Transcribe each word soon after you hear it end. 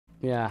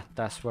Yeah,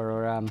 that's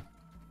where I am. The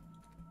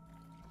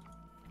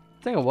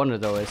thing I wonder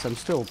though is I'm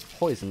still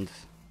poisoned.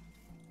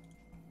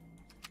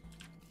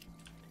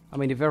 I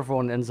mean, if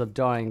everyone ends up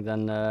dying,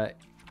 then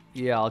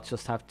yeah, I'll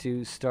just have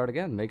to start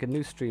again, make a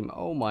new stream.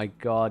 Oh my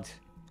god.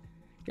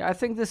 Yeah, I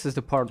think this is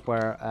the part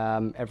where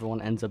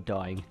everyone ends up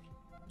dying.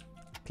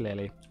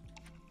 Clearly.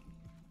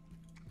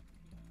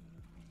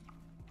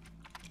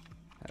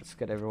 Let's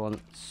get everyone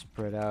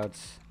spread out.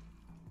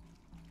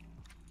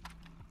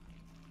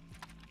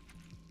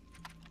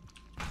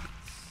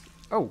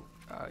 Oh,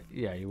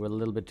 yeah, you were a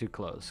little bit too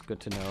close. Good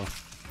to know.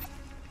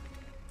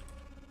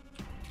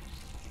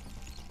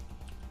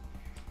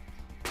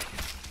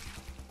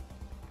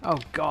 Oh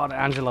god,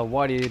 Angela,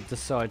 why do you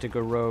decide to go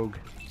rogue?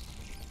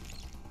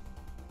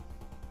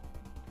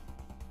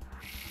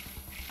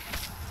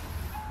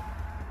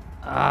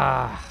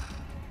 Ah.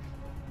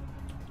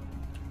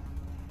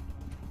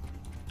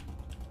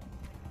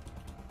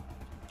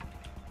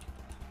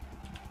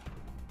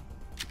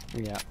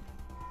 Yeah.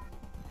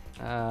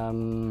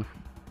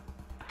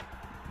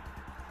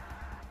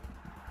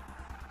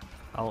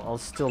 I'll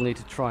still need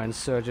to try and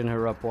surgeon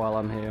her up while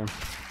I'm here.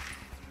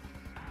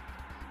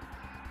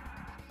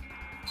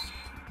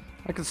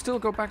 I can still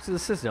go back to the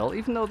Citadel,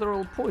 even though they're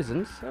all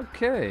poisoned.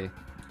 Okay.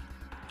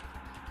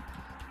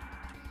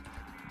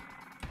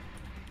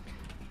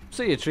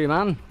 See you, Tree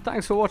Man.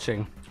 Thanks for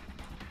watching.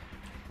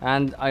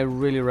 And I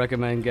really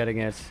recommend getting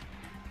it.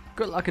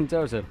 Good luck in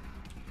Dota.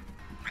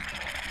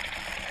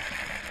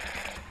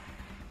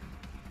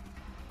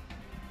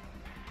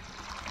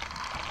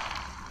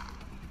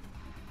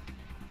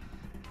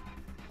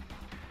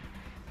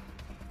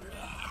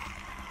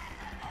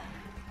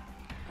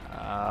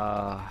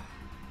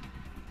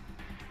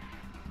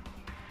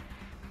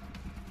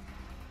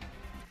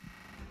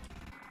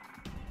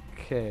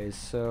 Okay,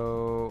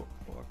 so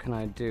what can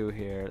I do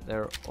here?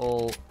 They're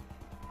all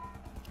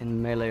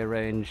in melee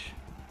range.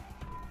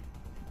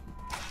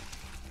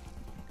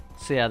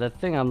 So yeah, the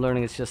thing I'm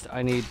learning is just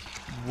I need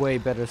way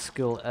better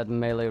skill at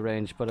melee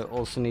range, but I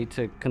also need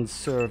to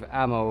conserve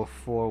ammo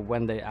for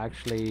when they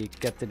actually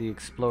get to the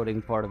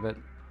exploding part of it.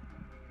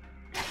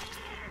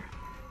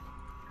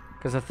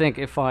 Because I think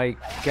if I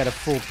get a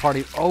full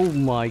party... Oh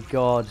my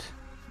god!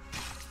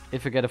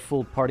 If I get a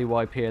full party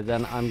wipe here,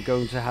 then I'm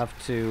going to have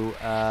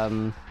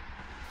to...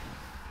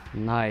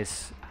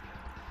 Nice.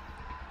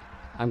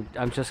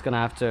 I'm just gonna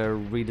have to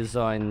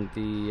redesign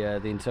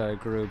the entire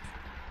group.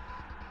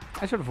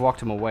 I should have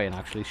walked him away and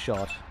actually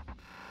shot.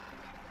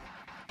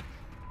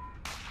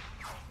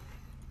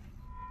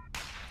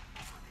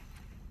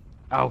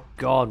 Oh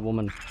god,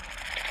 woman.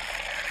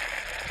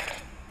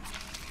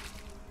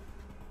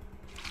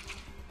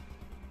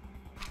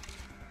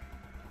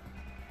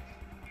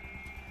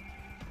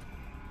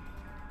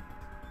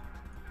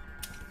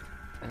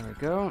 There we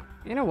go.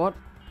 You know what?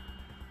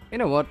 You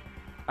know what?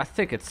 I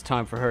think it's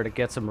time for her to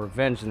get some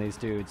revenge on these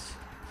dudes.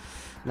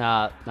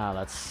 Nah,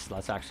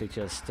 let's actually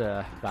just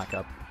back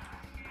up.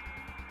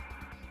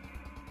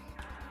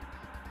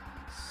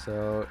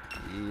 So,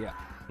 yeah,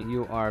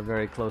 you are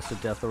very close to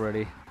death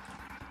already.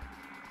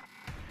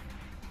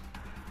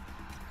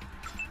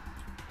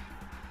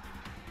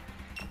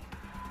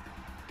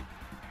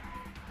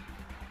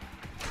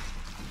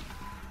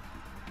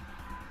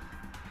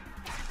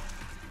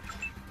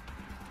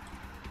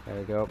 There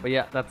we go. But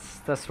yeah,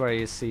 that's where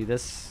you see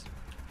this.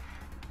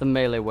 The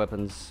melee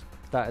weapons.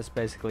 That is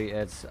basically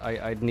it.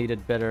 I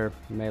needed better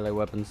melee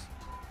weapons.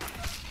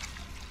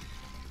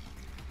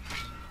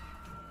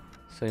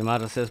 So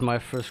Yamada says my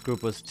first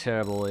group was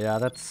terrible. Yeah,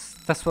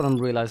 that's what I'm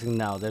realizing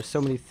now. There's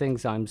so many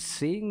things I'm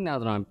seeing now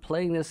that I'm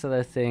playing this that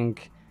I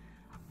think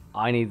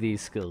I need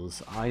these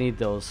skills. I need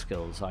those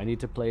skills. I need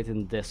to play it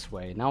in this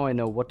way. Now I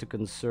know what to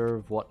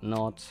conserve, what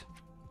not.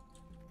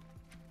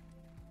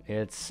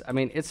 I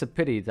mean, it's a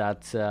pity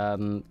that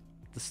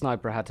the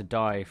sniper had to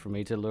die for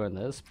me to learn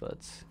this,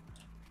 but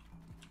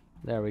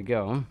there we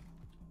go.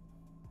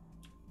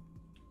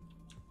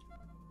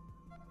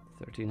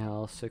 13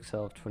 health, 6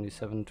 health,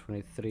 27,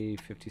 23,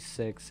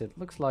 56. It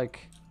looks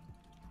like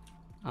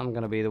I'm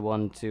gonna be the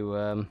one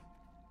to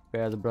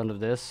bear the brunt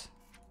of this.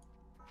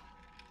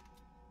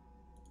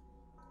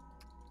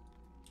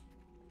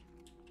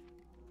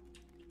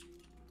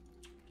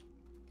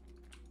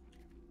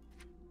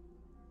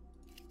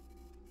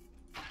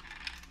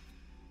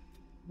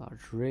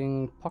 Large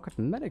ring, pocket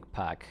medic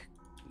pack.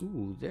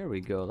 Ooh, there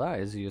we go. That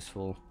is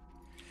useful.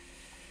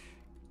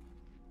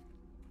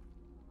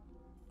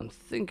 I'm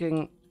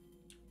thinking...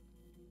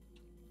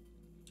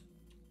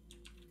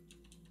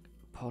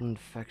 Pod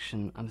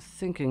infection. I'm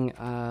thinking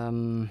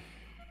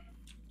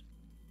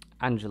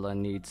Angela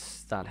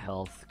needs that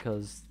health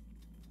because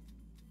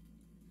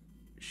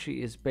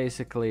she's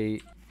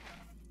basically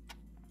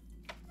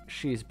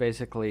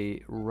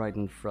right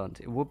in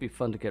front. It would be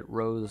fun to get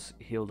Rose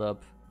healed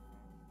up,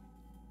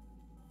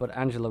 but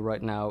Angela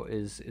right now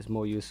is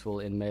more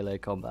useful in melee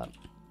combat.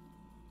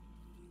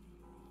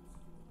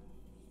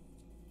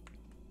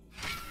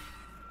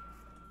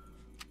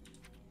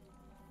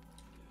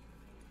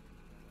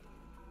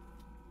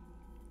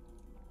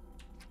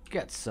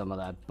 get some of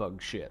that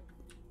bug shit.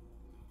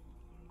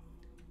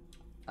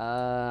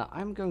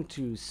 I'm going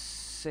to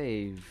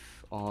save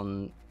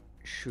on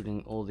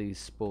shooting all these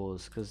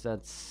spores, because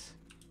that's...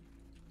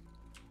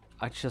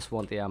 I just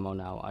want the ammo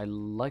now. I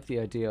like the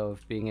idea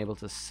of being able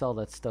to sell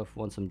that stuff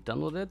once I'm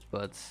done with it,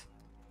 but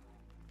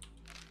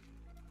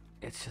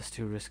it's just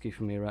too risky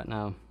for me right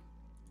now.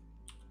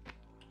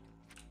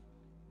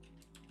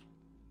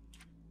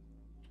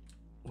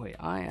 Wait,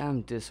 I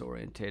am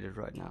disorientated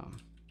right now.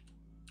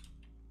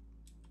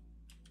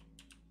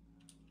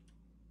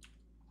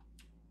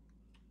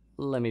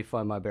 Let me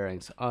find my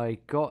bearings. I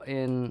got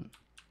in...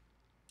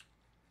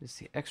 This is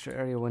the extra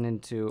area I went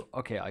into.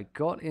 Okay, I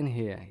got in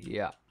here.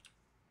 Yeah.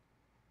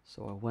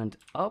 So I went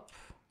up.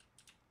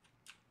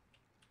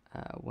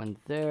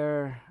 Went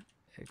there.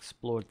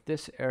 Explored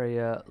this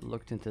area.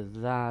 Looked into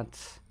that.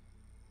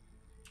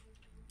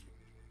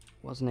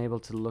 Wasn't able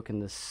to look in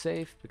the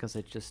safe because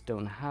I just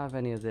don't have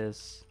any of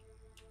this.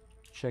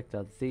 Checked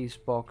out these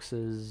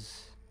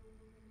boxes.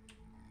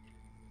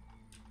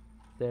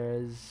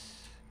 There's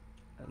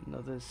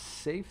another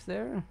safe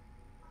there.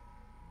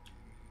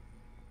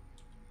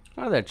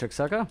 Hi there,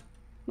 Chucksucker.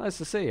 Nice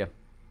to see you.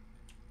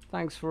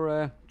 Thanks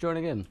for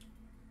joining in.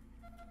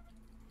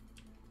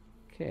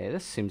 Okay,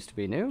 this seems to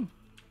be new.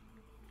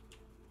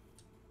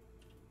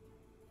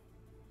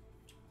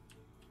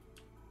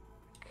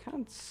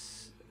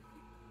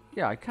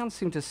 Yeah, I can't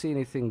seem to see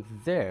anything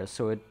there,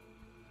 so it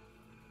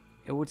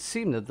would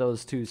seem that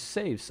those two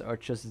safes are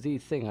just the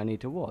thing I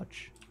need to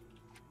watch.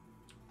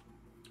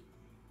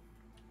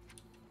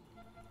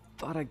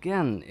 But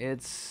again,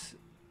 it's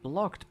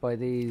blocked by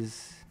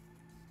these...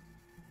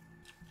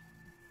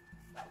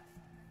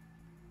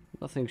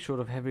 Nothing short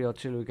of heavy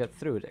artillery will get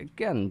through it.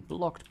 Again,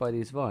 blocked by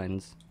these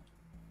vines.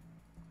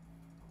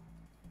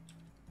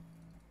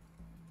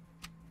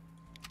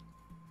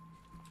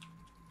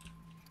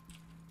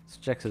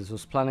 Jaxes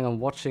was planning on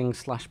watching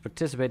 /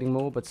 participating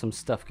more, but some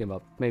stuff came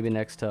up. Maybe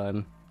next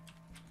time.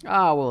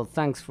 Ah, well,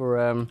 thanks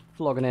for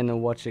logging in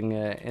and watching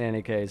in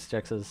any case,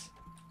 Jaxes.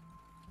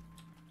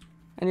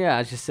 And yeah,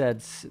 as you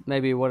said,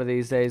 maybe one of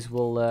these days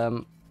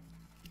we'll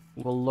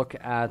look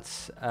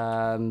at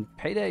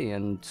Payday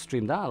and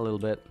stream that a little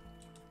bit.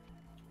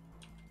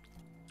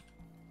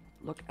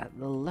 Look at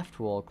the left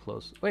wall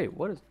close. Wait,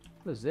 what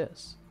is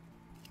this?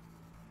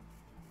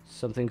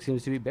 Something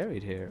seems to be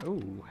buried here.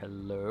 Oh,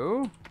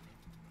 hello.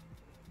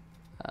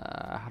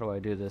 How do I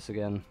do this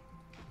again?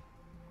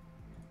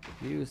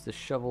 Use the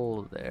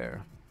shovel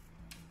there.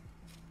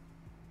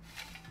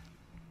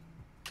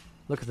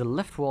 Look at the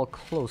left wall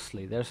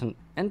closely. There's an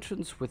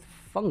entrance with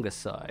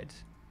fungicide.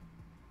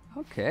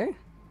 Okay.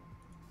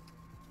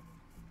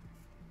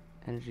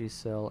 Energy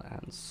cell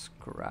and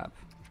scrap.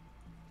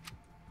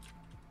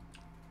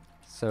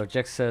 So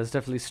Jax says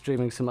definitely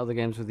streaming some other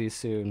games with you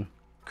soon.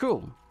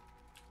 Cool.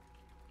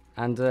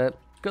 And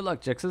good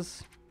luck,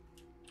 Jaxes.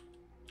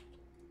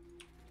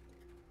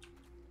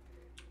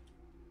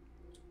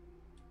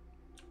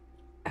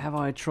 Have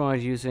I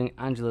tried using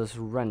Angela's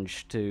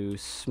wrench to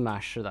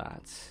smash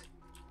that?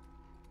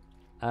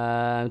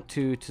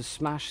 To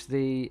smash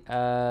the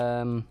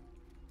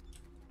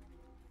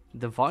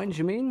vines,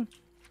 you mean?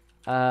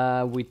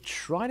 We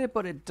tried it,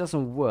 but it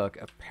doesn't work.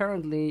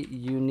 Apparently,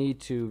 you need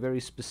to very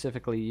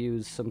specifically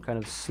use some kind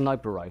of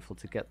sniper rifle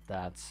to get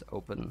that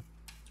open.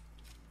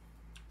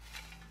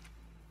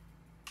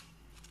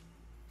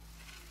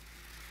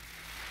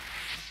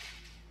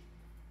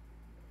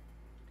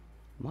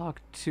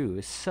 Mark II,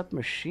 a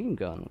submachine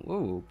gun.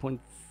 Whoa,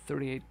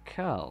 .38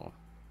 cal.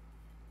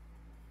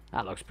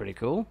 That looks pretty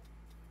cool.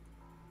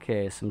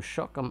 Okay, some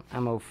shotgun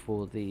ammo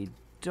for the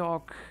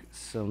dog,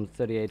 some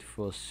 38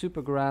 for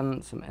Super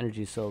Gran, some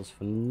energy cells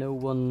for no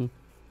one,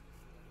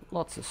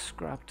 lots of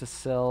scrap to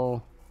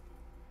sell,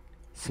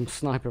 some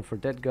sniper for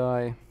dead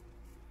guy.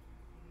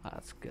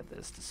 Let's get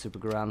this to Super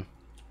Gran.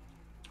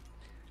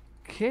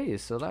 Okay,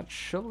 so that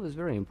shovel is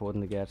very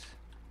important to get.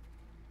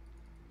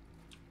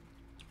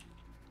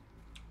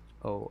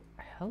 Oh,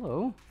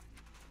 hello.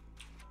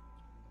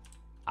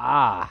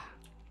 Ah!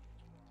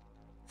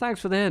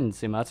 Thanks for the hint,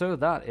 Simato.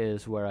 That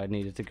is where I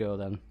needed to go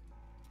then.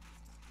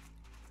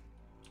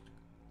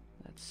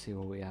 Let's see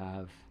what we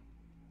have.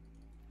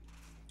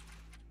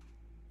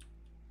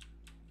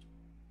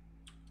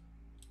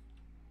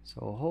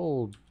 So a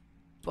whole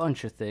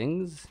bunch of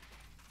things.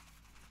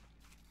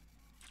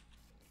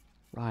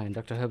 Ryan,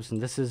 Dr. Herbson,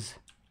 this is...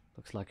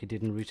 Looks like he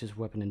didn't reach his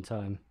weapon in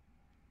time.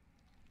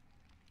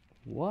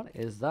 What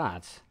is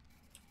that?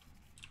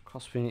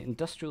 Cross between an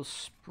industrial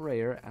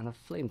sprayer and a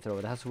flamethrower.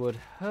 It has the word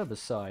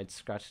herbicide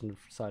scratched on the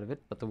side of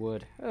it, but the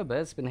word herba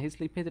has been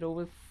hastily painted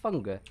over with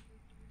fungi.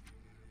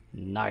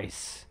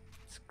 Nice.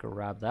 Let's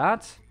grab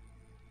that.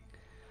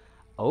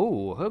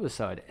 Oh,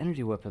 herbicide,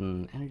 energy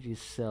weapon, energy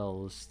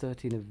cells,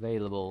 13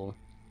 available.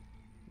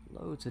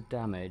 Loads of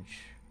damage.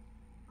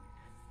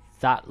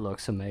 That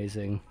looks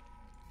amazing.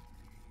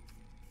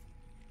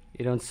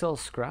 You don't sell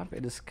scrap,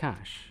 it is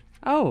cash.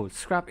 Oh,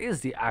 scrap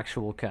is the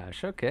actual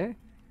cash, okay.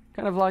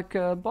 Kind of like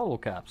bottle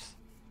caps.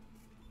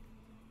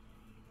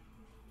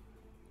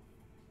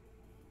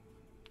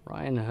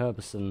 Ryan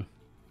Herbison.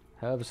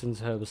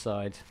 Herbison's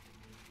herbicide.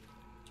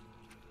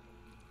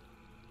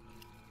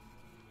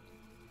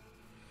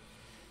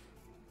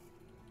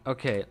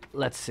 Okay,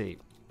 let's see.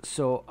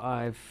 So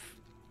I've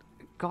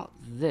got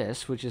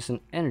this, which is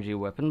an energy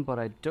weapon, but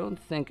I don't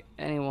think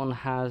anyone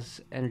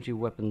has energy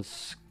weapon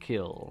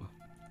skill.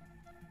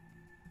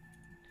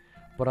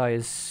 But I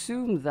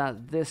assume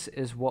that this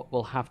is what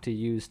we'll have to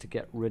use to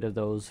get rid of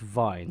those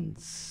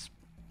vines.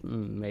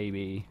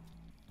 Maybe.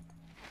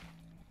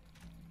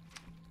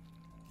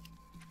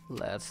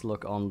 Let's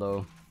look on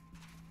though.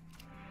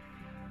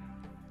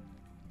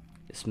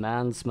 This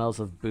man smells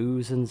of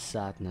booze and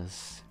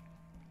sadness.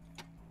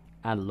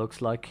 And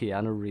looks like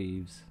Keanu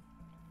Reeves.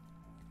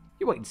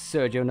 You ain't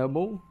Sergio no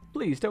more.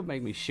 Please don't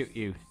make me shoot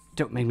you.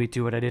 Don't make me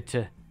do what I did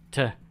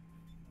to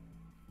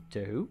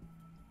who?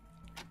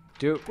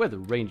 Do it with the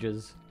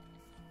Rangers.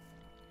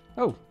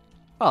 Oh.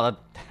 Well, that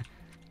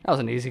was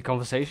an easy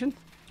conversation.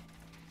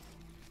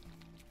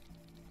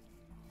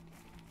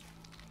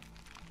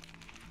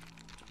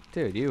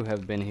 Dude, you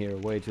have been here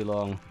way too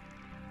long.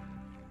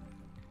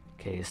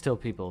 Okay, still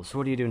people. So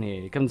what are you doing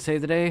here? You come to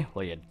save the day?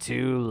 Well, you're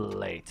too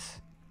late.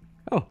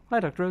 Oh, hi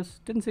Dr.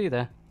 Rose. Didn't see you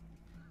there.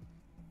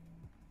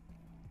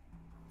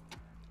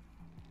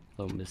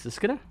 Hello, Mr.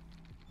 Skinner.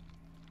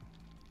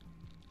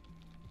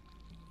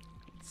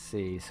 Let's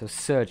see. So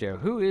Sergio.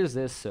 Who is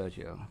this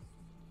Sergio?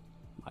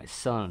 My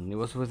son. He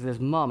was with his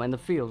mom in the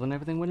field when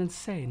everything went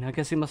insane. I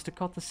guess he must have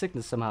caught the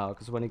sickness somehow,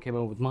 because when he came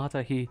home with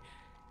Marta, he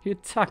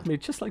attacked me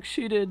just like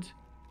she did.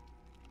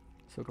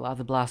 So glad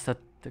the blast that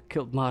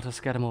killed Marta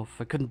scared him off.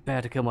 I couldn't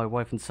bear to kill my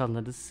wife and son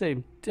on the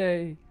same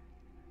day.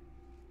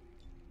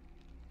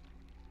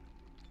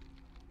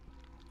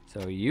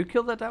 So you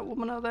killed that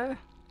woman out there?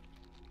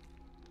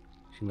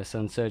 She must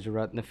send Sergio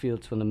out in the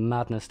fields when the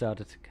madness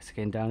started. Guess he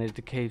came down into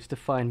the caves to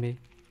find me.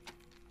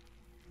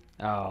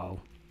 Oh,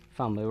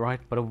 family,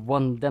 right? But I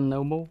want them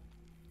no more.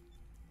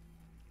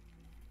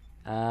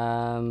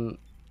 So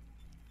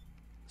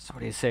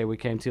what do you say we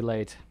came too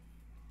late?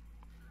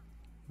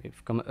 If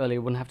I'd come earlier,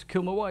 I wouldn't have to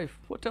kill my wife.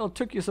 What the hell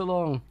took you so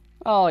long?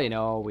 Oh, you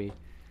know, we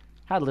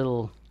had a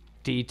little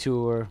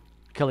detour,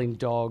 killing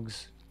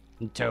dogs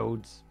and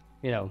toads.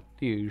 You know,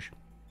 the usual.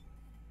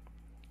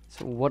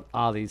 So what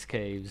are these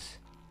caves?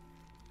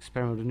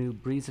 Experiment with new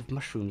breeds of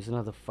mushrooms and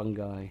other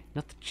fungi.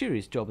 Not the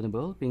cheeriest job in the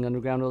world, being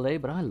underground all day,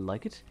 but I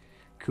like it.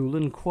 Cool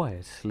and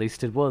quiet. At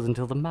least it was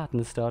until the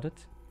madness started.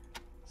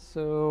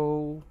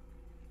 So,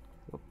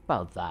 what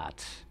about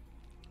that?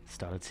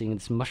 Started seeing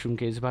its mushroom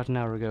caves about an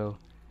hour ago.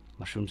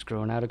 Mushrooms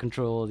growing out of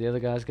control, the other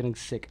guy's getting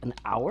sick. An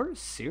hour?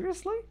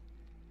 Seriously?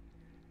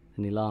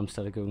 Then the alarm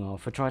started going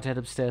off. I tried to head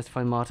upstairs to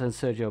find Marta and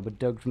Sergio, but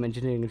Doug from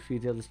engineering and a few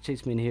of the others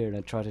chased me in here and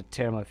I tried to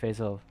tear my face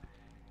off.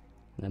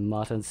 And then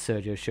Marta and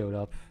Sergio showed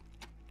up.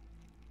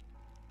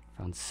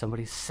 Found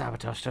somebody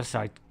sabotaged us,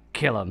 I'd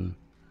kill him.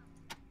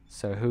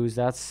 So who's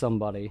that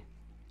somebody?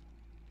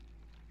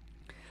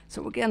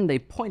 So again, they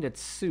point at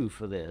Sue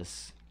for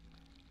this.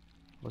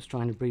 I was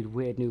trying to breed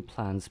weird new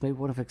plants. Maybe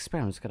one of her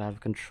experiments got out of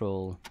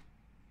control.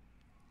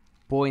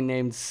 Boy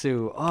named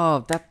Sue.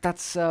 Oh,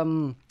 that's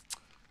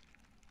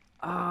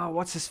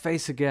what's his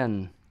face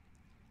again?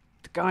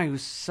 The guy who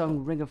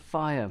sung Ring of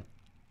Fire.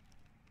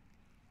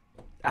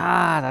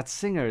 Ah, that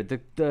singer.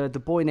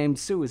 The Boy Named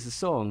Sue is the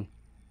song.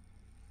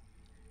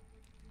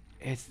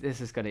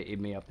 This is gonna eat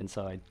me up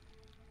inside.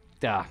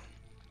 Ah.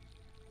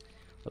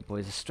 That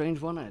boy's a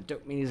strange one, and I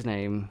don't mean his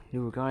name.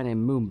 Knew a guy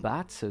named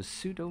Moonbat, so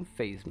Sue don't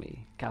faze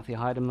me. Kathy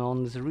hired him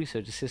on as a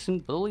research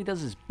assistant, but all he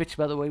does is bitch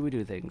about the way we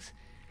do things.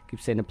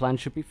 Keeps saying the plan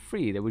should be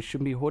free, that we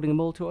shouldn't be hoarding them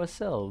all to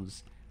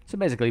ourselves. So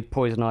basically,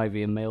 Poison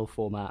Ivy in mail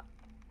format.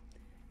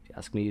 If you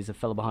ask me, he's the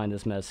fellow behind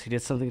this mess. He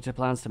did something to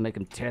plans to make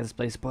him tear this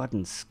place apart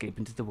and escape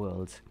into the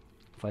world.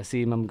 If I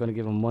see him, I'm gonna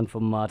give him one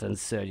for Marta and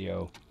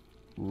Sergio.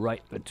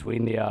 Right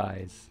between the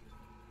eyes.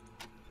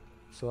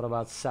 So what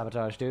about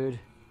sabotage, dude?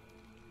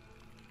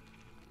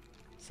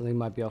 Something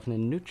might be off in a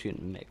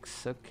nutrient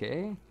mix.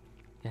 Okay.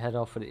 You head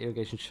off for the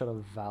irrigation shutter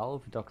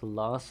valve, Dr.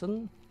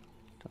 Larson.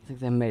 Don't think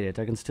they made it.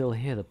 I can still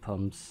hear the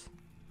pumps.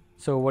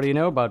 So what do you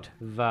know about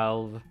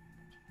Valve?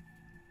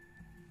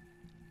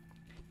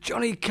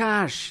 Johnny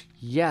Cash!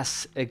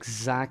 Yes,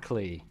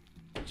 exactly.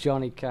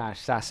 Johnny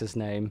Cash, that's his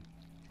name.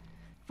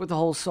 With the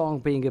whole song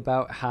being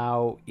about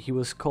how he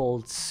was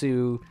called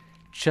Sue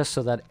just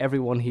so that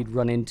everyone he'd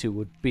run into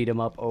would beat him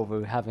up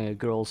over having a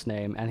girl's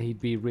name, and he'd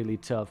be really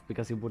tough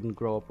because he wouldn't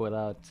grow up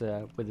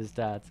with his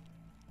dad.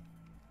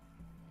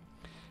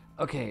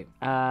 Okay,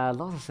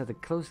 Larson said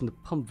that closing the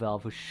pump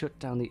valve would shut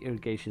down the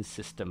irrigation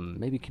system.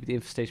 Maybe keep the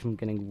infestation from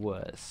getting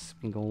worse.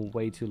 Been going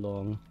way too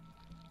long.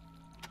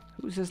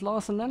 Who's this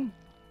Larson then?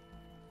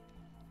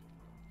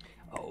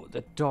 Oh,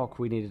 the doc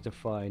we needed to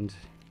find.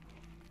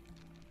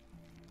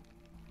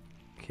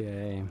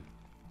 Okay.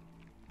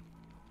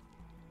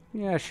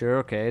 Yeah, sure,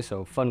 okay,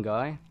 so fun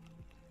guy.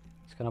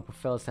 He's gone up with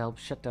fellas to help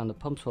shut down the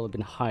pumps while they've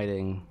been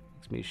hiding.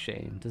 Makes me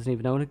ashamed. Doesn't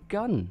even own a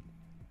gun.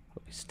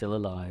 Hope he's still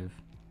alive.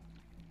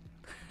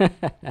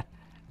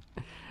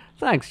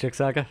 Thanks,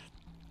 Chicksaka.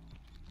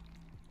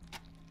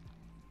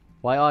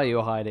 Why are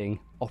you hiding?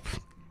 Oh,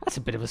 that's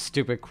a bit of a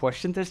stupid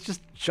question. There's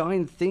just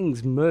giant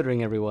things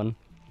murdering everyone.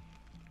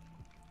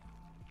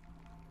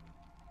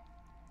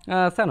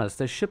 Thanos,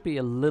 there should be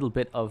a little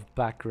bit of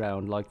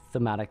background, like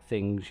thematic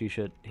things you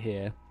should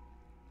hear.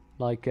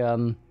 Like,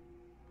 well,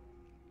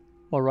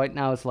 right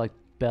now it's like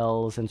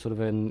bells and sort of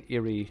an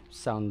eerie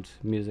sound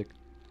music.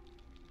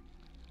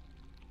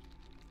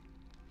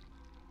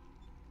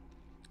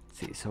 Let's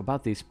see, so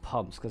about these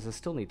pumps, because I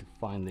still need to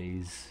find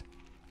these.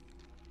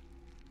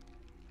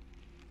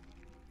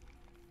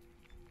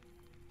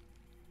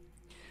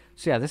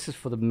 So yeah, this is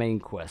for the main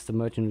quest, the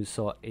merchant who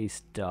saw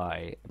Ace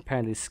die.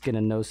 Apparently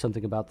Skinner knows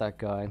something about that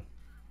guy.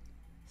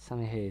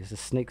 Sammy Hayes, the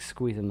snake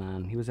squeezer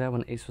man. He was there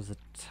when Ace was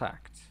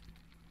attacked.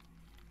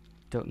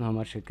 Don't know how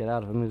much I'd get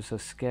out of him. He was so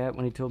scared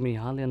when he told me he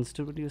hardly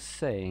understood what he was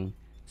saying.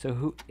 So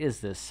who is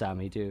this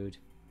Sammy dude?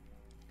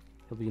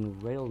 He'll be in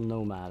Rail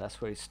Nomad.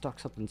 That's where he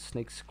stocks up in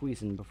snake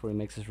squeezing before he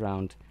makes his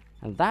round.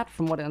 And that,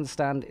 from what I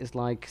understand, is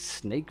like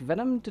snake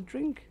venom to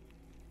drink?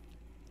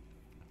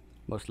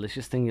 Most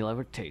delicious thing you'll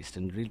ever taste,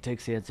 and really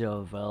takes the edge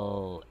of,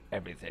 well,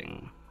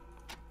 everything.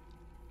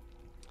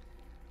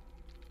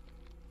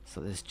 So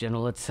this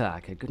general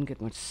attack, I couldn't get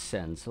much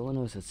sense. All I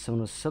know is that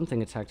someone or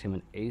something attacked him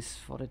and Ace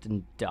fought it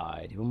and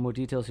died. You want more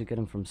details, you get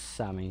them from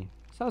Sammy.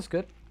 Sounds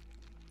good.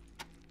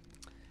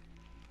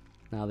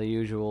 Now the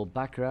usual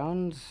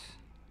background.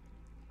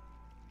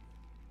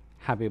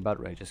 Happy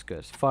about Rageous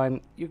good.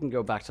 Fine, you can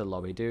go back to the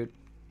lobby, dude.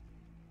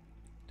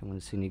 Don't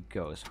want to see any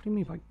ghosts. What do you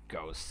mean by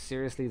ghosts?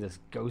 Seriously, there's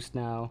ghost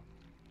now?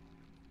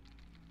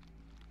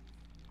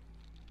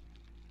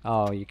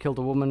 Oh, you killed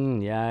a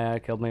woman? Yeah, I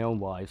killed my own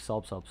wife.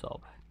 Sob, sob,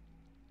 sob.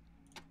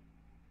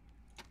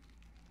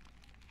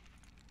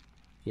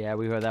 Yeah,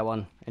 we heard that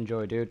one.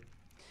 Enjoy, dude.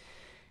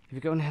 If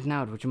you're going to head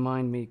out, would you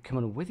mind me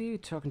coming with you?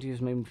 Talking to you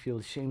has made me feel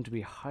ashamed to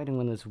be hiding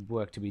when there's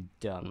work to be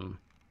done.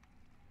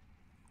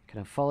 Can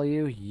I follow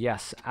you?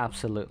 Yes,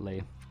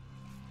 absolutely.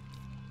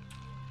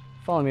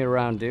 Follow me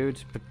around,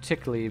 dude.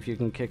 Particularly if you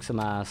can kick some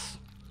ass.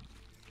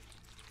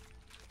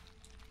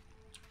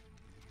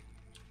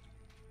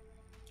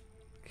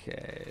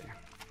 Okay.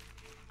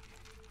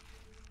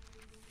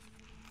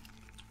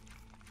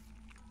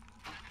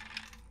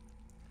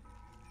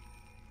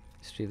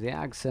 History of the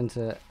Ag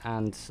Center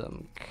and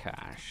some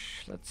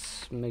cash.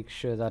 Let's make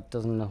sure that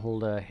doesn't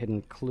hold a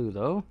hidden clue,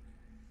 though.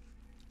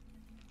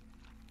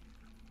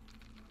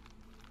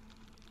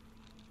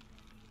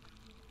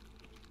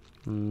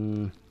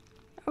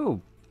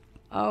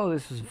 Oh,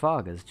 this was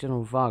Vargas.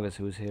 General Vargas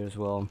who was here as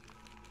well.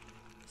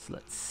 So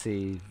let's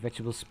see.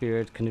 Vegetable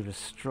spirit, carnivorous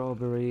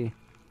strawberry.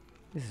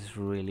 This is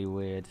really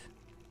weird.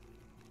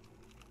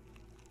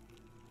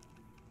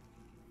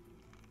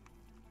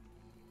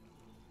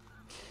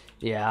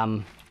 Yeah,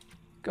 I'm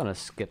gonna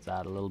skip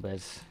that a little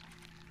bit.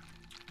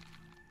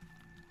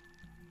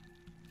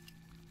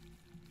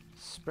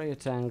 Sprayer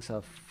tanks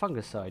of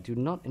fungicide. Do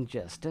not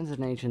ingest.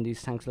 Designation,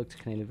 these tanks look to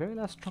contain the very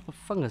last drop of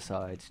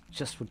fungicide.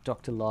 Just what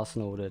Dr.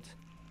 Larson ordered.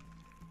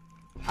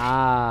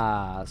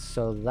 Ah,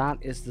 so that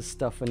is the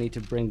stuff I need to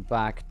bring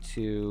back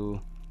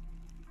to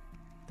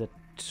the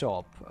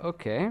top.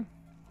 Okay.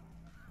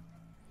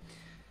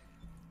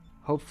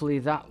 Hopefully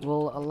that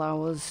will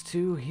allow us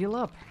to heal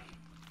up.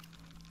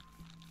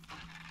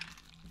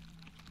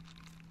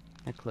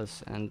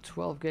 Necklace and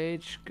 12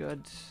 gauge,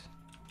 good.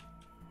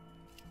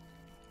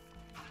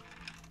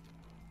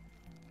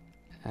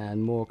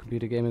 And more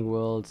computer gaming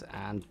world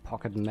and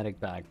pocket medic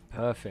bag,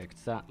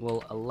 perfect. That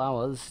will allow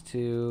us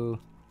to...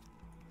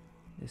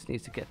 This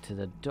needs to get to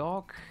the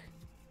dock.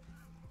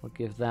 We'll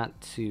give that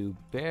to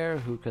Bear,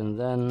 who can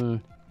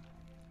then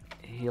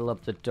heal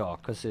up the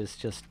dock, because it's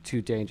just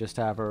too dangerous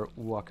to have her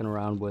walking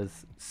around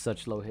with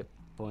such low hit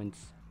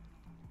points.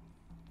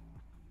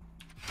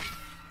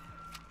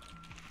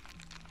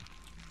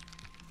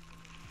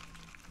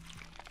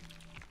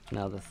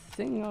 Now the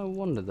thing I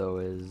wonder though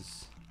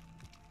is...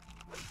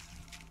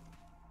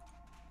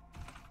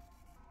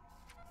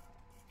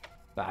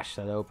 Bash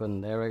that open,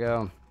 there we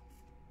go.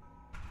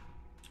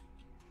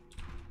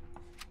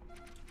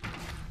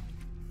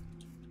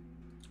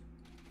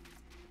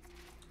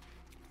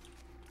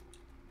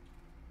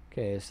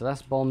 Okay, so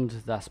that's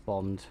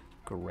bombed,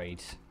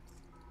 great.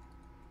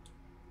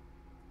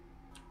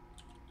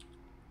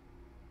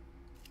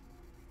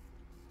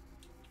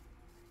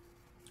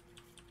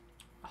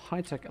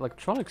 High-tech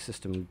electronic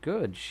system,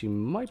 good. She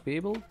might be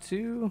able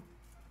to...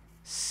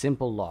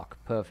 Simple lock,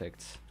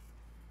 perfect.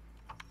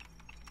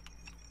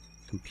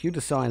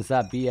 Computer science,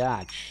 that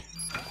biatch.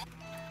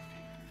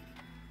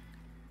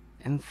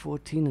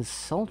 M14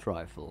 assault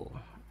rifle.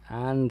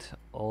 And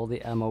all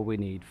the ammo we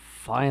need.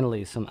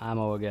 Finally, some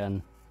ammo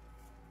again.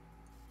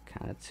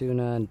 Can of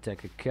tuna,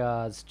 deck of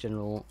cards,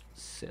 general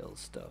sales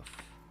stuff.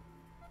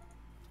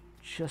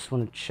 Just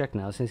want to check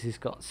now, since he's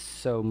got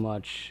so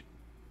much...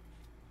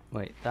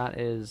 Wait, that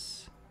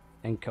is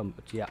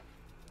encumbered, yeah.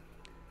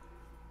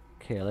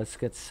 Okay, let's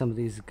get some of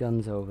these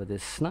guns over.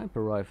 This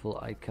sniper rifle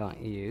I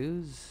can't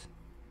use.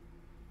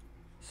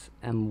 It's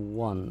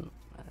M1,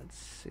 let's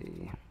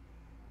see.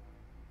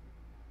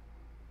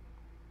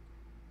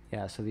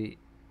 Yeah, so the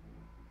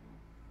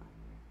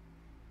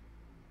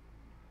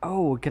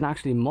Oh, we can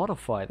actually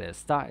modify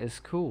this. That is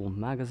cool.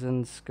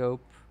 Magazine,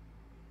 scope,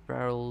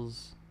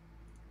 barrels.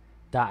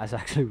 That is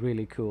actually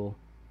really cool.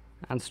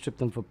 And strip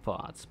them for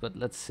parts. But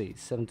let's see.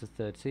 7 to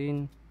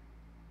 13.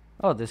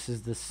 Oh, this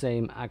is the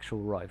same actual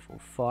rifle.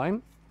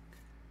 Fine.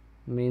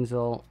 Means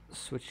I'll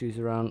switch these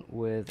around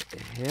with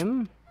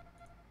him.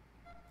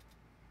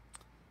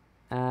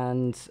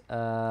 And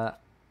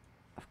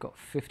I've got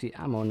 50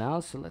 ammo now,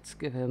 so let's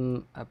give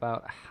him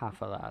about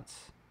half of that.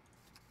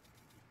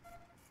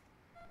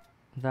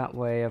 That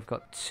way I've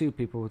got 2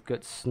 people with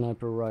good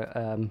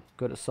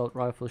good assault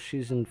rifles.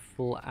 She's in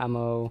full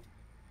ammo.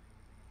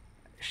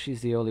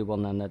 She's the only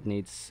one then that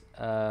needs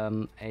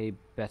a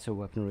better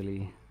weapon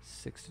really.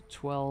 6 to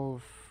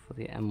 12 for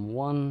the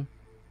M1.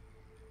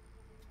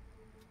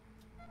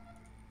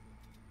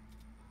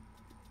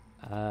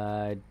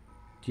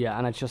 Yeah,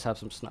 and I just have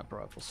some sniper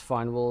rifles.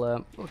 Fine,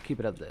 we'll keep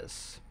it at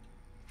this.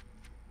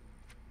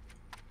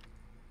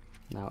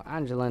 Now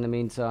Angela in the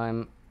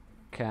meantime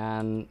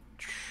can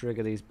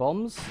trigger these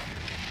bombs.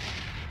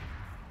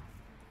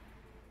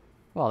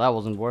 Well, that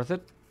wasn't worth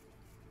it.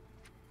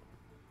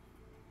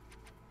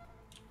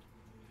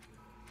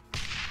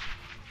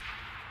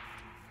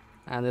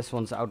 And this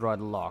one's outright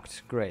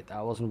locked. Great,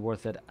 that wasn't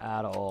worth it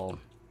at all.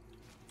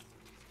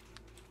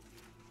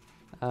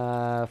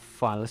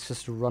 Fine, let's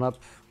just run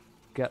up,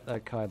 get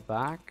that guy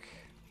back.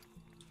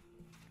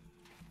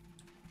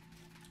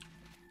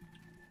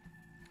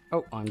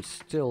 Oh, I'm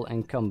still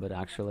encumbered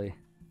actually.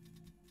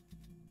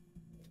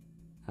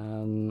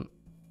 I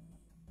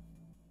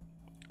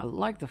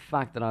like the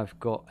fact that I've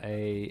got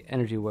a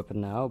energy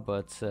weapon now,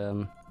 but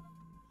 2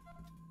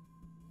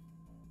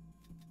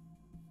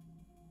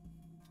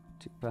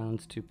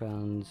 pounds, 2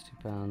 pounds,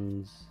 2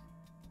 pounds.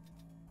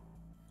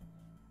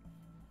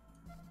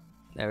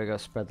 There we go,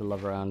 spread the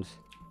love around.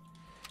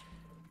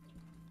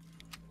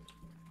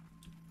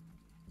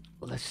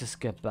 Let's just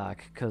get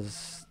back,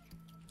 because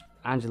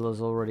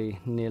Angela's already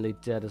nearly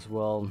dead as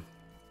well.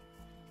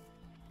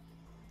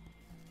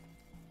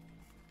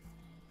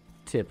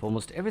 Tip,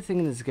 almost everything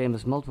in this game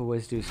has multiple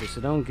ways to do so,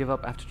 so don't give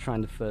up after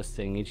trying the first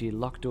thing, e.g.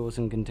 locked doors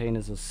and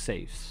containers or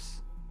safes.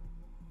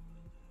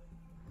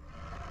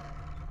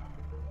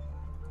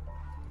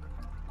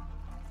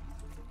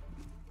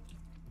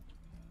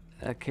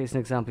 Case an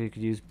example, you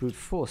could use brute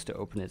force to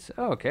open it.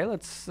 Oh, okay,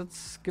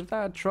 let's give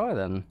that a try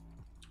then.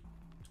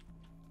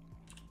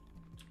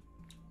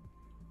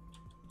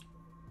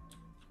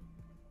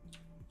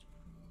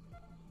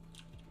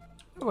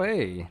 Oh,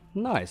 hey,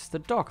 nice. The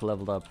dock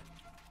leveled up.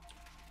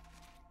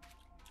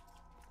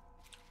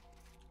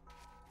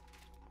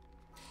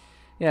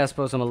 Yeah, I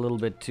suppose I'm a little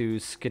bit too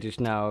skittish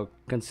now,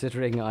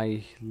 considering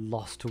I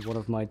lost to one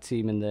of my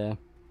team in there.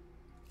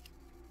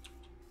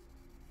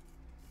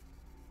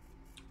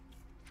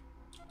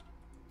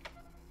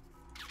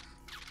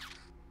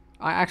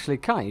 I actually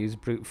can't use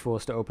brute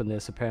force to open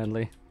this,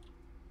 apparently.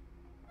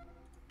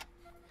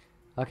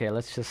 Okay,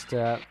 let's just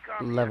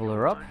level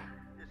her up.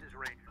 This is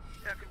Ranger.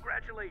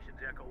 Congratulations,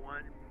 Echo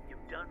 1.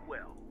 You've done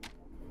well.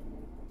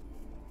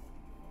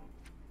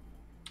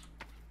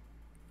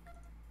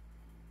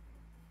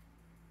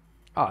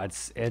 Oh,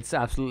 it's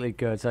absolutely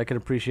good. So I can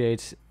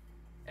appreciate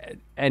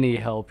any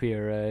help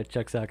here,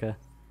 Chuck Saka.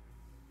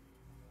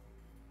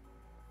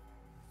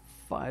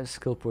 5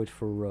 skill points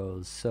for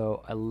Rose.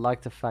 So I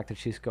like the fact that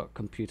she's got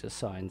computer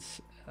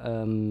science.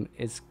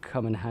 It's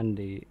come in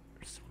handy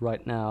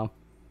right now.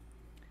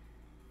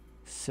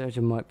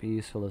 Surgeon might be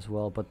useful as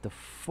well, but the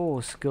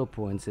 4 skill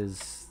points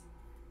is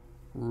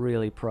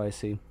really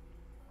pricey.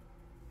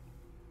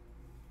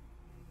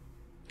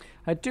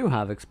 I do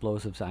have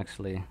explosives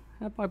actually.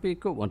 That might be a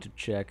good one to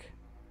check.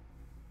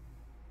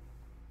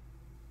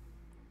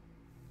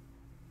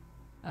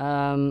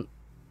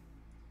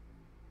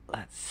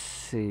 Let's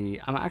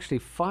see. I'm actually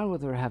fine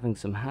with her having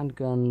some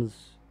handguns.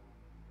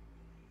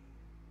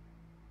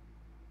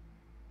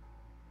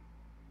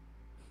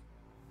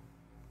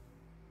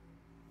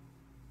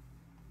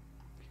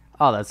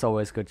 Oh, that's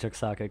always good,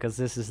 Chucksaka, because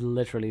this is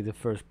literally the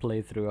first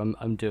playthrough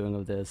I'm doing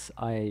of this.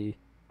 You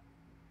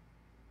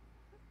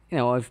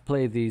know, I've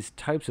played these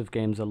types of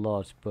games a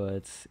lot,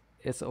 but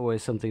it's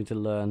always something to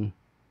learn.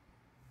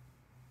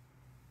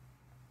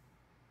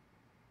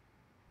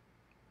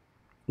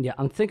 Yeah,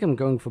 I'm thinking I'm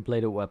going for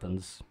bladed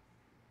weapons.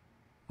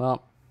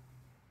 Well,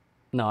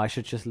 no, I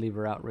should just leave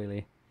her out,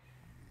 really.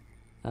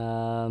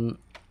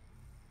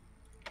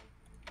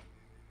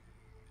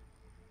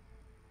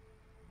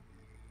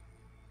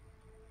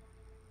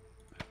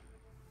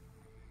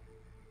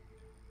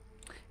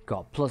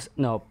 God,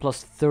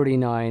 plus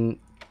 39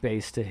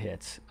 base to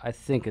hit. I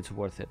think it's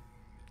worth it.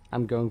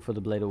 I'm going for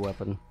the bladed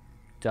weapon.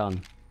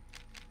 Done.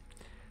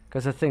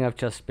 Because the thing I've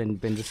just been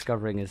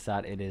discovering is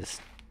that it is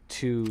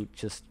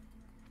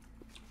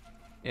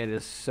it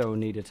is so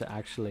needed to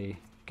actually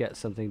get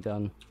something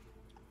done.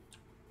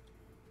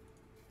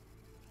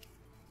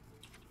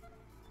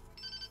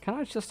 Can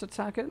I just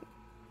attack it?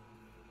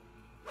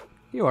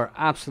 You are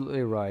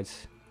absolutely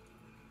right.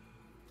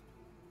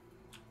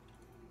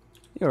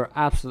 You're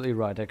absolutely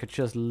right. I could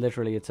just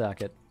literally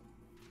attack it.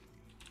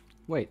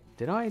 Wait,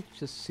 did I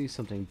just see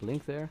something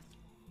blink there?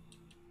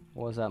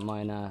 Or was that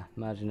my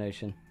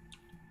imagination?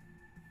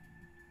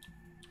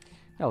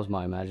 That was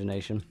my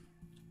imagination.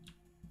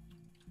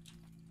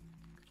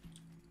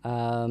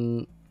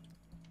 What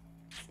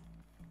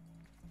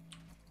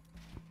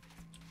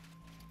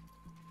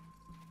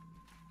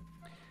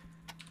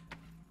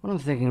I'm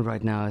thinking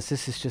right now is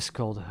this is just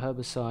called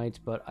herbicide,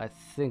 but I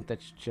think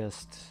that's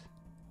just...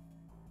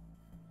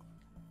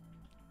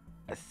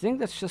 I think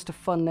that's just a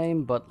fun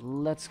name, but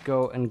let's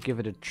go and give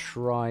it a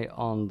try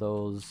on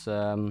those,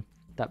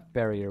 that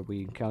barrier we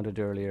encountered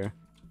earlier.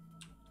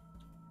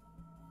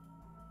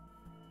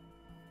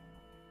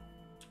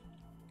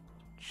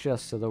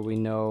 Just so that we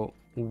know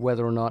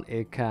whether or not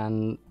it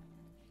can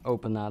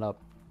open that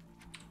up.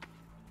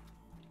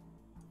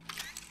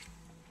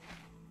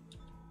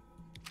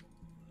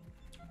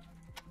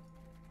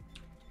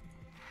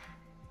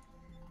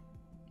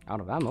 Out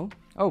of ammo?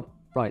 Oh,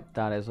 right,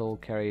 that is all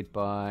carried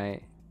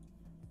by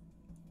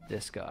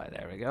this guy.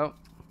 There we go.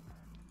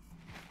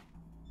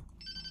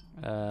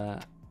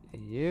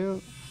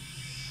 You.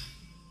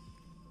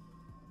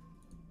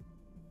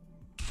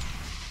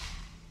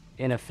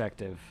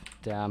 Ineffective.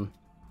 Damn.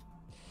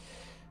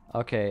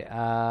 Okay,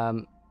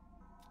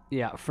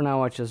 yeah, for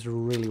now I just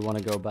really want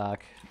to go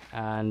back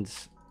and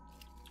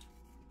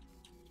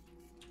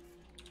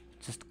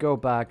just go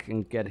back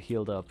and get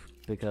healed up,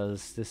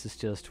 because this is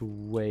just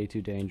way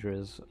too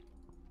dangerous.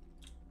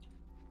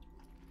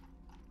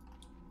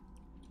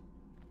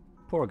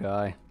 Poor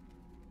guy.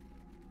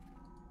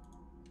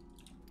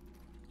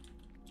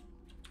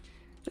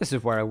 This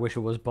is where I wish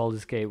it was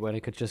Baldur's Gate, when I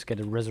could just get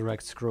a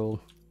resurrect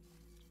scroll.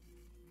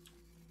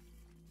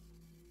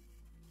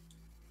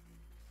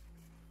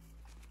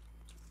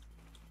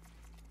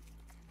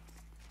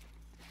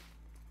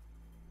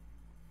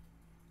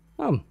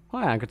 Oh,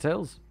 hi Anchor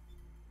Tails.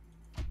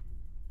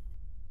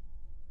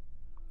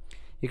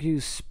 You can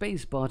use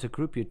spacebar to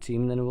group your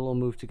team, and then it will all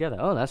move together.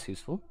 Oh, that's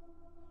useful.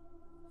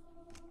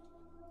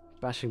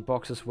 Bashing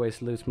boxes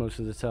wastes loot most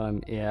of the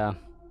time. Yeah.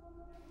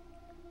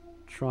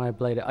 Try a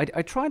bladed.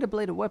 I tried a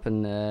bladed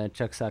weapon,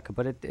 Chucksucker,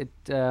 but it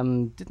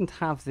didn't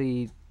have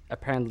the...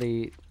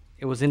 Apparently,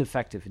 it was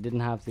ineffective. It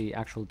didn't have the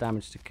actual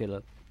damage to kill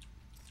it.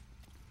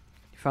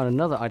 You found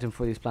another item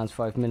for these plants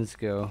 5 minutes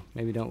ago.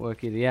 Maybe don't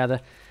work either. Yeah,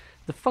 the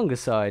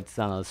fungicide,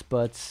 Thanos,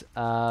 but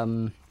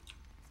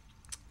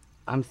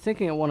I'm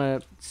thinking I want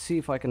to see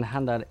if I can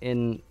hand that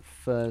in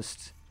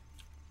first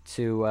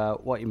to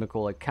what you may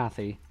call it,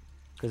 Kathy,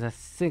 because I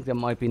think that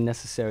might be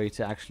necessary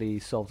to actually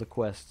solve the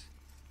quest.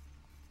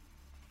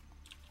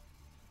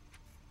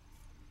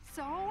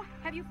 So,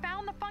 have you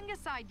found the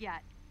fungicide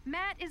yet?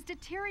 Matt is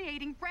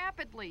deteriorating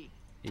rapidly.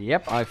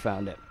 Yep, I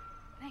found it.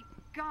 Thank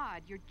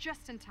God, you're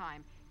just in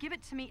time. Give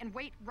it to me and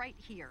wait right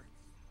here.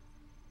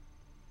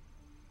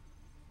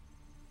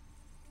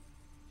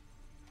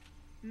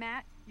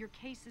 Matt, your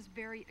case is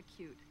very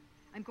acute.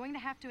 I'm going to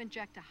have to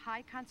inject a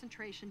high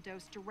concentration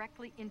dose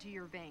directly into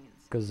your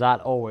veins. Because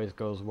that always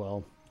goes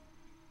well.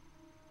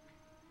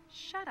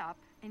 Shut up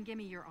and give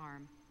me your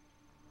arm.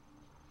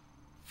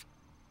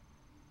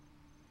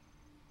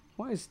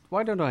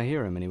 Why don't I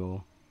hear him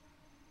anymore?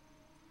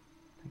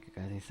 Thank you,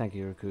 Kathy. Thank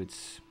you,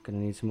 recruits. Gonna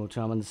need some more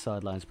time on the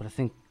sidelines, but I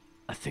think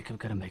I'm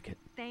gonna make it.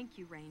 Thank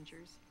you,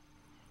 Rangers.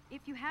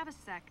 If you have a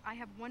sec, I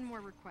have one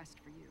more request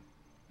for you.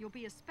 You'll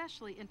be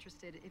especially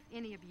interested if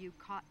any of you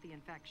caught the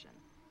infection.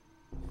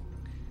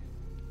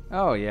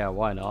 Oh yeah,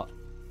 why not?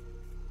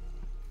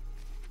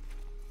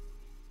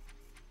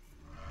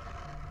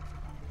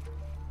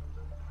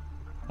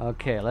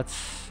 Okay,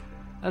 let's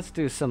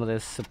do some of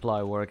this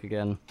supply work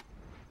again.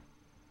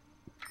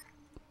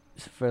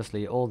 So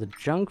firstly, all the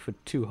junk for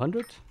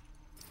 200.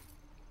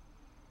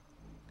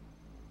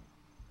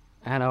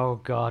 And oh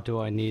god, do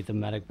I need the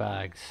medic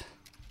bags.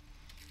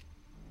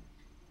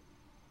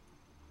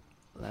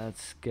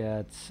 Let's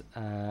get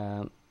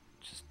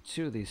just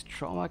 2 of these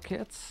trauma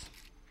kits.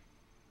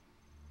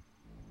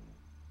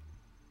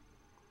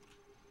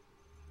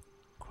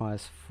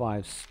 Requires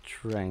 5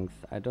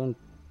 strength. I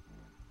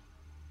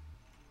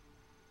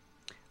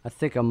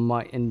think I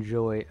might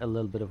enjoy a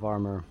little bit of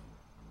armor.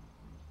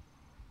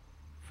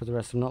 For the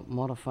rest, I'm not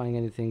modifying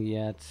anything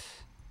yet.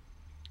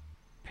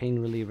 Pain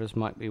relievers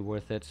might be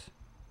worth it.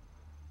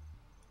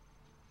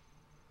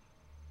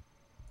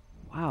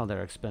 Wow,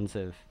 they're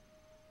expensive.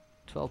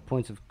 12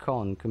 points of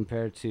con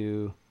compared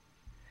to...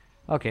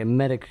 Okay,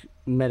 medic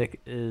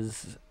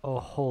is a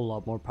whole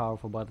lot more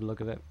powerful by the look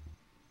of it.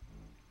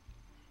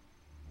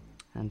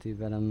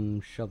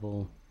 Anti-venom,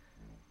 shovel.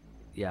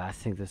 Yeah, I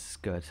think this is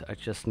good. I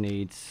just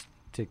need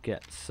to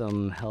get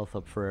some health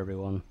up for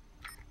everyone.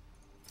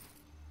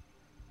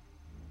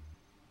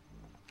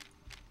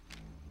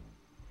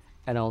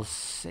 And I'll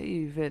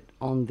save it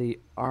on the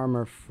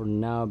armor for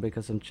now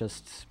because I'm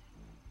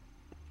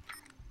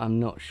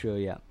not sure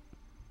yet.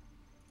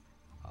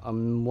 I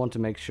want to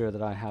make sure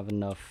that I have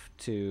enough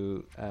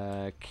to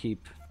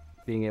keep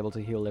being able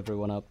to heal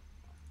everyone up.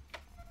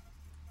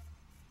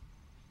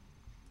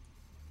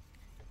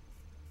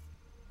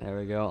 There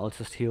we go. I'll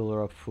just heal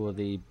her up for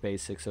the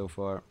basics so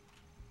far.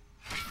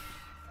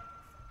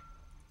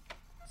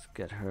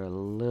 get her a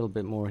little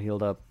bit more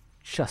healed up,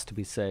 just to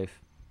be safe.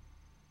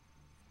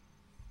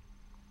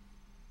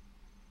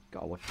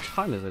 God, what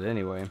time is it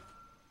anyway?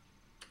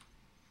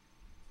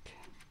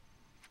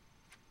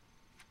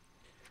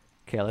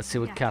 Okay, let's see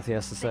what Yes, Kathy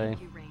has to say.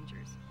 Thank you,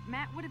 Rangers.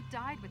 Matt would have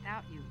died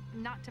without you,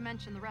 not to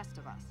mention the rest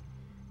of us.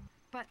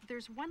 But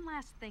there's one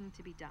last thing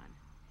to be done.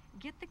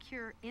 Get the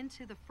cure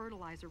into the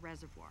fertilizer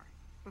reservoir.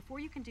 Before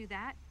you can do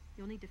that,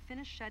 you'll need to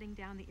finish shutting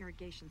down the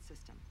irrigation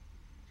system.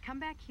 Come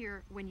back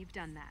here when you've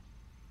done that.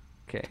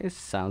 Okay,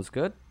 sounds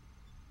good.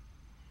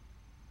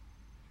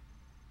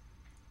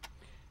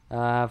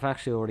 I've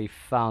actually already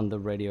found the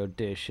radio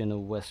dish in the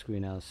west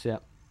greenhouse,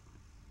 yep.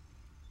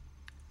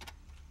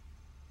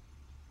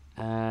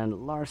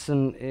 And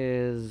Larson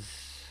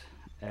is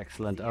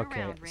excellent. See you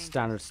Okay, around, Rangers.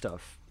 standard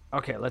stuff.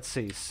 Okay, let's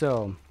see.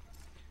 So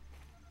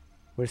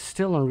we're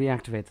still on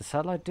reactivate the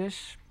satellite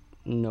dish.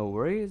 No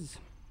worries.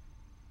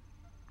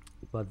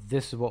 But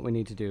this is what we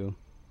need to do.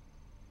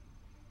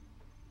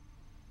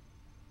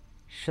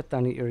 Shut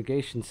down the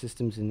irrigation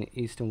systems in the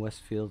east and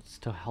west fields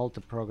to halt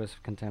the progress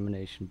of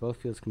contamination. Both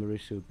fields can be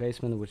reached through a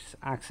basement, which is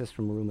accessed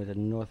from a room at the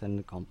north end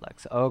of the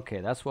complex. Okay,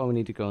 that's why we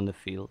need to go in the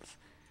fields.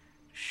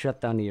 Shut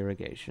down the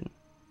irrigation.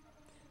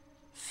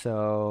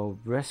 So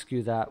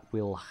rescue that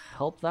will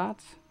help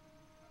that.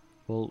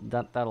 Well,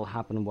 that'll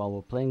happen while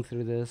we're playing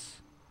through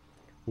this.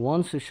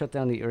 Once we shut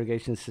down the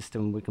irrigation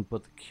system, we can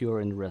put the cure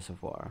in the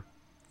reservoir.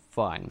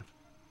 Fine.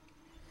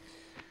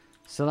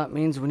 So that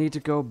means we need to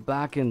go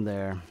back in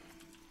there.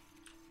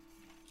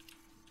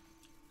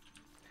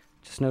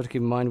 Just note to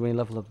keep in mind when you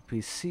level up a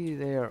PC,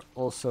 they are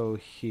also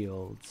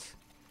healed.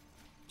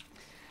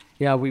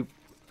 Yeah, we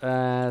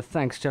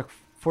thanks, Chuck.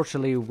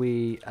 Fortunately,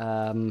 we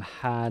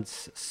had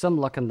some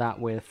luck in that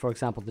with, for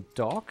example, the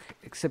dog.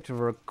 Except if I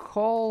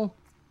recall,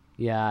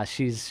 yeah,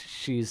 she's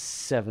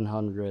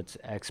 700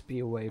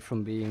 XP away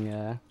from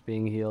being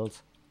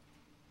healed.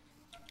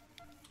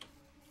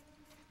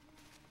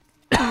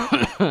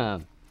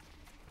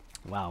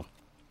 Wow.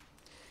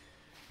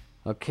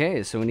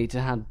 Okay, so we need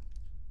to head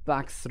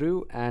back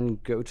through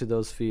and go to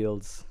those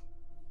fields.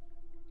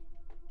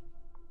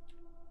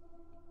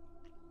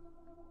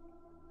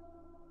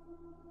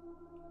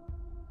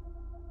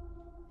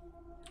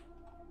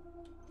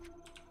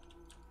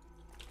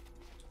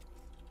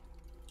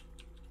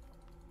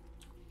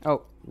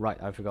 Oh,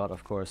 right, I forgot,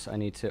 of course. I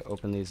need to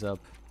open these up.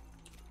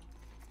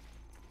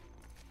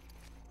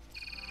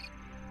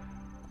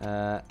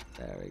 There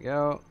we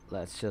go.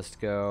 Let's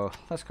go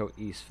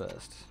east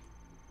first.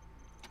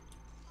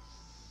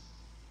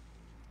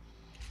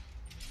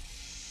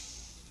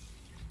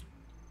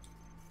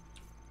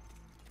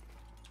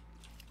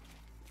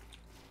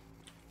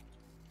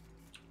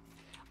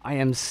 I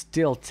am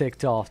still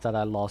ticked off that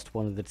I lost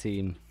one of the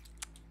team.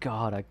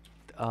 God,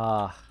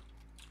 I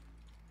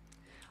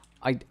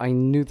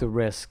knew the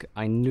risk.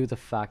 I knew the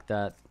fact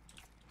that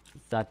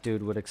that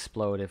dude would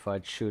explode if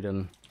I'd shoot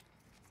him.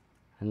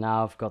 And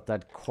now I've got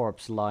that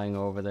corpse lying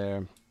over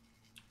there.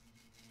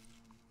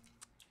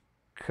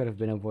 Could have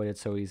been avoided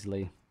so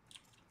easily.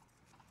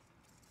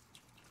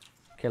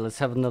 Okay, let's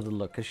have another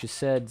look. Because she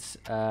said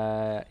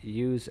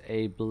use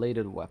a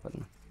bladed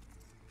weapon.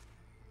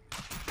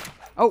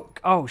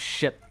 Oh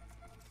shit.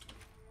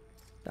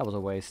 That was a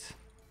waste.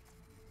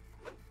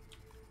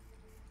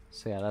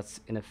 So yeah, that's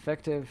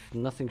ineffective.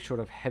 Nothing short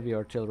of heavy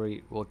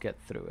artillery will get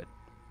through it.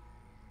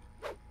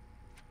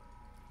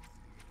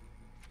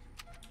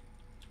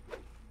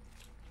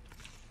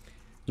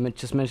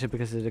 Just mentioned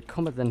because the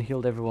combat then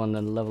healed everyone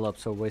and level up,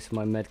 so wasted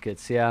my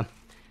medkits. Yeah.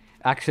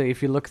 Actually,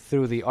 if you look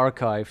through the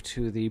archive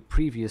to the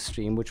previous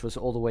stream, which was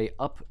all the way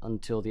up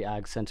until the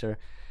Ag Center,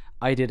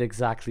 I did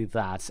exactly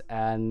that,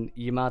 and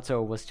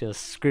Yamato was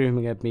just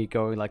screaming at me,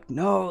 going like,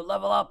 "No,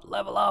 level up,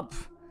 level up!"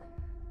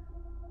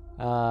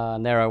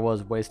 And there I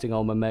was, wasting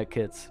all my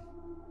medkits.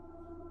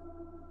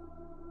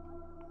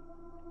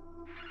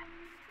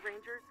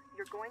 Rangers,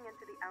 you're going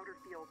into the outer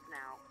fields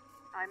now.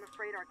 I'm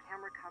afraid our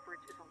camera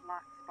coverage is a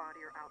lot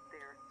spottier out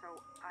there, so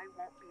I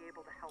won't be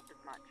able to help as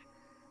much.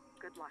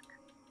 Good luck.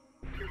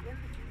 You're in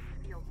the east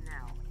field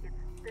now.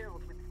 It's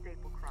filled with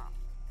staple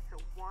crops, so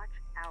watch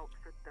out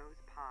for those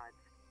pods.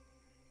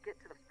 Get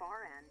to the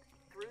far end,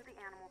 through the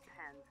animal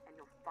pens, and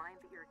you'll find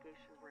the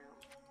irrigation room.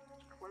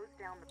 Close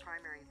down the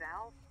primary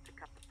valve to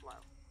cut the flow.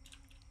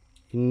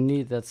 You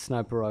need that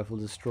sniper rifle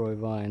to destroy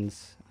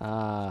vines.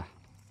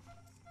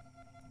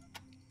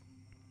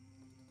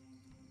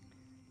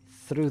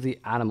 Through the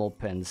animal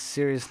pens.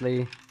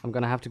 Seriously? I'm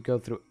gonna have to go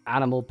through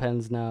animal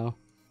pens now?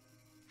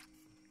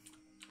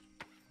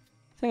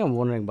 The thing I'm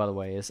wondering, by the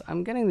way, is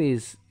I'm getting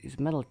these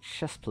metal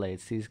chest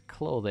plates, these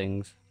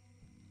clothings.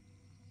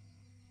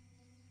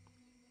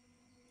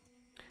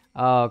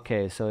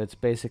 Okay, so it's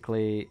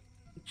basically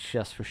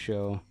just for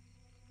show.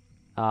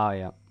 Oh,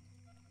 yeah.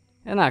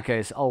 In that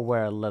case, I'll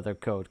wear a leather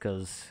coat,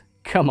 because,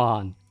 come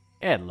on,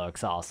 it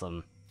looks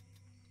awesome.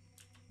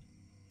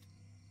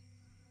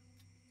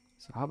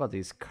 So how about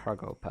these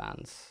cargo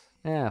pants?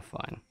 Yeah,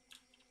 fine.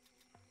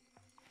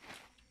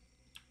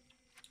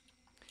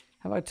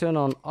 Have I turned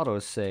on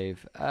autosave?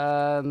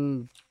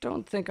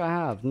 Don't think I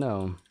have,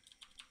 no.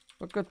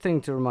 But good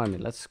thing to remind me.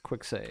 Let's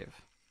quick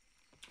save.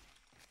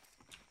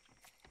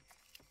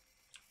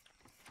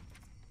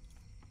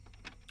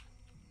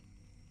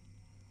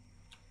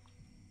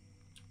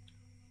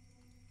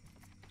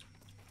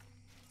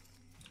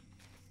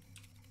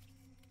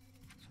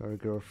 Sorry,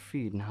 grow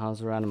feed and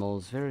house our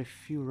animals. Very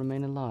few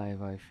remain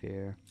alive, I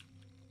fear.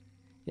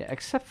 Yeah,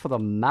 except for the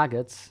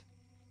maggots.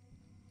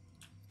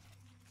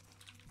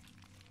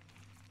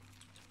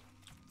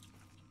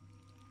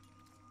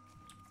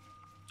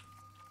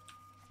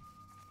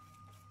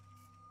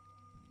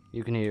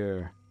 You can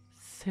hear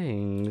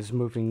things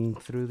moving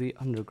through the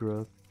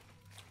undergrowth.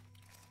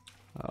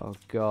 Oh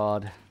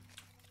god.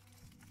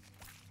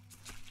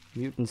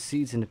 Mutant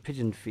seeds in a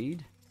pigeon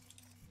feed?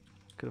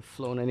 Could have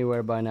flown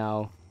anywhere by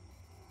now.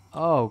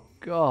 Oh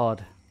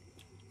god.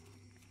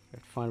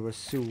 Gotta find where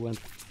Sue went.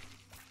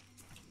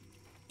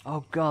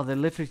 Oh god, they're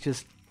literally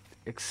just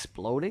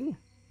exploding?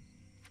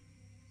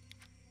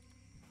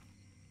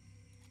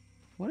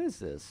 What is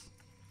this?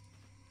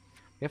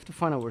 We have to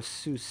find out where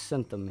Sue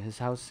sent them. His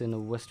house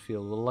in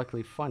Westfield. We'll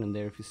likely find him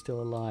there if he's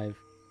still alive.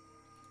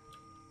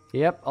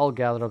 Yep, I'll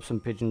gather up some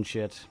pigeon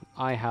shit.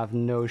 I have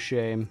no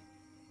shame.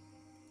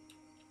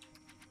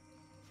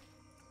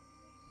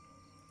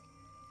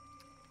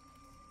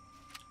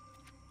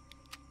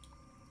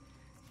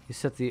 You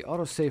set the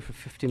autosave for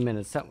 50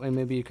 minutes. That way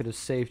maybe you could have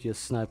saved your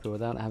sniper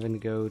without having to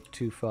go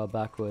too far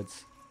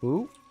backwards.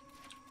 Ooh.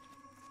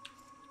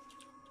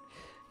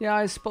 Yeah,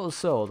 I suppose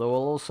so. Though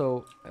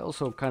I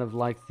also kind of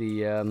like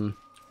the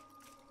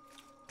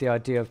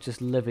idea of just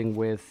living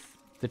with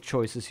the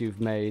choices you've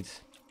made.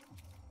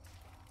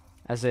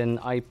 As in,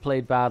 I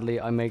played badly.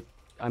 I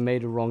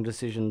made a wrong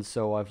decision,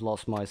 so I've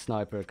lost my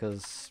sniper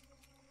because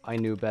I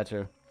knew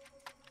better.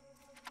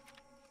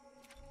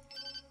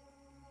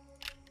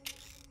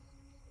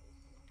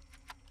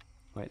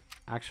 Wait,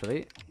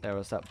 actually, there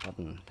was that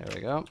button. There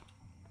we go.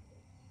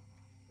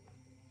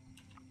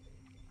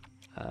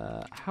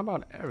 How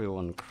about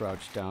everyone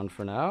crouch down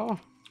for now?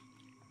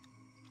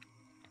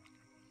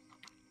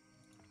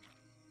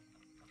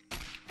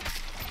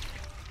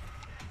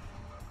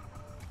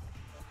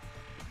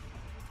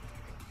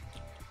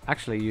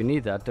 Actually, you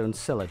need that, don't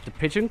sell it. The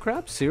pigeon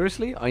crab?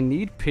 Seriously? I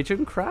need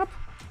pigeon crab?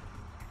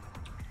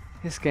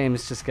 This game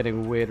is just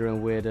getting weirder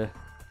and weirder.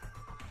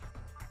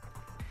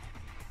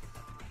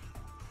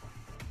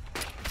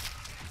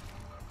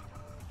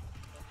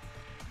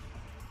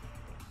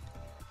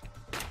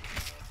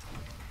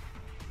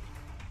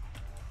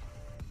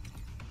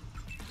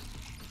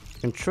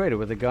 You can trade it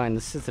with the guy in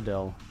the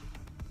Citadel.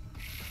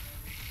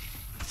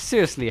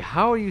 Seriously,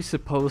 how are you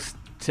supposed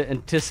to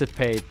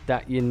anticipate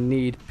that you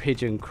need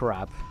pigeon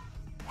crab?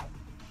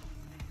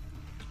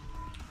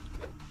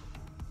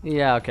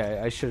 Yeah, okay,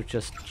 I should have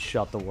just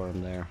shot the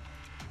worm there.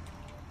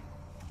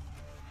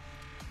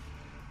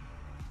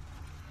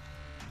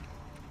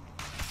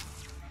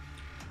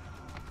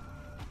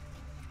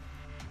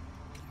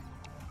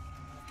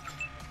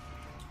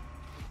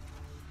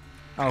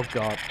 Oh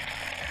god.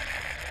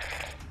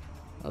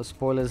 No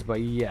spoilers,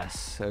 but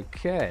yes,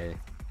 okay.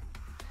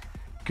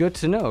 Good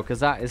to know,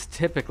 because that is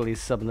typically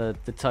some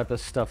of the type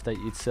of stuff that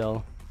you'd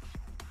sell.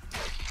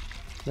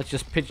 Not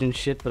just pigeon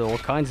shit, but all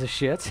kinds of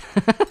shit.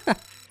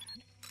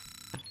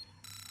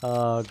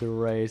 Oh,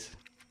 great.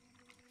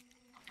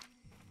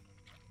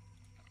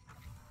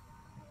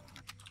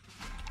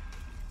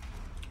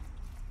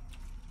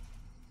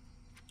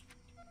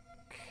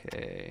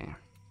 Okay.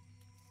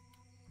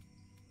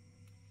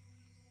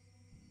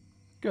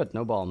 Good,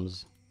 no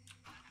bombs.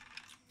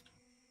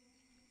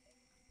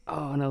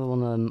 Oh, another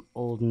one of them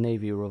old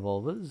Navy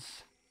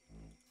revolvers.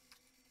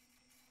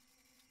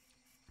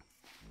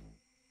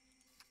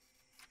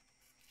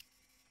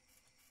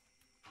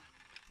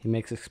 He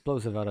makes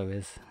explosive out of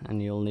his,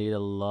 and you'll need a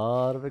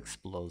lot of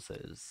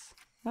explosives.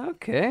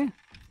 Okay.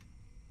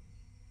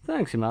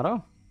 Thanks,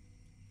 Yamato.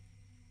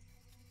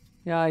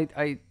 Yeah,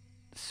 I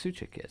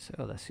suture kit.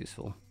 Oh, that's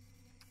useful.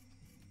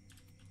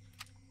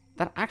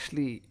 That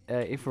actually,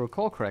 if I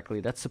recall correctly,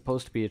 that's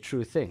supposed to be a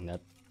true thing.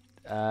 That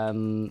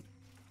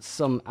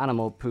some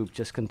animal poop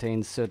just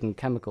contains certain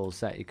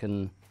chemicals that you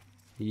can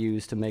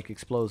use to make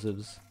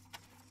explosives.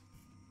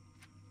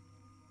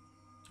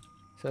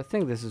 So I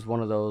think this is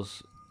one of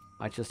those.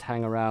 I just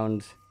hang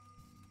around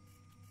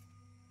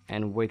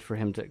and wait for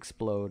him to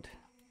explode.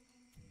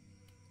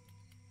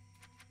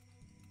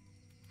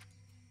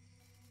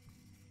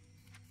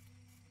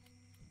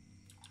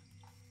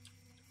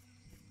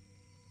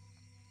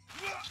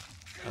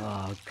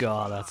 Oh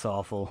god, that's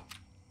awful.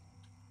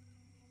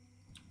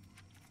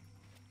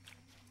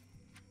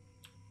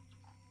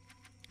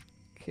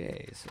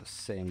 Okay, so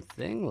same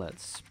thing.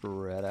 Let's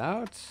spread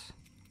out.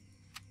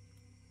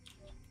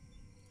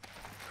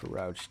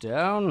 Crouch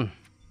down.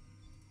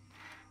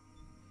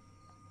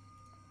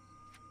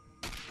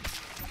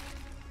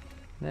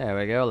 There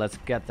we go, let's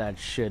get that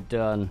shit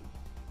done.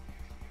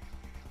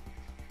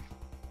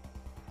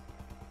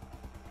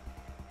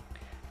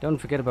 Don't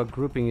forget about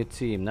grouping your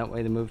team. That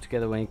way they move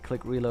together. When you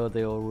click reload,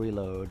 they all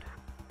reload.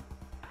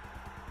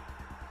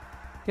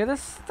 Yeah,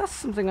 that's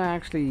something I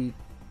actually...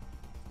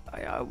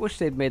 I wish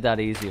they'd made that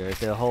easier,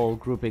 the whole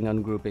grouping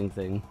ungrouping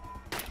thing.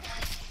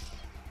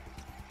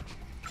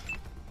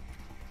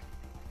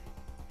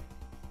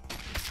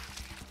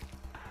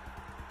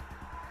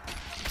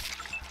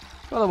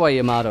 By the way,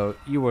 Yamato,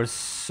 you were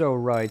so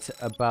right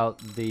about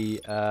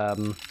the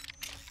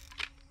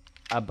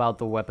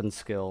weapon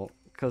skill,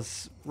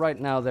 because right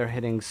now they're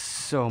hitting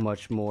so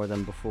much more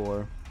than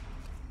before.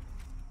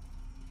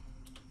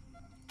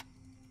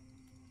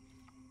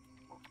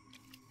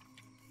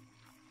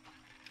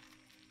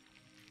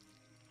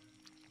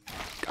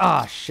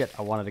 Ah, shit,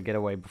 I wanted to get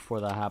away before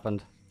that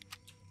happened.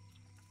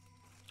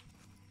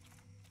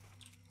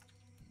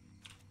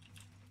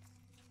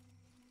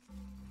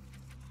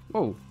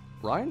 Oh,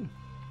 Ryan?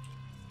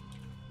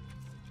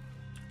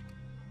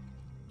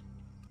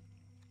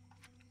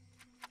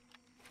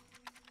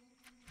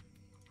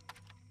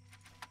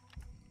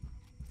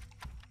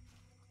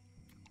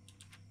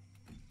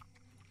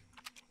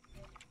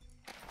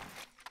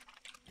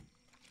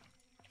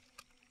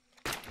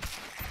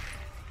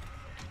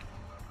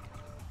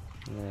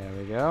 There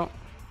we go.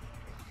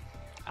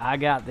 I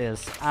got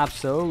this,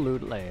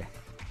 absolutely.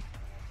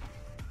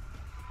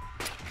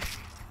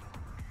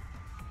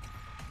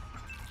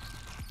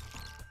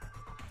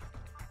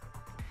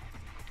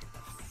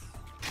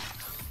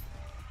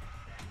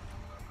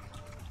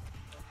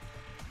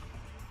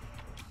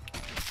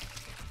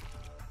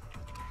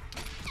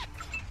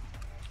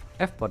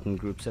 F button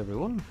groups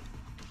everyone.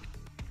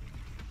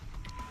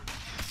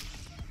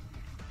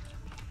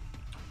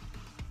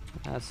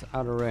 That's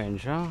out of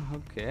range, huh?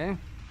 Okay.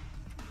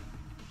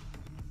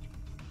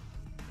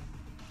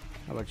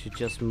 How about you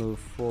just move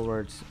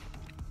forwards?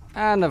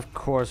 And of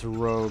course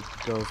Rogue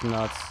goes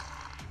nuts.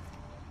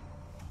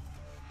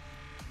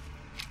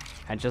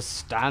 And just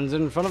stands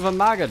in front of a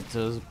maggot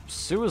to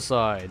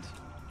suicide.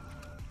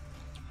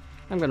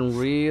 I'm getting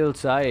real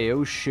tired.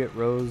 Oh shit,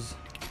 Rose.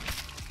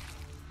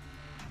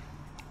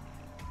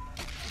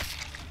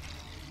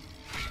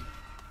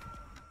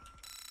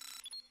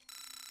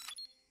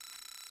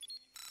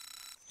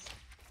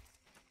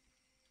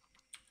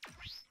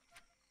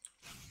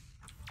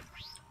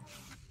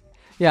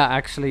 Yeah,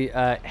 actually,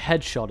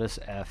 headshot is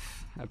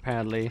F,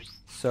 apparently.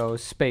 So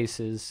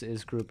space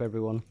is group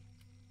everyone.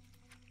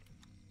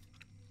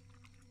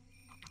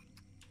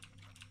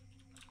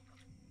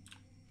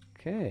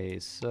 Okay,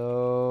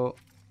 so...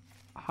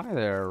 Hi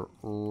there,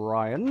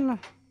 Ryan.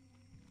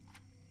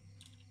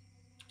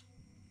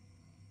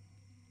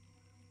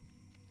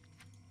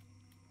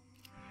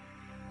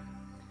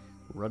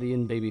 Ruddy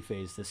and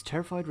baby-faced, this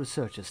terrified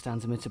researcher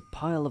stands amidst a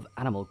pile of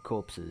animal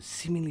corpses,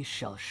 seemingly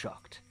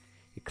shell-shocked.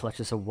 He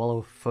clutches a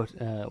wallet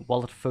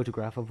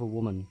photograph of a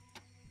woman.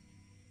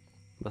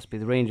 Must be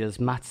the Rangers.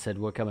 Matt said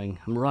we're coming.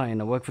 I'm Ryan.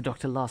 I work for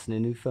Dr. Larson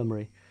in the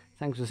infirmary.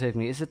 Thanks for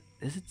saving me. Is it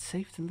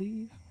safe to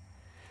leave?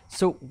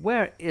 So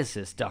where is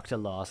this Dr.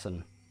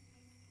 Larson?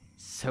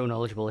 So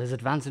knowledgeable. His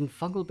advances in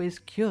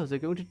fungal-based cures are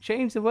going to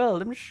change the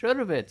world. I'm sure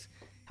of it.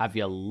 Have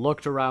you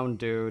looked around,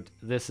 dude?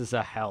 This is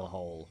a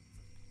hellhole.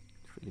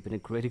 It's really been a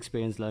great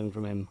experience learning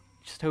from him.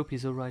 Just hope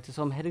he's alright.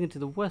 So I'm heading into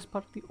the worst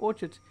part of the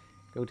orchard.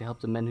 Going to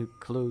help the men who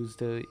closed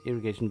the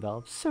irrigation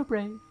valve. So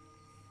brave.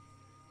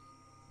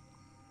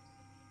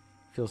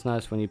 Feels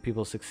nice when you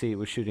people succeed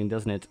with shooting,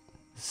 doesn't it?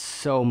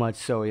 So much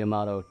so,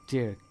 Yamato.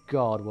 Dear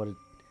God, what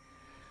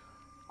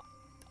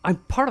a...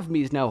 part of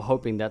me is now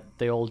hoping that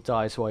they all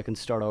die so I can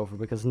start over,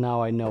 because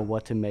now I know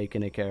what to make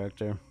in a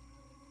character.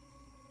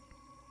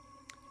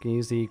 Can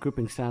use the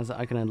grouping stance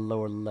icon in the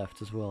lower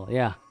left as well.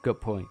 Yeah,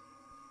 good point.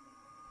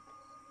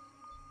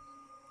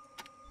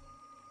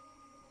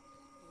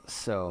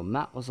 So,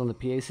 Matt was on the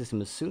PA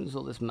system as soon as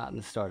all this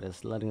madness started,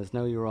 letting us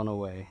know you're on our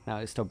way. Now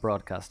I stop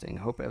broadcasting.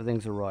 Hope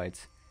everything's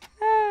alright.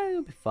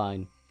 You'll be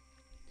fine.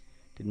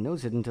 Didn't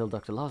notice it until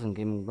Dr. Larson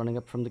came running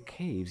up from the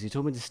caves. He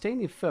told me to stay in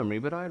the infirmary,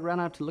 but I ran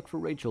out to look for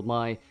Rachel,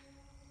 my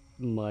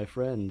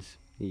friend.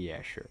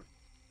 Yeah, sure.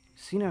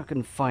 Seen her, I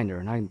couldn't find her,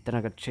 and then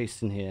I got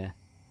chased in here.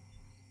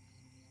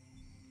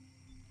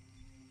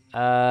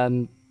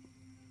 I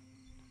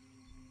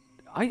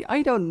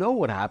don't know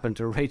what happened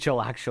to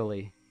Rachel,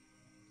 actually.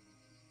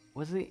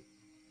 Was he?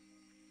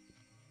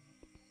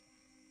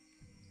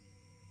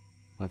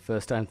 My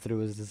first time through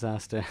was a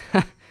disaster.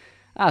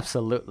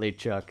 Absolutely,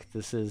 Chuck.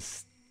 This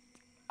is...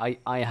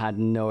 I had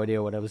no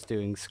idea what I was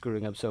doing,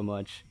 screwing up so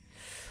much.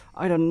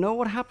 I don't know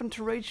what happened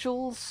to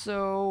Rachel,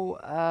 so...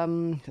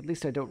 at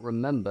least I don't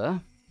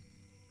remember.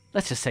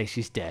 Let's just say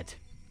she's dead.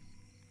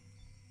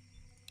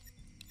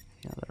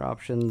 The other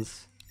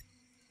options...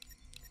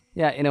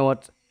 Yeah, you know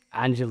what?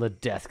 Angela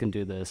Death can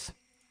do this.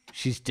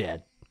 She's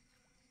dead.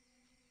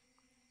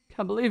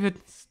 Can't believe it.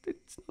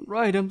 It's not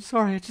right. I'm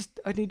sorry.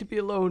 I need to be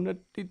alone. I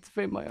need to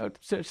fade my out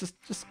upstairs.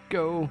 Just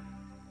go.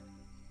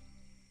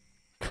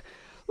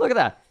 Look at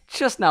that.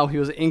 Just now he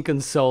was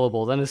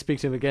inconsolable. Then I speak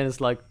to him again.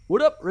 It's like,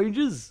 what up,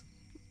 Rangers?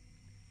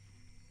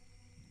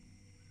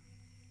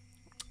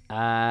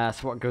 So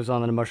what goes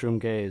on in the Mushroom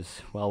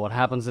Caves? Well, what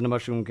happens in the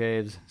Mushroom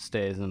Caves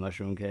stays in the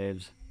Mushroom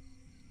Caves.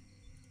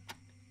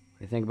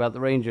 You think about the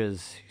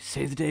Rangers. You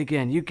save the day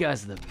again. You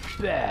guys are the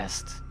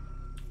best.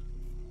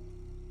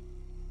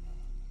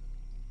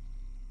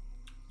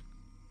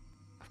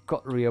 I've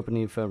got to reopen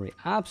the infirmary.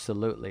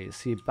 Absolutely.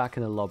 See you back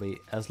in the lobby.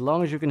 As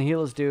long as you can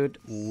heal us, dude,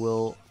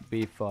 we'll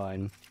be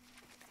fine.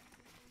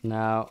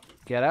 Now,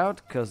 get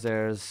out, because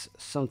there's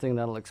something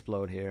that'll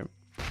explode here.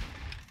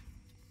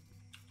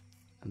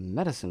 A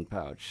medicine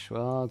pouch.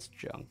 Well, it's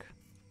junk.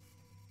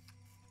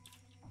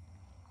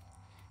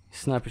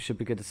 Sniper should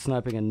be good at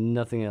sniping and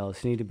nothing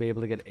else. You need to be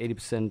able to get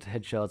 80%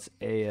 headshots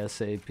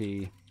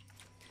ASAP.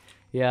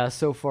 Yeah,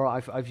 so far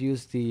I've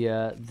used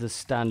the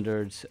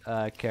standard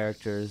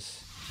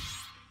characters.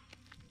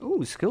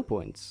 Ooh, skill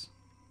points.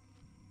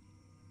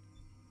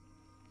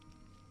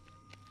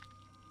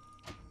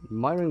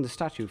 Admiring the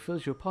statue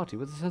fills your party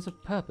with a sense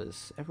of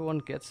purpose. Everyone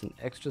gets an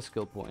extra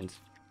skill point.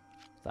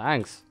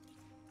 Thanks.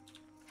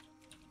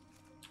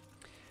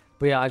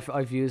 But yeah,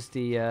 I've used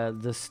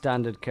the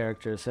standard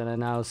characters, and I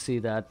now see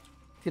that,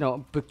 you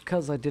know,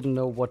 because I didn't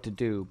know what to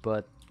do,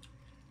 but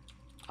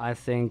I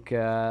think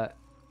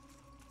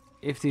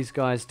if these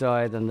guys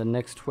die, then the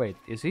next... Wait,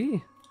 is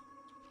he?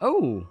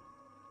 Oh!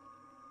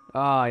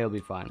 Ah, he'll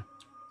be fine.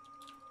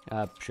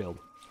 Chill.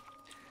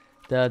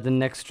 The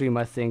next stream,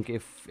 I think,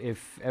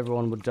 if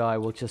everyone would die,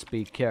 will just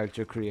be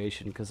character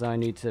creation, because I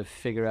need to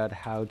figure out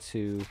how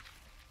to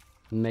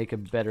make a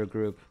better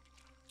group.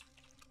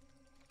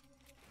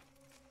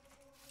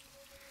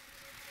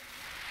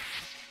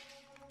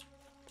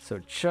 So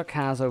Chuck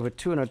has over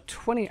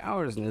 220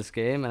 hours in this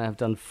game, and I've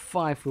done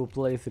 5 full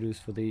playthroughs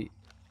for the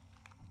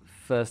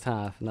first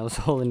half, and that was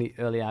all in the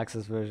early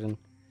access version.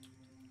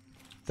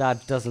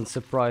 That doesn't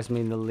surprise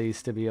me in the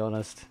least, to be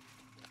honest.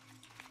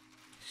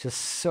 It's just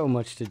so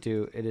much to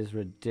do, it is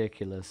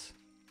ridiculous.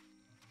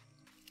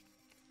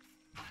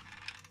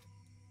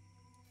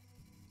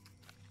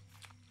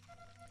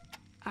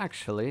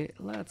 Actually,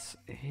 let's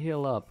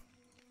heal up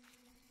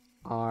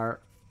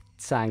our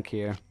tank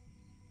here.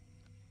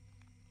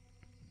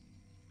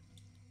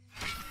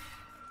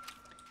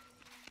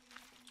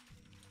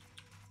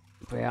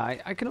 But yeah,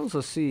 I can also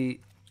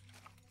see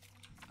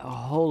a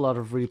whole lot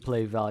of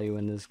replay value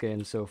in this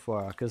game so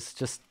far, because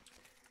just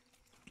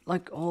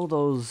like all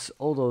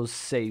those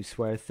saves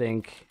where I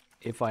think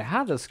if I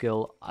had a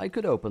skill, I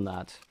could open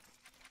that.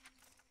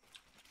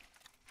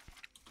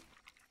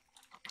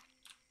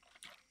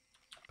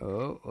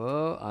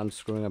 Oh, I'm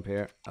screwing up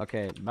here.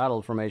 Okay,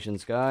 battle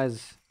formations,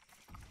 guys.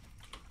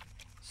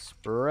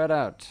 Spread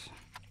out.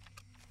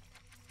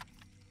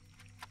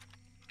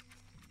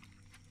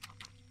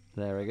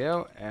 There we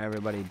go.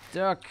 Everybody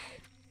duck.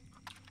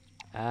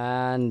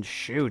 And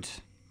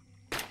shoot.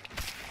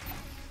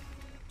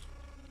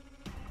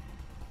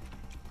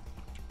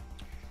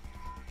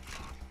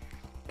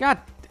 God,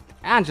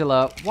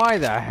 Angela, why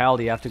the hell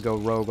do you have to go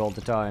rogue all the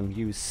time?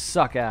 You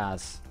suck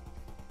ass.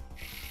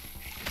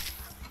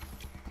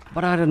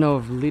 But I don't know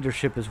if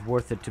leadership is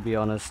worth it, to be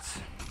honest.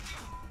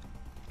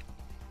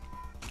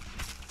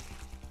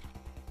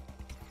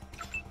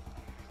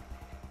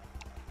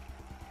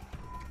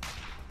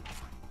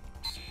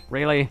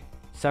 Really?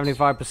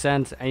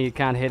 75% and you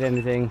can't hit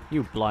anything?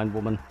 You blind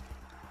woman.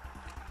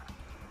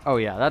 Oh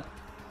yeah,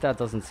 that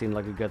doesn't seem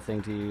like a good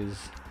thing to use.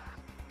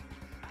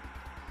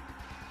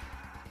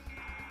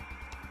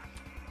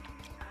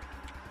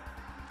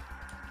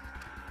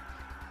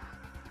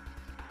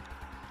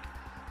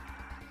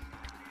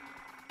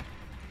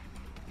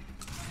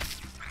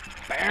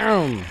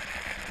 Bam!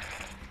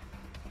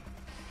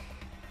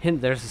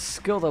 Hint, there's a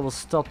skill that will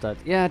stop that.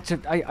 Yeah,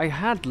 I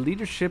had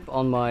leadership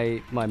on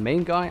my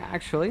main guy,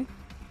 actually.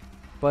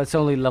 But it's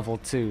only level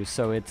 2,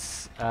 so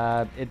it's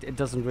it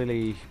doesn't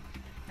really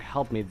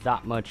help me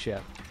that much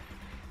yet.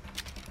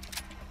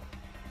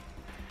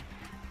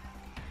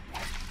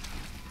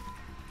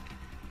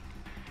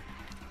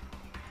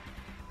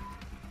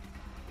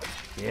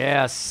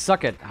 Yeah,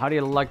 suck it. How do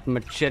you like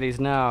machetes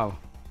now?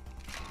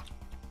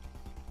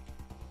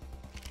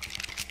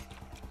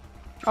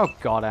 Oh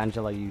god,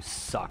 Angela, you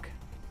suck.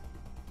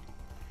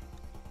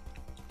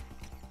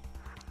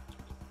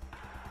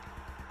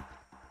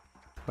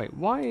 Wait,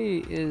 why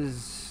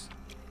is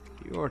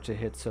your to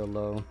hit so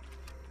low?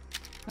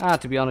 Ah,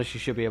 to be honest, you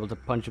should be able to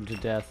punch him to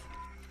death.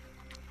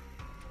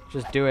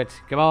 Just do it.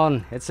 Come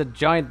on, it's a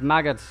giant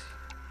maggot.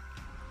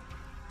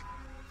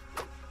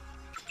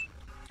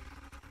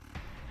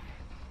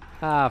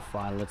 Ah,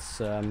 fine,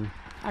 let's,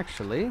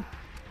 actually...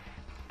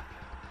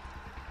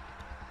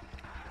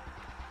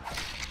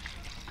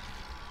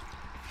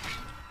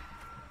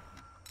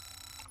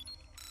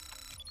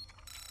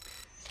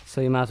 So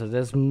Yamato,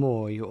 there's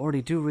more. You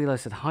already do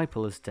realize that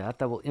Hypel is dead.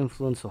 That will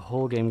influence the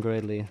whole game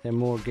greatly. There are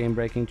more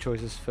game-breaking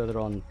choices further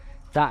on.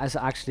 That is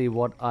actually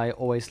what I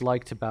always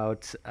liked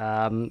about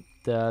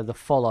the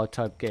Fallout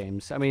type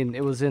games. I mean,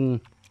 it was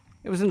in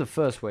the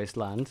first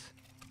Wasteland,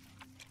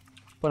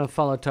 but in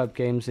Fallout type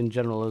games in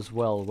general as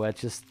well, where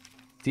just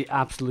the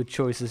absolute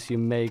choices you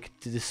make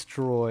to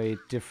destroy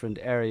different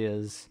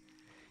areas.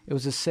 It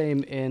was the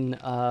same in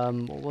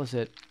what was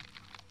it?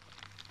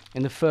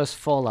 In the first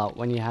Fallout,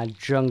 when you had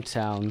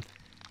Junktown,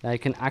 Now you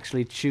can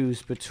actually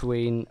choose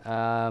between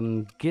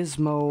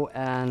Gizmo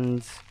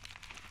and...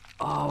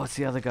 Oh, what's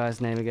the other guy's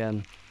name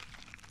again?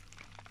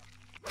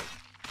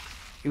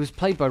 He was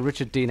played by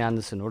Richard Dean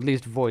Anderson, or at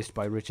least voiced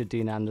by Richard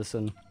Dean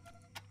Anderson.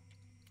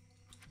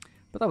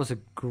 But that was a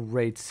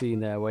great scene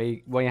there, where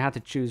you had to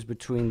choose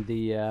between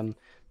the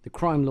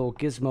crime lord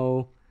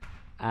Gizmo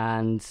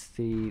and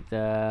the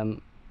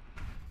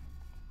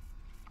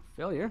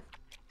failure.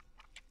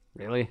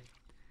 Really,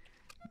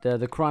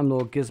 the crime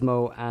lord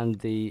Gizmo and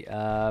the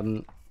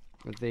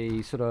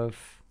sort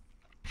of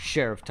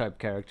sheriff type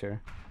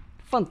character.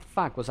 Fun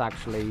fact was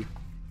actually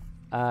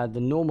the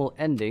normal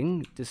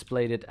ending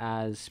displayed it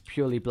as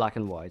purely black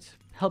and white.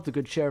 Help the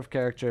good sheriff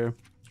character,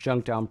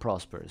 Junktown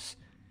prospers.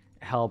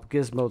 Help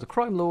Gizmo the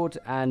crime lord,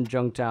 and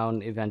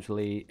Junktown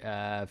eventually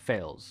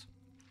fails.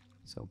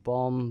 So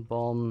bomb,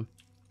 bomb,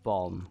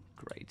 bomb.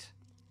 Great.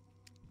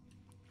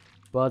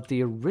 But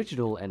the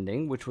original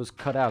ending, which was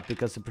cut out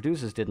because the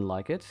producers didn't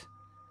like it,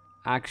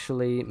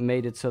 actually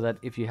made it so that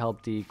if you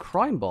help the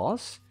crime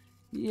boss,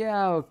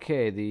 yeah,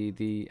 okay,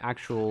 the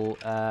actual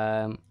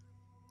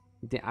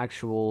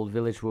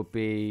village would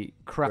be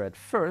crap at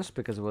first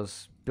because it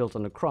was built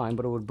on a crime,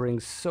 but it would bring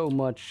so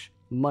much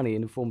money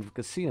in the form of a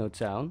casino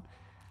town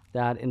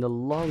that in the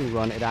long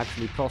run it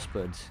actually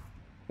prospered.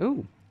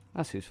 Ooh,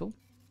 that's useful.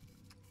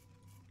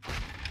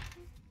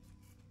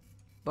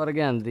 But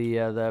again,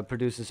 the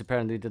producers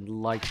apparently didn't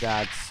like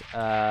that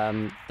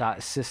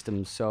that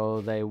system, so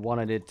they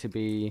wanted it to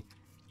be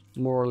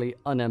morally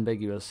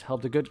unambiguous.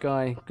 Help the good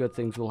guy, good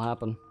things will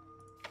happen.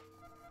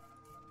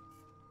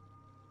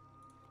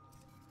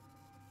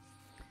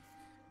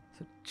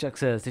 So Chuck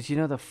says, did you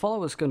know the Fallout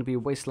was going to be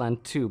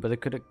Wasteland 2, but they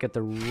couldn't get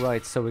the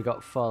rights, so we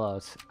got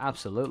Fallout?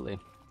 Absolutely.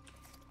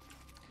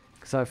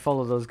 Because I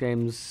followed those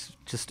games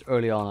just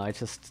early on.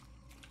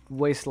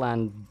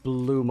 Wasteland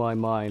blew my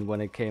mind when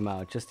it came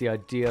out. Just the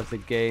idea of the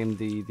game,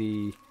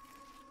 the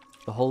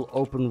whole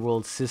open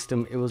world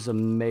system, it was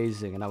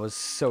amazing. And I was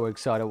so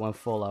excited when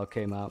Fallout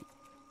came out.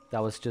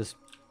 That was just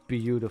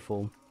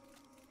beautiful.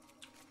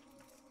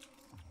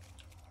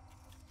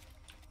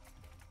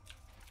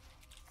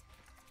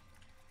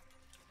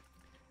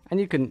 And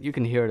you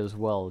can hear it as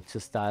well.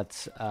 Just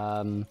that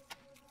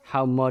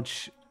how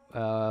much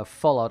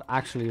Fallout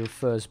actually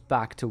refers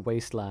back to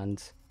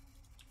Wasteland.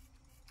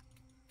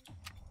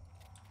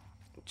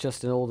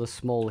 Just in all the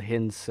small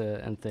hints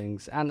and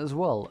things. And as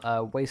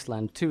well,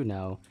 Wasteland 2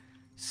 now,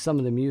 some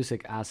of the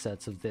music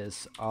assets of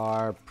this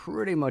are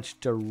pretty much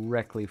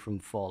directly from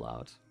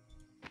Fallout.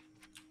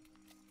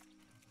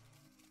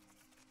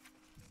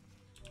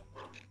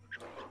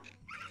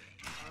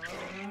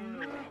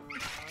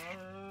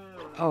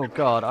 Oh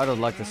god, I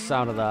don't like the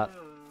sound of that.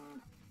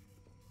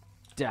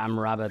 Damn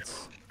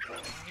rabbits.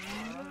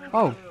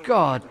 Oh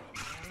god!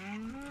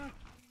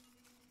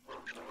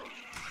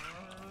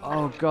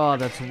 Oh god,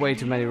 that's way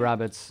too many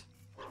rabbits.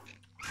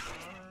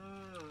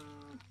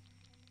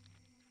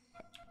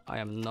 I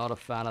am not a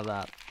fan of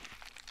that.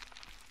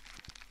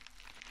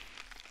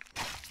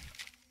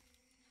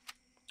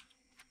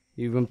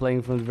 You've been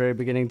playing from the very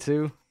beginning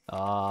too?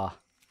 Ah.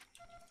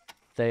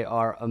 They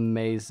are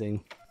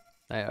amazing.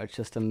 They are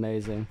just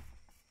amazing.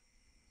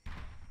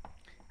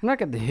 And I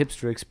get the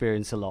hipster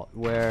experience a lot,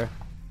 where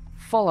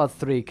Fallout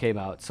 3 came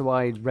out, so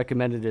I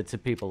recommended it to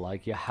people,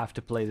 like, you have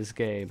to play this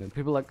game. And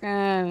people are like,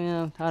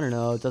 yeah, I don't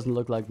know, it doesn't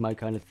look like my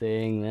kind of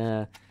thing.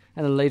 And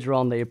then later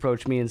on they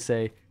approach me and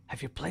say,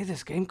 have you played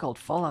this game called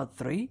Fallout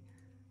 3?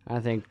 I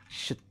think,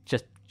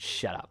 just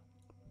shut up.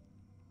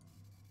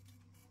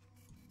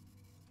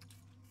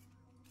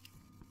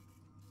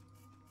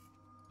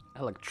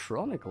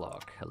 Electronic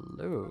lock,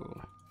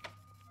 hello.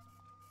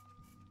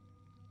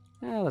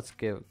 Yeah, let's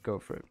go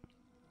for it.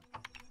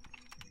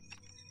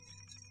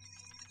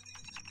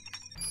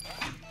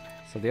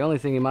 So the only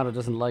thing Yamato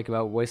doesn't like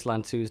about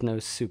Wasteland 2 is no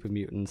super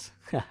mutants.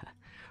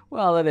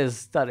 Well,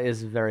 that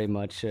is very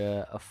much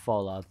a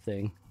Fallout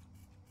thing.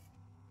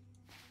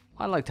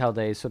 I liked how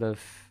they sort of...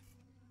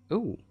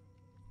 Ooh.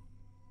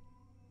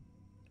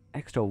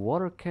 Extra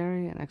water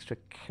carry and extra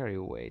carry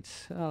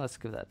weights. Oh, let's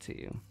give that to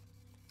you.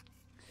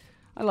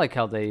 I like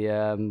how they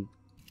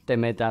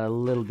made that a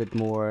little bit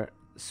more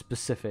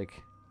specific.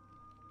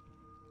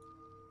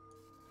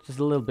 Just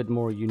a little bit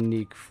more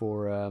unique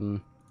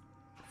for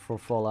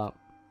Fallout.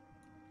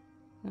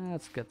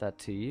 Let's get that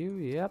to you,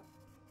 yep.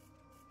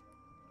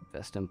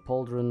 Vest and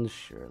pauldrons,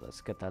 sure,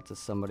 let's get that to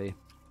somebody.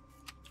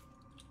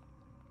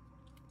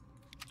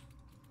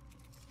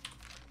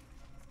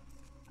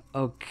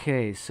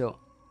 Okay, so,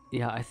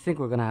 yeah, I think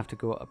we're gonna have to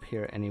go up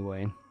here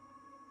anyway.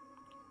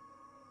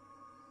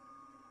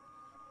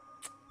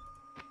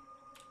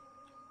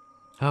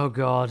 Oh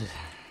god.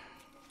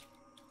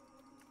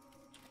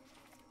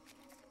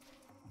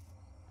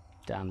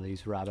 Damn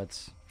these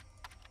rabbits.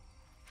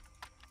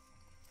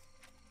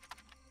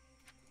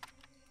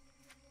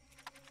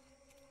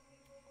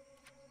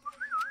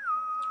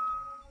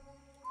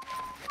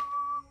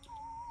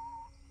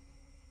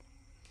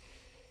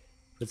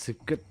 It's a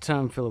good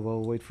time filler while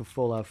we wait for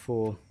Fallout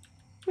 4.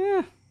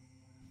 Yeah.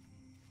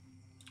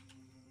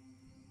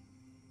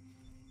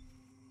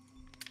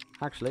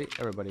 Actually,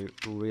 everybody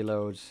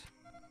reloads.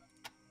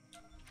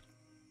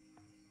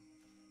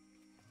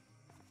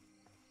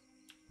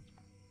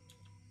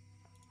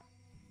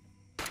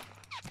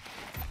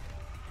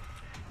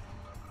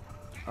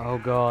 Oh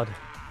god.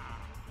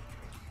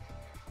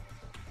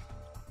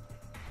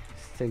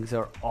 These things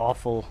are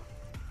awful.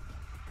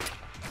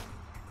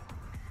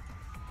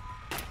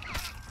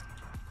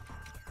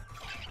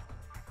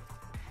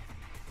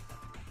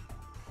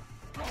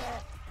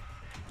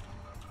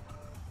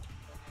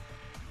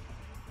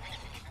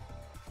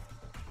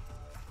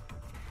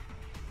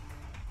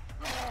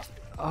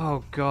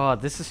 Oh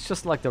god, this is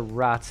just like the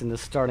rats in the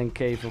starting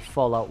cave of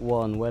Fallout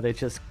 1, where they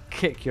just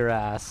kick your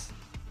ass.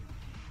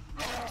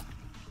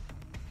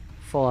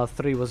 Fallout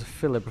 3 was a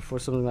filler before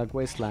something like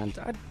Wasteland.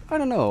 I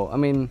don't know, I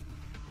mean,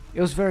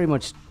 it was very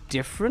much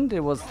different.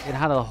 It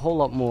had a whole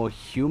lot more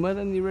humor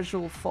than the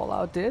original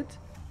Fallout did.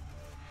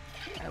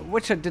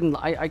 Which I didn't,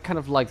 I kind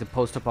of like the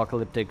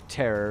post-apocalyptic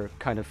terror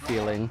kind of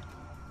feeling.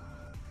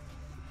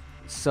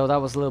 So that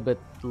was a little bit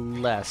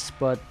less,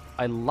 but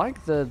I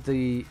like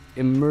the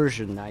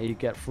immersion that you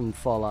get from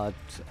Fallout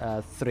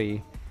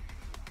 3.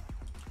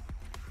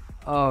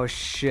 Oh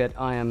shit,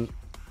 I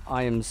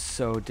am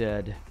so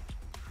dead.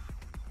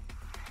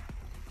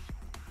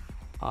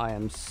 I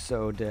am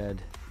so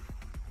dead.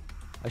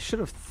 I should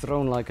have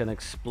thrown like an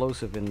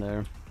explosive in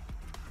there.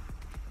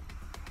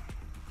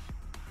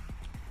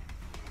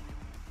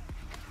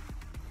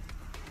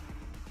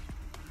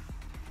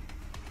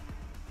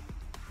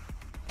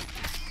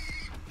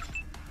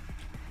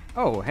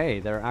 Oh, hey,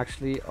 they're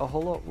actually a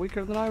whole lot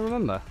weaker than I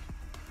remember.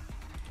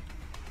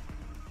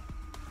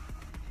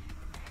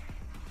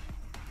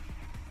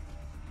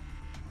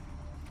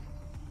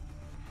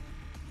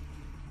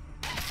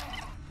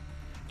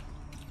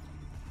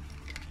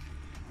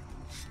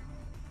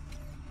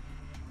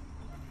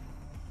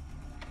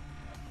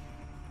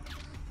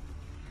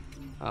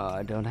 Oh,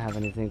 I don't have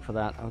anything for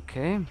that.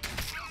 Okay.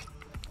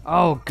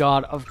 Oh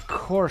god, of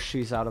course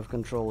she's out of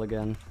control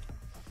again.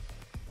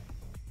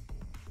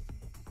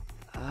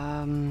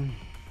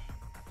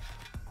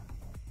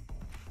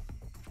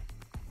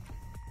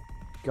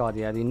 God,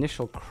 yeah, the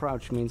initial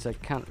crouch means I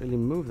can't really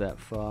move that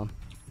far.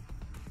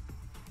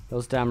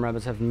 Those damn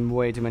rabbits have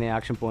way too many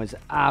action points.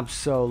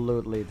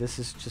 Absolutely, this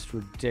is just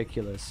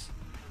ridiculous.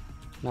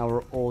 Now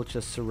we're all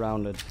just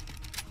surrounded.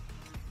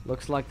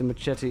 Looks like the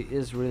machete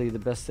is really the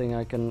best thing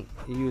I can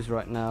use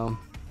right now.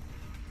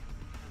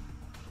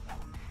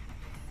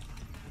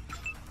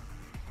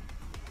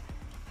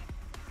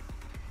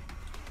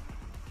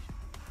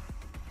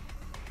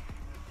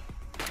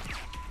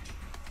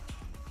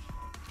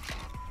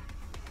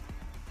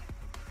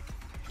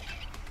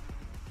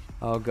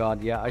 Oh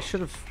god, yeah, I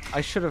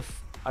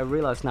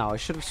realize now, I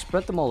should have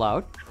spread them all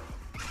out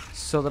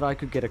so that I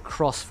could get a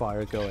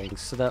crossfire going,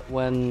 so that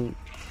when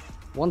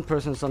one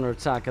person is under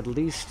attack, at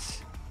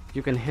least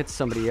you can hit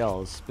somebody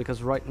else,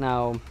 because right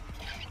now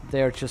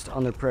they're just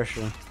under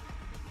pressure.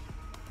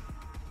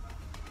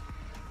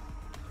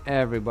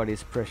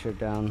 Everybody's pressured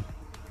down.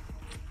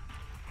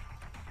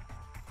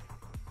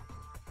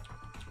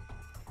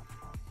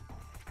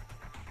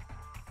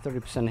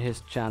 %,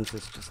 his chance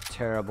is just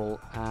terrible,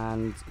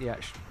 and yeah,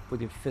 with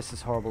your fist is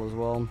horrible as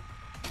well.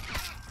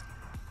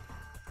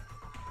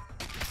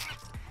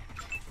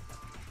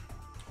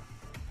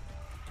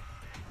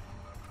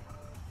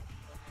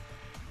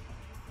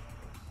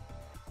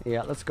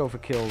 Yeah, let's go for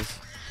kills.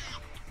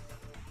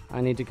 I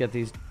need to get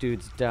these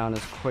dudes down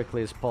as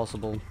quickly as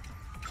possible.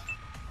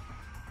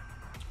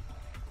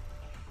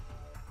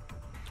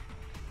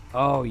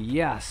 Oh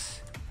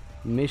yes!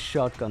 Miss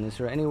shotgun. Is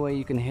there any way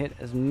you can hit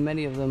as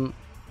many of them?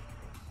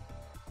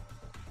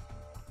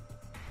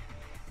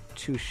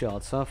 2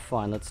 shots, huh?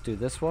 Fine, let's do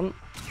this one.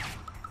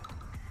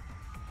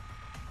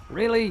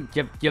 Really?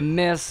 You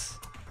miss?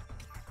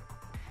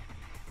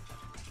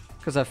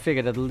 Because I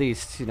figured at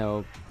least, you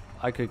know,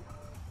 I could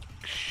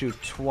shoot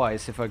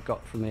twice if I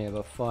got from here,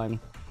 but fine.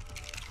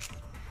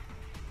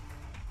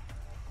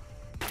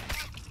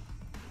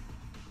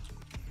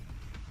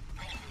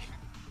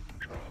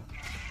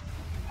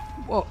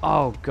 Whoa,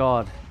 oh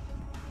god.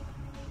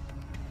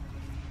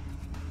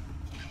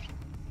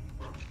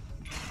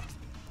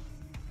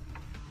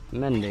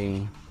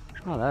 Mending.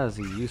 Oh, that is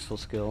a useful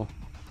skill.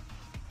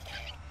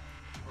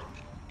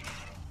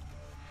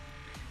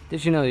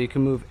 Did you know you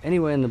can move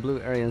anywhere in the blue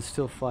area and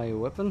still fire your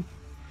weapon?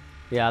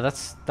 Yeah,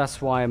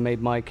 that's why I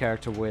made my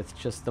character with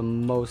just the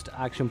most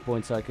action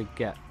points I could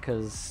get,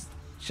 because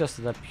just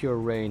at that pure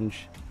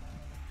range.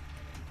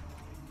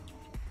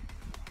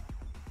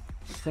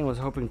 The thing I was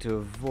hoping to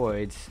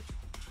avoid,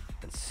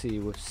 let's see,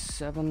 with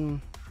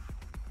 7...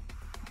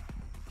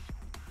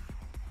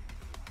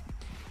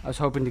 I was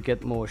hoping to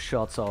get more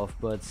shots off,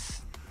 but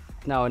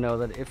now I know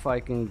that if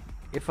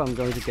I'm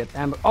going to get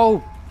ammo...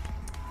 Oh!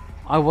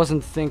 I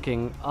wasn't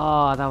thinking.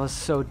 Ah, that was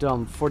so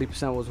dumb.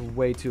 40% was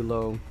way too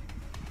low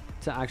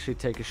to actually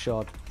take a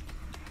shot.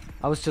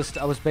 I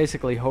was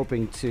basically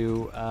hoping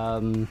to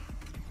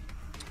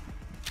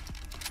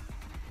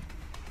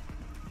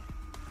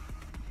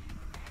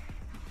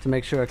to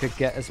make sure I could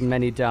get as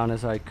many down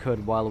as I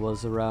could while I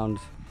was around.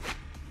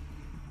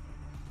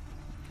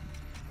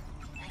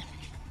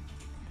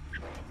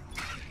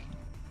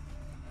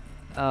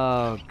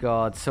 Oh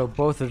god, so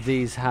both of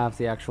these have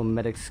the actual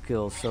medic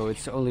skill, so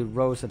it's only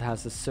Rose that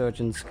has the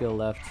surgeon skill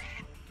left.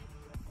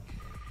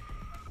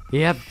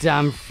 Yep,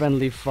 damn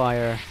friendly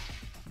fire.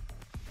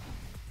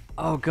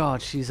 Oh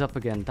god, she's up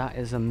again. That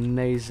is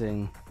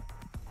amazing.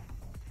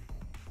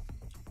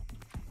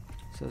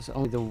 So it's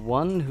only the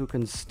one who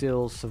can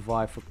still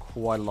survive for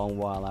quite a long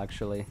while,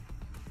 actually.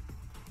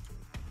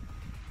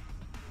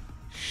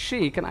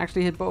 She can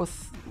actually hit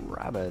both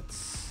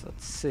rabbits.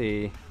 Let's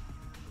see.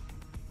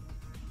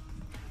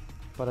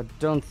 But I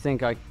don't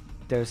think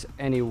there's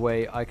any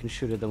way I can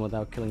shoot at them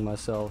without killing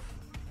myself.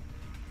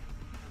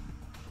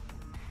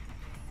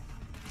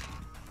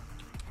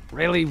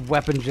 Really?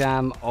 Weapon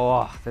jam?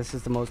 Oh, this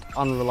is the most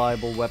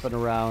unreliable weapon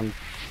around.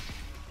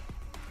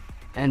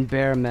 And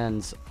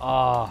Bearmen's.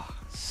 Oh,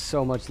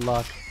 so much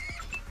luck.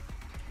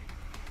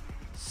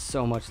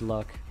 So much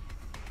luck.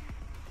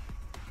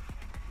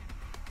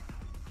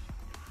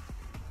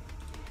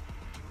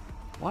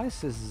 Why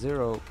is this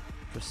 0%?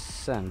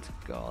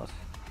 God.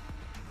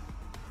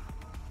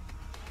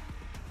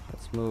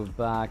 Let's move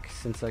back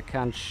since I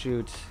can't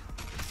shoot.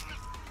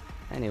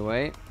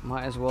 Anyway,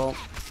 might as well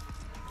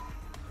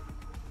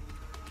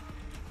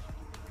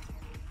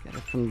get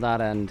it from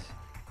that end.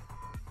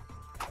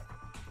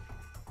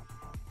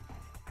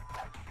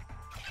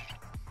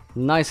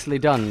 Nicely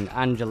done,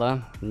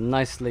 Angela.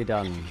 Nicely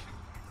done.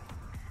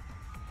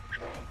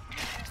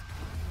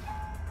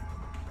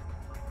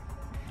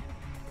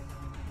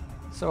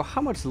 So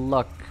how much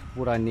luck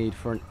would I need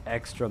for an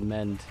extra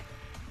mend?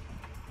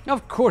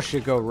 Of course you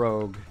go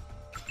rogue.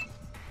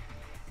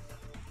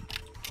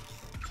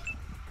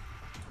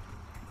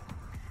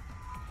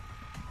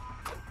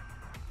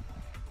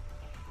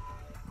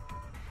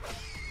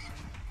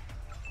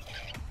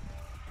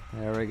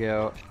 There we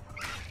go.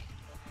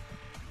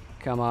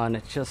 Come on,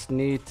 it just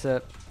need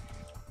to...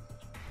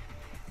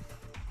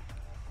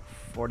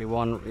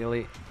 41,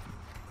 really?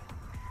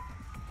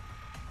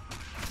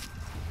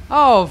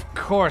 Oh, of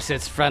course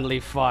it's friendly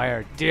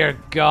fire. Dear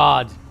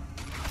God.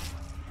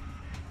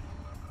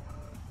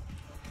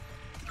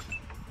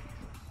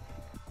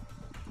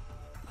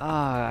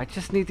 Ah, I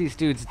just need these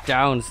dudes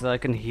down so that I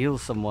can heal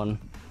someone.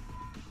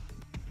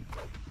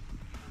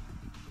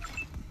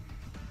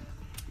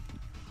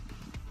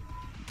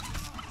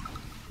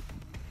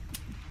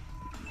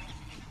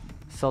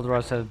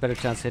 Soldiers have a better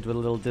chance to hit with a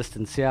little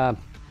distance, yeah.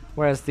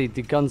 Whereas the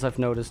guns I've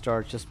noticed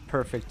are just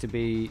perfect to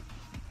be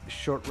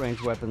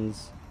short-range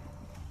weapons.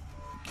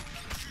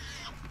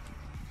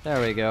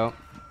 There we go.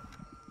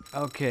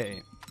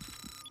 Okay.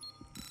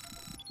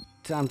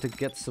 Time to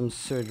get some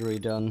surgery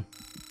done.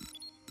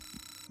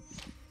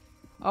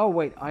 Oh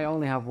wait, I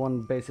only have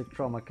one basic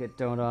trauma kit,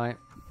 don't I?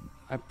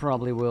 I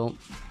probably will.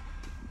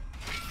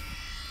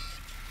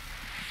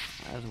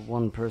 There's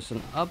one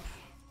person up.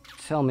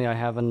 Tell me I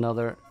have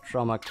another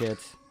trauma kit.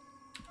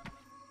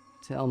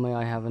 Tell me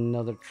I have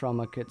another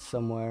trauma kit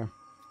somewhere.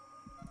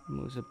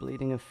 Removes a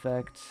bleeding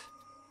effect.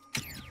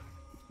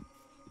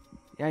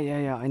 Yeah,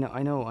 I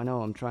know,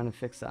 I'm trying to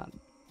fix that.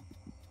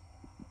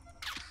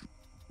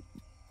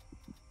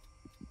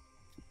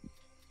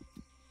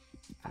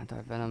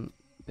 Anti-venom,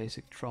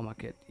 basic trauma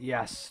kit.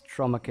 Yes,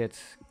 trauma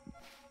kit.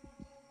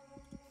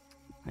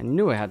 I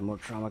knew I had more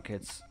trauma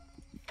kits.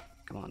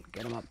 Come on,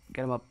 get him up,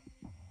 get him up.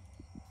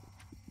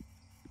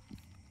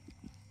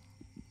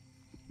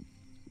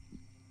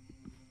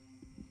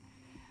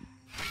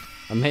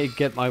 I may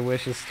get my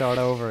wishes start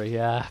over,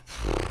 yeah.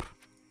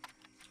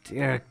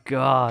 Dear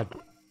God.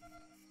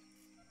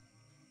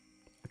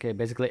 Okay,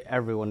 basically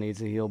everyone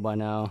needs a heal by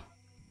now.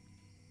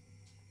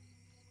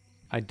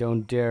 I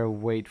don't dare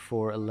wait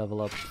for a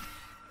level up.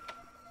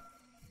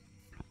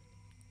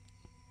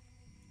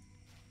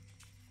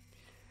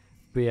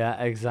 But yeah,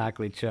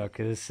 exactly, Chuck.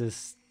 This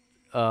is...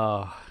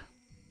 I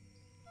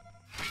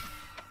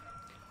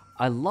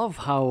love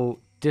how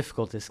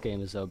difficult this game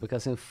is, though,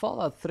 because in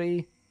Fallout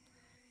 3...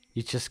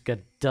 you just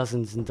get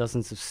dozens and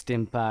dozens of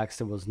stim packs.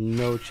 There was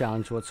no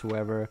challenge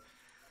whatsoever.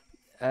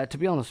 To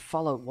be honest,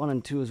 Fallout 1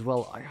 and 2 as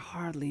well, I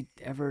hardly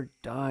ever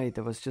died.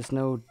 There was just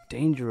no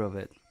danger of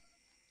it.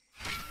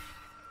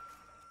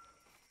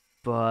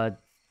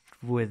 But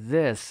with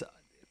this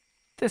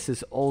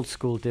is old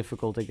school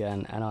difficult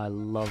again, and I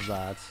love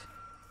that.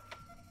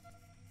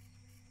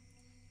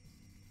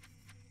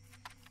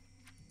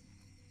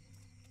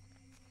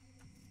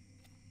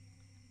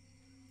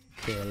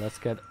 Okay, let's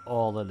get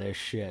all of this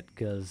shit,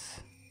 cause...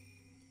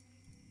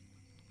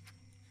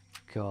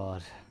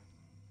 God.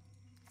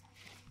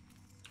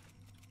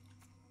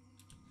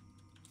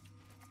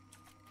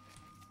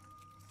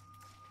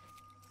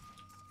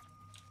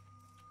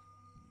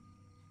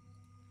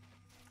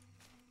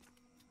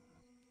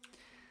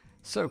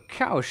 So,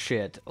 cow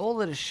shit.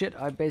 All of the shit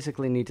I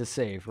basically need to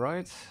save,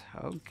 right?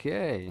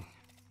 Okay.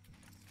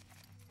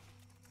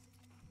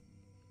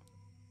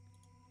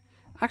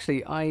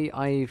 Actually,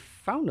 I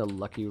found a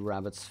lucky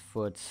rabbit's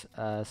foot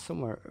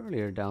somewhere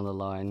earlier down the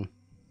line.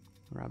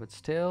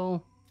 Rabbit's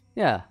tail.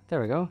 Yeah,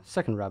 there we go.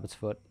 Second rabbit's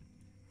foot.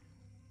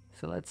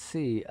 So let's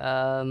see.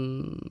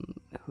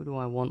 Who do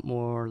I want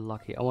more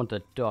lucky? I want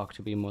the dog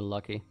to be more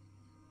lucky.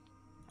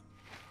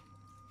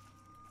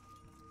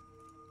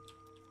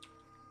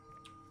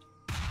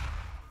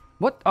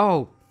 What?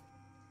 Oh!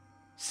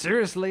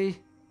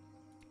 Seriously?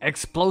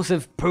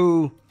 Explosive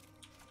poo?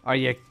 Are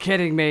you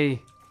kidding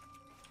me?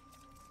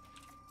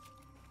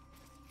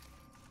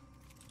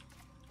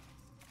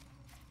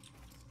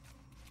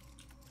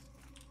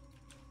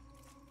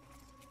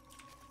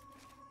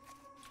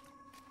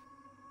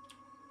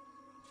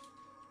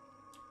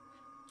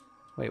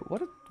 Wait,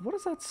 what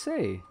does that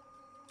say?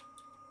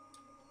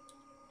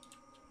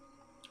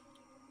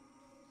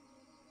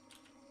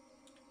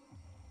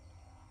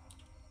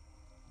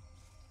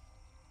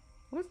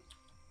 What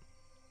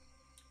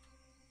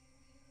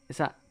is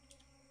that?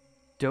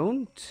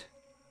 Don't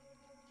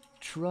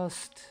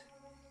trust.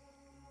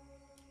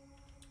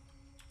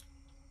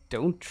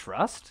 Don't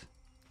trust?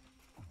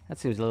 That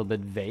seems a little bit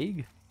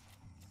vague.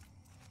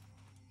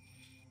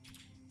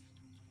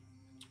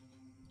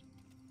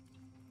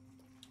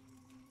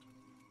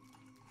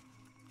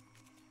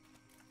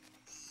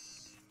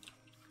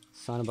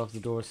 Sign above the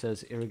door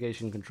says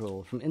irrigation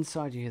control. From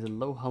inside you hear the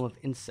low hum of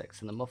insects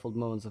and the muffled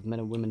moans of men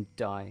and women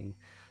dying.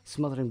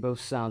 Smothering both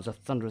sounds, a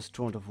thunderous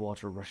torrent of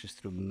water rushes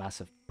through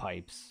massive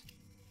pipes.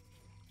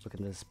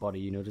 Looking at this body,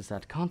 you notice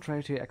that,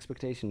 contrary to your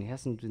expectation, he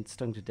hasn't been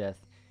stung to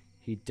death.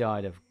 He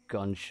died of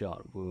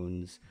gunshot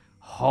wounds.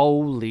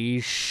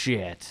 Holy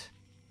shit.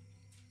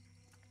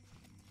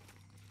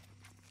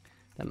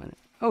 That minute.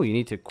 Oh, you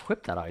need to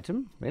equip that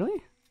item?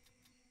 Really?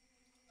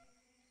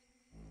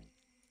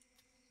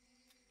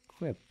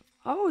 Equip.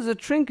 Oh, it's a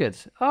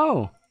trinket.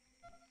 Oh.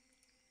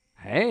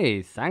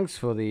 Hey, thanks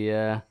for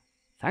the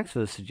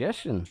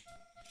suggestion.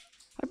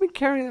 I've been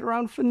carrying it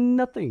around for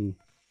nothing.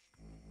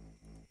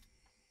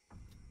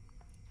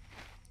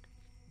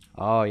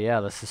 Oh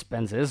yeah, the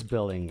suspense is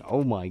building.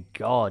 Oh my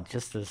god,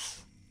 just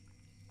this.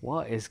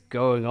 What is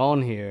going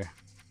on here?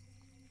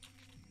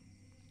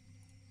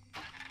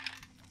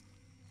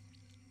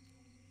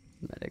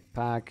 Medic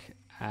pack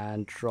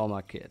and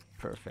trauma kit.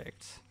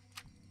 Perfect.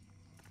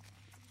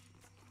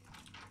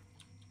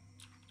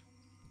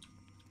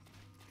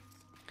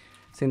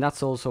 See,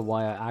 that's also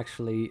why I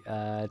actually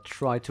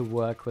try to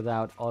work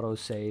without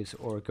autosaves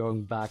or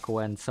going back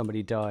when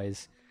somebody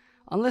dies.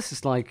 Unless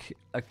it's like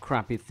a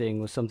crappy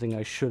thing or something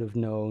I should have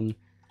known.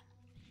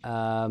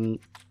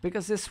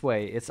 Because this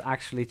way, it's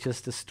actually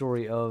just a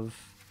story of...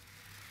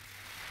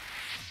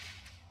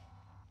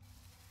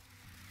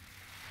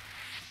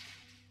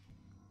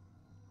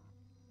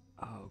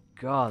 Oh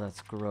god,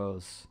 that's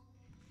gross.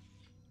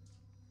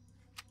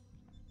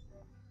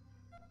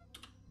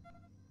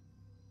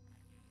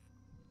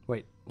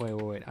 Wait,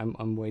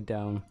 I'm way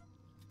down.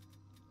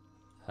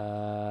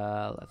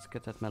 Let's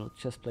get that metal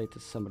chest plate to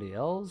somebody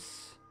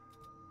else.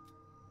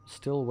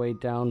 Still way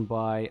down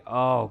by...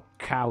 Oh,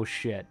 cow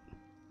shit.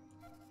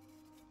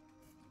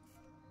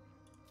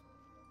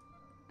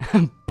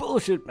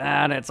 Bullshit,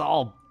 man, it's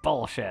all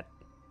bullshit.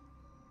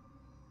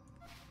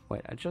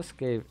 Wait, I just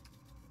gave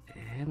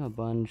him a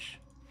bunch.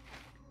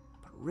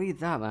 But read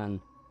that, man.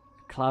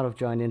 A cloud of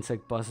giant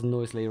insect buzzed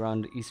noisily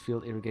around the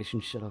Eastfield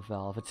irrigation shutoff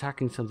valve,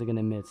 attacking something in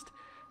the midst.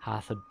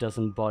 Half a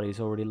dozen bodies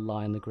already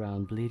lie on the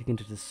ground, bleeding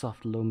into the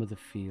soft loam of the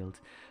field.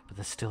 But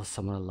there's still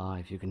someone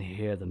alive. You can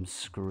hear them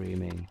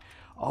screaming.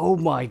 Oh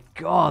my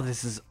god,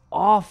 this is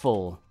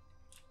awful.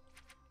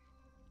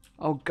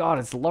 Oh god,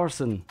 it's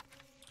Larson.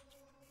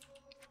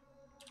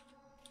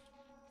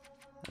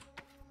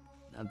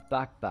 A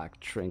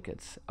backpack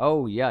trinkets.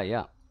 Oh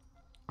yeah.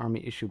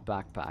 Army issue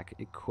backpack.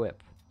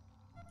 Equip.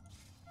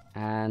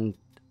 And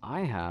I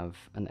have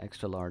an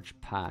extra large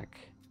pack.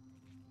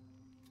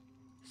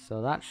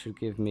 So that should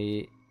give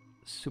me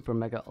super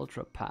mega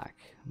ultra pack.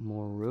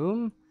 More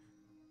room.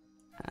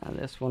 And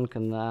this one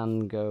can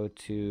then go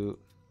to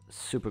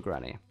super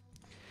granny.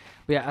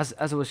 But yeah, as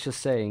I was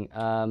just saying,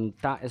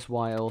 that is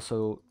why I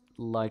also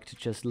like to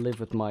just live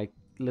with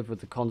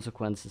the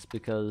consequences,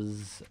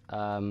 because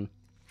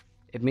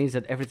it means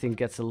that everything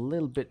gets a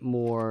little bit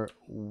more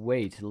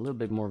weight, a little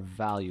bit more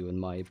value, in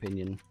my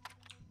opinion.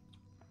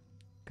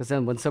 Because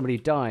then when somebody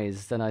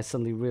dies, then I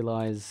suddenly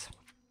realize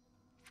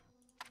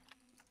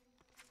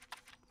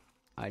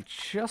I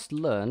just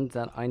learned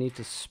that I need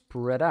to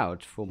spread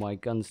out for my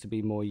guns to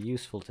be more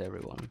useful to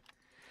everyone.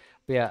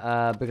 But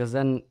yeah, because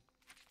then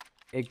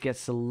it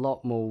gets a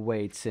lot more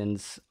weight,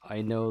 since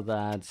I know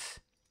that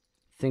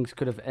things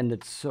could have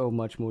ended so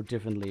much more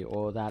differently,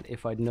 or that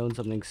if I'd known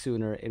something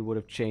sooner, it would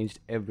have changed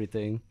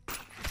everything.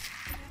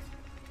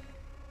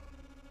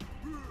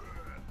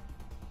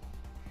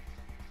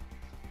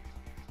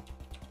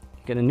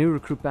 Get a new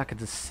recruit back at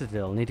the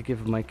Citadel. Need to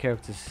give my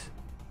characters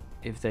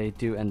if they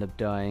do end up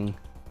dying.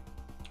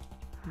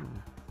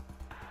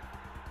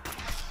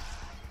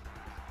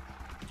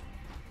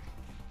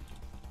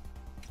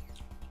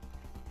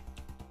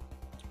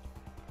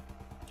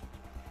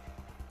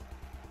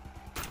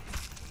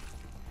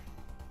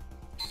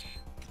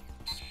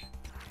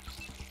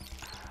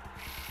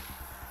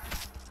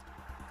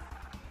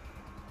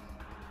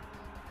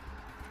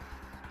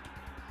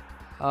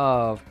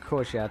 Oh, of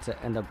course you had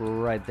to end up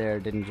right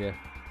there, didn't you?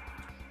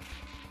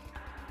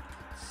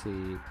 Let's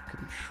see,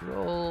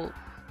 control.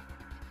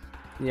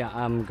 Yeah,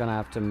 I'm gonna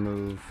have to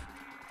move.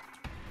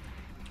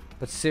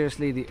 But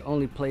seriously, the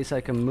only place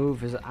I can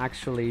move is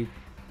actually...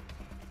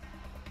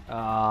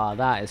 Ah,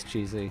 that is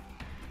cheesy.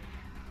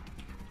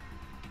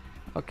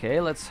 Okay,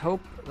 let's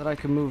hope that I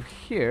can move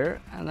here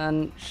and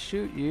then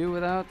shoot you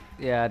without...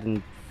 Yeah, I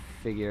didn't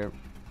figure...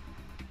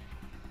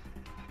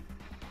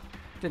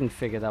 Didn't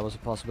figure that was a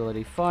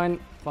possibility. Fine,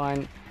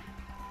 fine.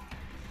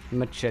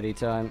 Machete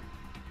time.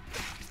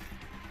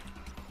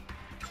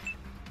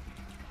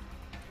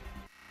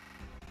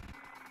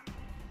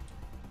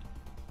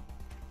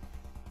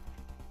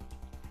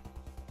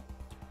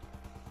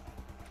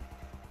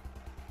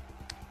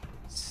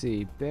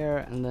 See, bear,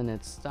 and then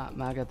it's that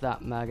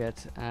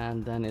maggot,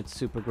 and then it's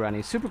Super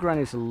Granny. Super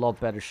Granny's a lot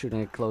better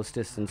shooting at close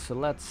distance, so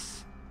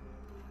let's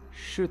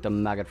shoot the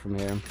maggot from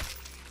here.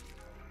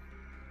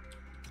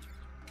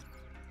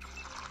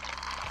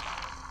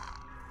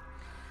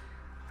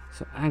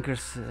 So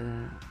anchors.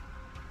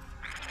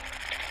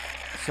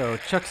 So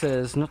Chuck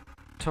says, not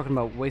talking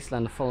about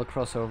Wasteland, the Fallout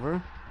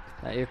crossover.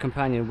 Your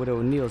companion Widow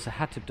O'Neill is a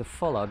hat tip to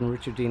Fallout and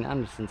Richard Dean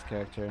Anderson's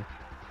character.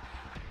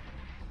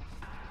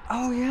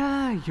 Oh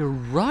yeah, you're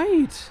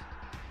right.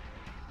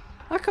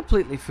 I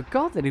completely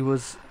forgot that he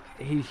was.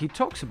 He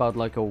talks about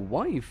like a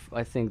wife,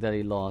 I think, that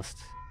he lost.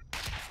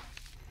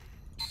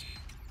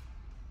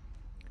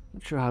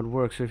 Not sure how it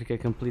works or if you can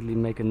completely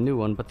make a new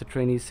one, but the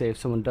trainees say if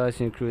someone dies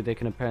in your crew, they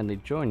can apparently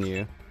join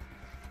you.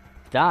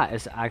 That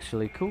is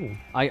actually cool.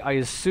 I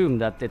assume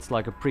that it's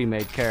like a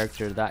pre-made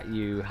character that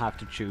you have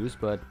to choose,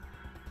 but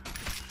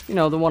you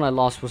know, the one I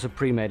lost was a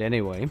pre-made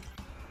anyway.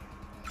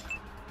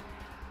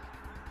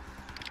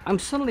 I'm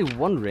suddenly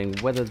wondering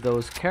whether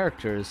those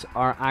characters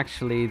are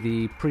actually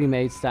the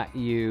pre-mates that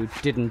you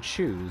didn't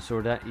choose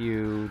or that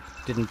you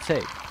didn't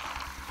take.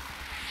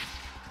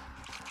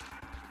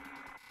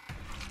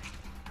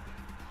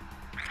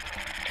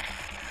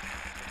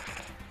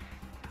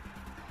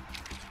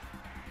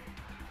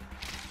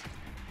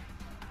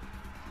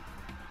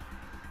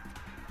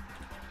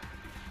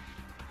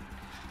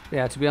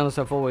 Yeah, to be honest,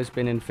 I've always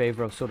been in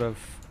favor of sort of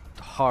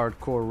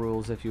hardcore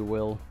rules, if you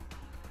will.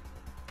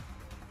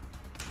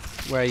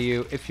 Where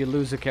you, if you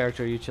lose a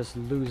character, you just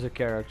lose a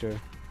character.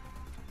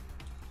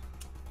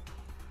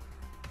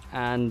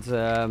 And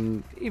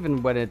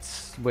even when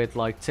it's with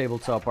like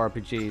tabletop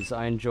RPGs,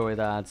 I enjoy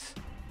that.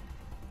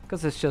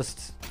 Because it's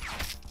just,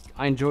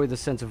 I enjoy the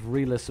sense of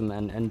realism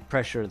and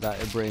pressure that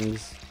it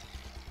brings.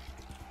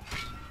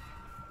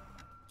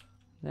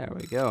 There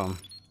we go.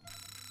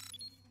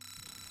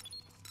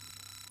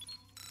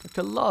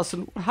 Dr.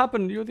 Lawson, what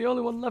happened? You're the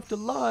only one left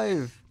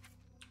alive.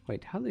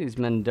 Wait, how did these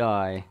men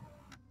die?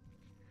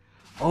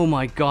 Oh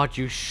my god,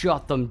 you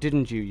shot them,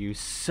 didn't you, you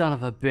son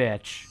of a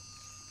bitch.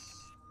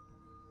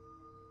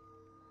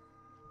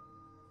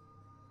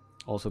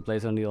 Also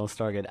plays on the old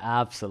Stargate,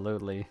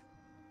 absolutely.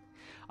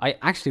 I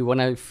actually, when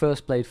I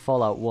first played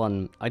Fallout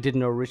 1, I didn't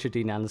know Richard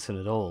Dean Anderson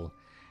at all.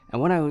 And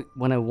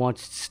when I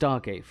watched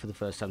Stargate for the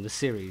first time, the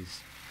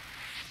series,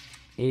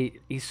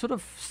 he sort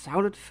of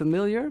sounded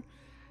familiar.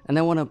 And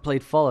then when I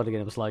played Fallout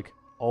again, it was like,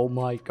 oh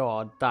my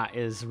god, that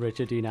is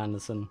Richard Dean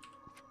Anderson.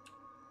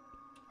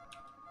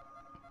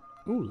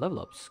 Ooh, level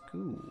ups.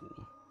 Cool.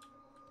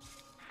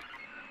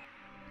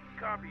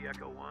 Copy,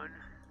 Echo 1.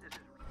 This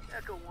is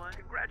Echo 1.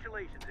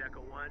 Congratulations,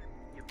 Echo 1.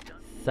 You've done...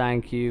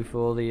 Thank you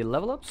for the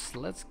level ups.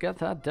 Let's get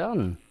that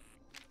done.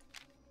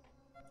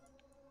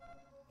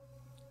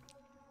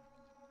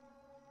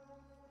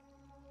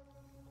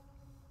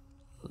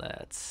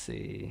 Let's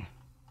see.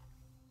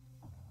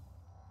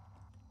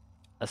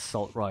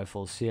 Assault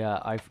rifles,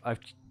 yeah,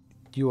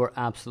 you are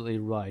absolutely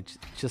right.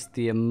 Just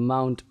the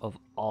amount of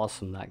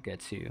awesome that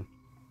gets you.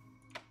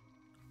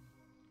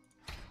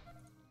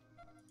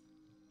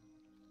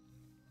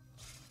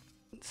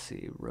 Let's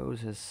see, Rose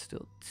has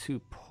still 2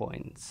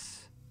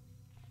 points.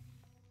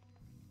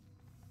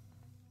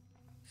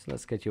 So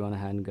let's get you on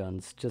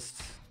handguns.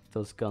 Just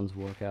those guns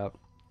work out.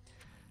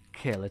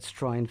 Okay, let's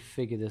try and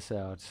figure this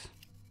out.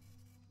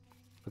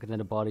 Looking at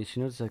the bodies,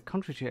 you notice that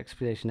contrary to your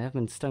expectation, they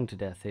haven't been stung to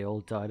death. They all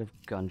died of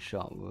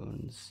gunshot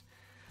wounds.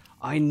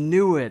 I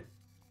knew it!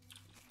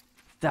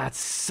 That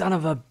son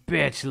of a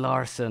bitch,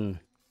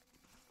 Larson!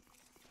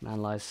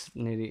 Man lies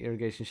near the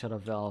irrigation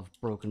shutoff valve,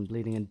 broken,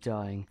 bleeding and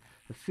dying.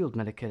 The field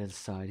medic at his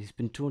side. He's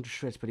been torn to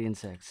shreds by the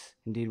insects.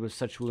 Indeed, with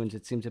such wounds,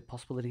 it seems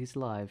impossible that he's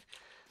alive.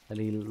 That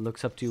he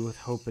looks up to you with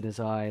hope in his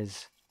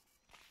eyes.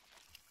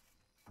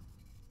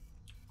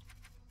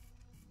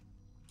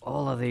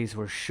 All of these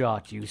were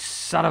shot, you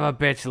son of a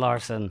bitch,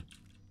 Larson!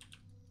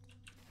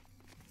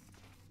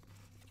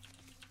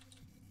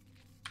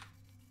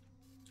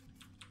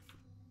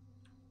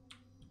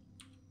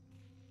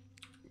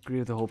 Agree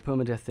with the whole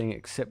permadeath thing,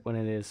 except when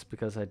it is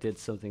because I did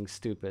something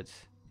stupid.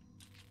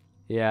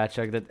 Yeah,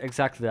 check that,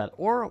 exactly that.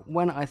 Or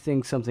when I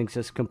think something's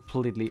just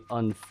completely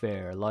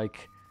unfair,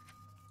 like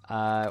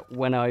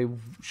when I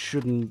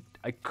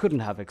couldn't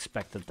have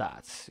expected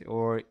that,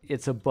 or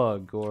it's a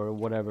bug, or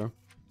whatever.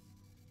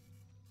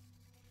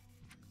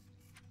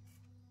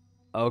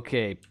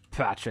 Okay,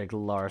 Patrick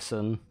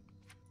Larson.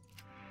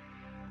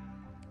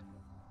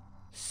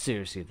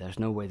 Seriously, there's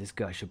no way this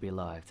guy should be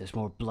alive. There's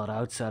more blood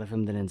outside of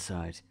him than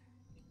inside.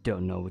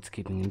 Don't know what's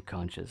keeping him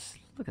conscious.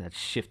 Look at that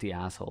shifty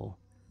asshole.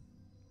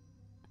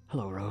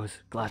 Hello, Rose.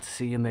 Glad to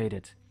see you made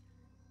it.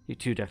 You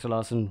too, Dr.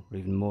 Lawson. We're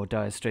even more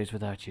dire straits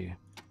without you.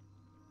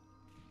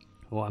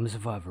 Oh, I'm a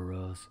survivor,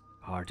 Rose.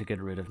 Hard to get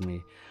rid of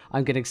me.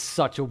 I'm getting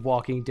such a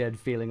Walking Dead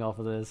feeling off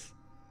of this.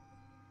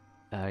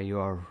 You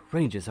are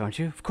Rangers, aren't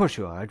you? Of course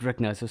you are. I'd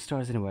recognize those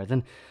stars anywhere.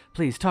 Then,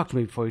 please, talk to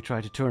me before you try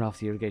to turn off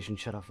the irrigation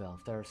shutoff valve.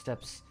 There are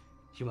steps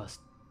you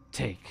must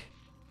take.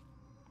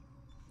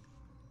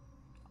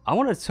 I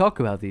want to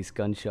talk about these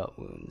gunshot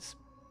wounds.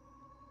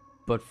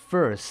 But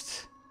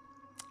first,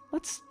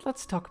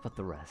 let's talk about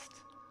the rest.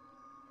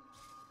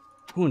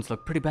 Wounds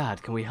look pretty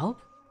bad. Can we help?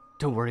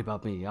 Don't worry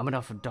about me. I'm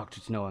enough of a doctor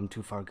to know I'm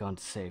too far gone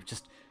to save.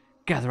 Just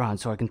gather around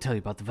so I can tell you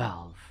about the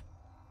valve.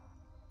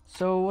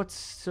 So, what's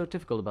so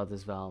difficult about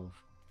this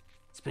valve?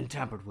 It's been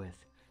tampered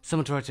with.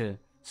 Someone tried to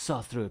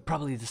saw through it.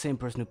 Probably the same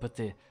person who put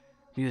the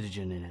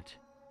mutagen in it.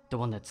 The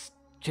one that's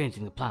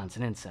changing the plants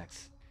and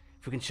insects.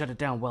 If we can shut it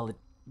down, well, it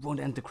won't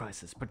end the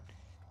crisis. But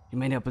you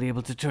may not be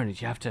able to turn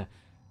it. You have to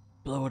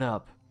blow it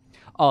up.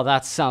 Oh,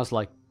 that sounds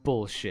like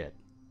bullshit.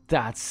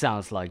 That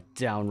sounds like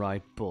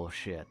downright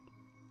bullshit.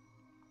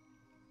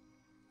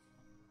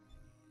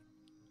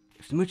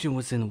 If the mutagen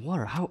was in the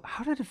water, how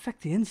did it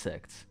affect the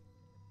insects?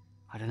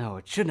 I don't know,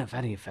 it shouldn't have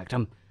any effect.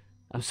 I'm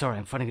sorry,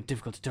 I'm finding it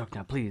difficult to talk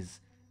now.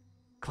 Please,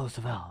 close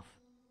the valve.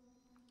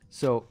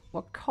 So,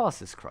 what caused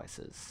this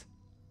crisis?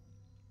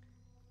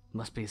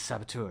 Must be a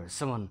saboteur.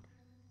 Someone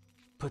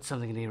put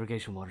something in the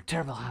irrigation water.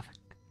 Terrible havoc.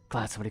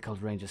 Glad somebody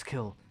called Rangers.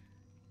 Kill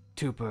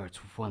 2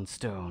 birds with 1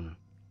 stone.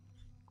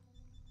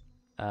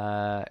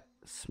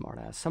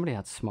 Smartass. Somebody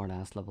had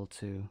smartass level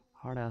 2.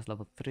 Hardass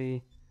level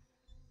 3.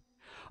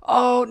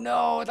 Oh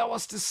no, that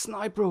was the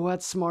sniper who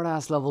had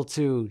smartass level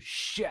 2.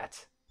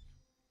 Shit.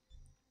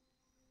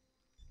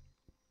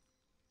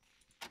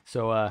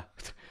 So,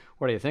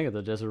 what do you think of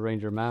the Desert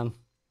Ranger, man?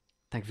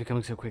 Thank you for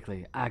coming so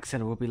quickly. Ag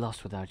Center will be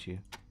lost without you.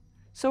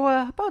 So,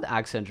 about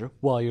Ag Center,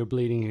 while you're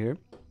bleeding here.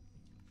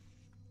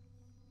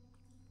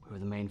 We're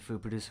the main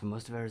food producer for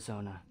most of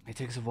Arizona. It may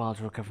take us a while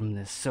to recover from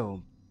this,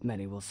 so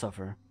many will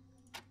suffer.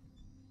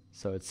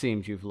 So it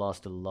seems you've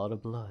lost a lot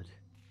of blood.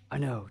 I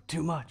know,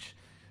 too much.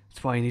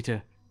 That's why you need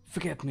to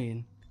forget me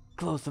and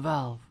close the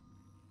valve.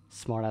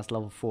 Smartass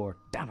level 4.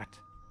 Damn it.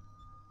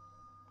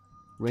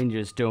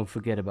 Rangers don't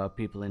forget about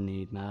people in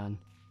need, man.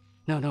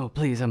 No,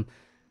 please, I'm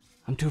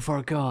too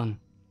far gone.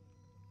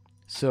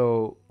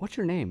 So, what's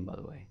your name, by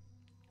the way?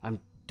 I'm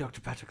Dr.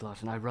 Patrick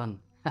Lawson. I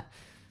ran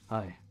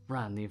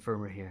the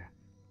infirmary here.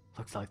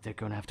 Looks like they're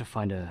gonna have to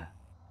find a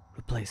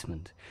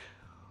replacement.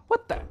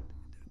 What the?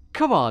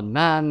 Come on,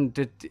 man.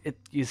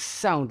 You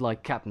sound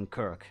like Captain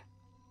Kirk.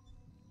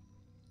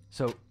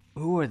 So,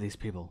 who are these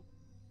people?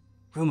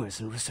 Farmers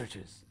and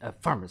researchers.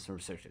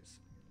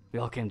 We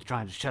all came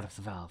trying to shut off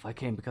the valve. I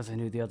came because I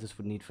knew the others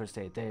would need first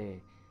aid.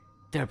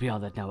 They're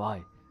beyond that now.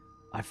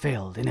 I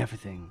failed in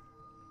everything.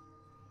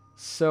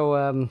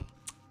 So,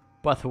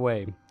 by the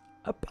way,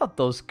 about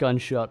those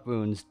gunshot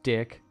wounds,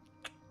 Dick.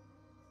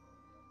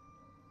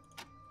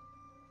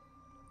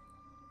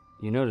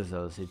 You noticed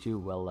those, did you?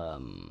 Well,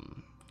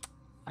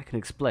 I can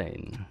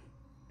explain.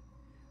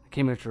 I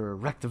came here to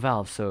wreck the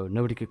valve so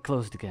nobody could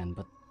close it again,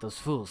 but those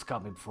fools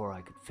caught me before I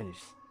could finish,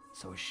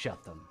 so I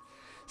shot them.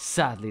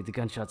 Sadly, the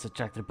gunshots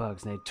attracted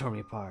bugs and they tore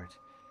me apart.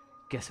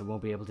 Guess I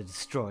won't be able to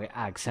destroy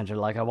Ag Center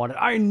like I wanted.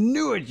 I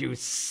knew it, you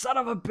son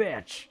of a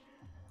bitch!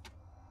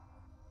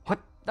 What?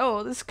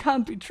 No, this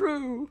can't be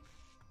true!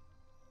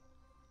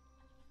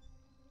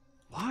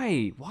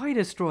 Why? Why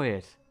destroy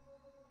it?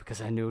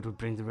 Because I knew it would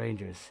bring the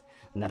Rangers,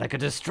 and that I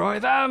could destroy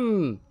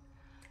them!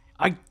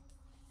 I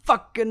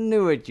fucking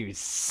knew it, you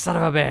son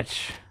of a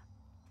bitch!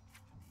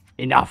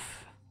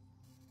 Enough!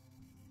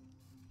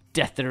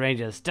 Death to the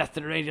Rangers! Death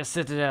to the Rangers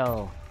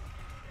Citadel!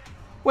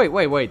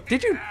 Wait.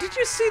 Did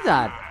you see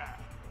that?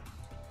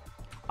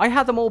 I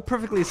had them all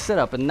perfectly set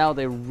up and now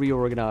they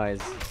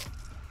reorganize.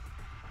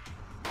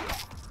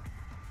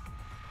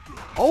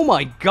 Oh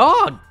my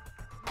god!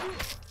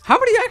 How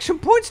many action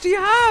points do you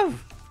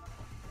have?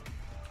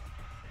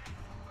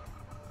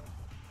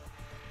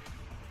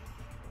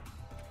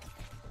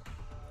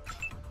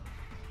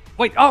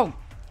 Wait, oh!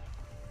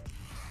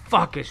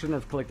 Fuck, I shouldn't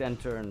have clicked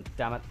enter and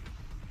damn it.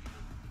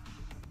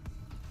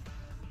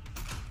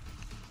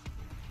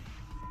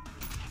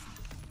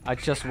 I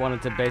just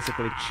wanted to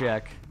basically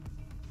check.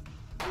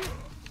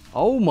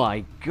 Oh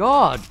my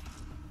god!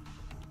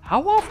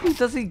 How often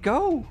does he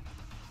go?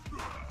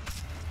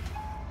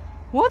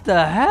 What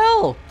the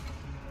hell?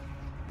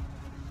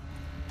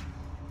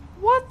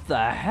 What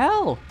the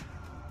hell?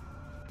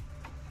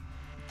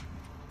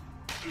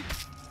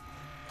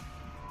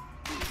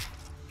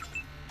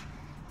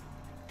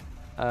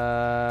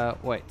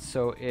 Wait,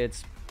 so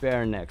it's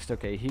Bear next.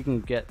 Okay, he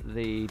can get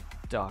the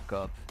dock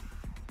up.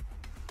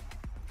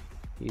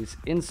 He's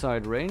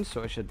inside range,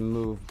 so I should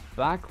move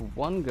back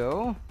 1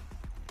 go.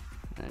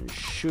 And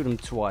shoot him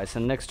twice.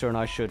 And next turn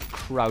I should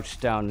crouch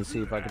down and see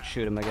if I could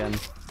shoot him again.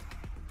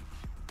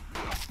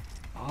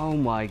 Oh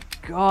my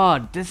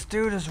god, this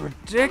dude is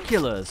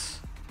ridiculous.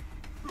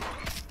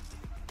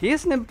 He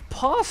has an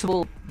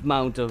impossible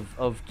amount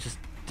of just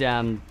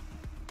damn...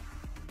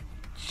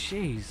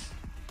 Jeez.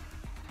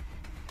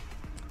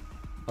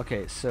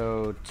 Okay,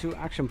 so 2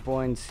 action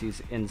points.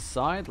 He's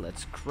inside.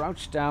 Let's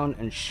crouch down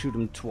and shoot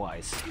him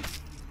twice.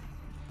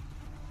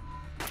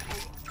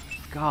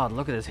 God,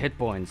 look at his hit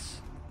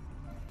points.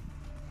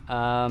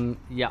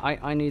 Yeah,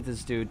 I need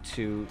this dude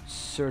to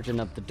surgeon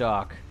up the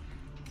dock.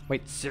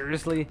 Wait,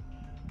 seriously?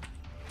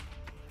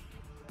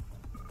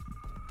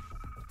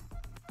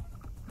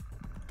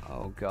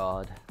 Oh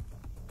god.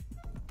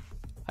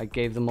 I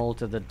gave them all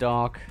to the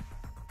dock.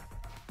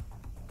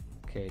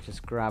 Okay,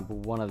 just grab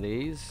one of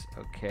these.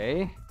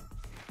 Okay.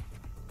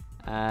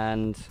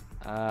 And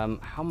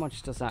how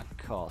much does that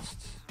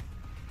cost?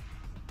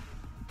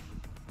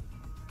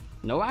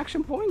 No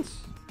action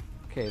points?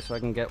 Okay, so I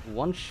can get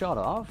 1 shot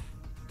off.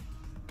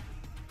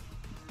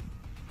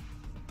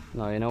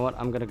 No, you know what?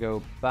 I'm gonna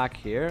go back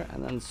here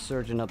and then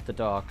surgeon up the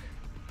dock.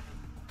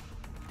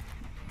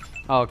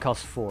 Oh, it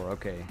costs 4,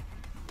 okay.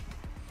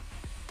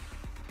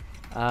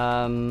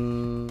 How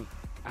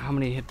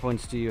many hit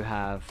points do you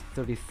have?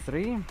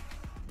 33?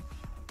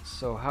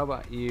 So how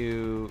about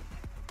you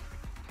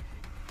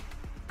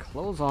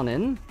close on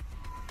in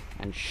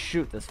and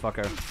shoot this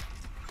fucker.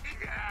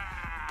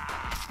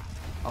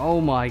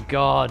 Oh my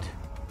god.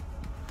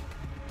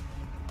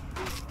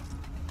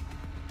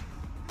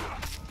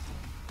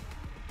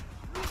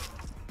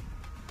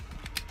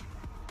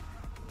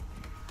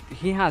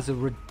 He has a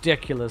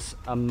ridiculous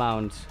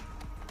amount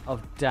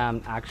of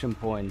damn action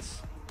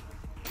points.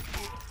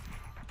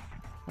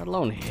 Let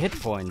alone hit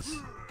points.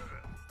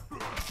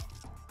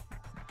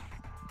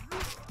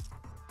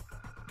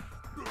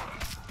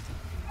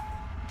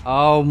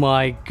 Oh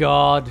my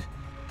god.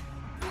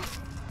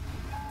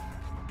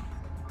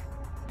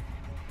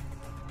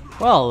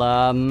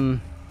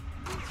 Well,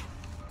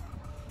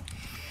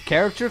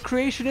 character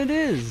creation it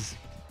is.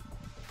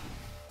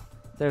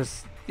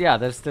 There's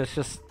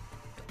just,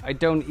 I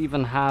don't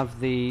even have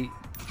the,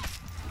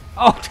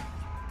 oh!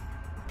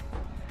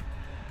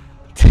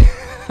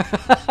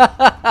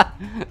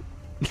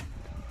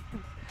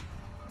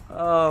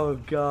 Oh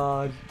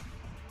god.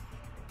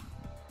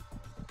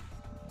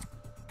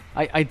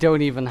 I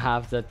don't even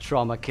have the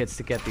trauma kits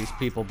to get these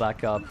people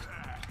back up.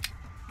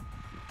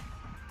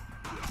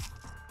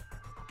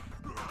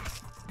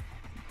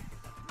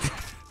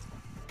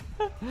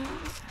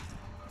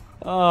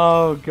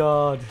 Oh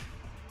god.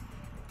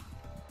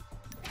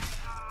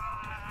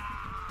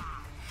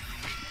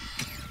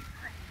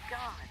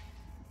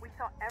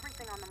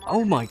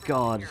 Oh my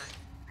god. I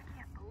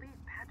can't believe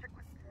Patrick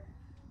was...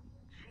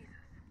 Jesus.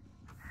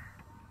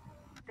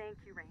 Thank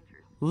you,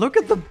 Rangers. Look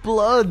at the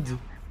blood.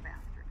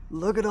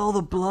 Look at all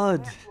the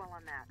blood. Can't dwell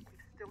on that. We've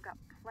still got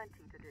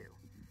plenty to do.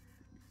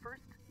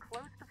 First,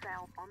 close the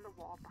valve on the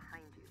wall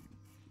behind you.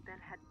 Then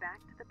head back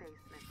to the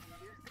basement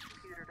and use the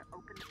computer to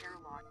open the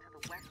airlock to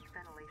the west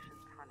ventilation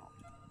tunnel.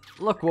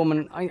 Look,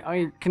 woman,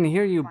 I can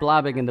hear you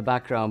blabbing in the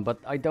background, but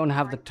I don't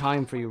have the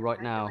time for you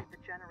right now.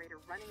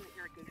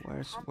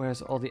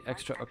 Where's all the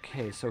extra?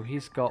 Okay, so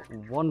he's got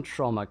 1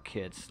 trauma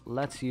kit.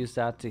 Let's use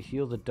that to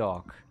heal the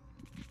dog.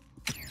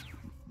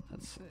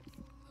 That's it.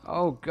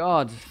 Oh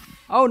god.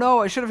 Oh no,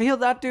 I should have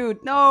healed that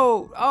dude.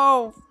 No.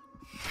 Oh.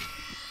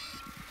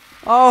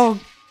 Oh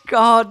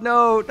god,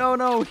 no. No,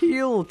 no,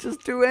 heal.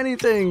 Just do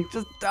anything.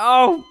 Just,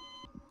 oh.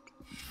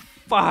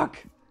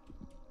 Fuck.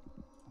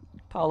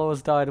 Paolo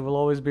has died and will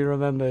always be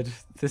remembered.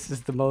 This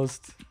is the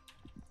most...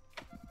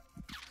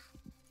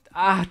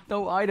 Ah,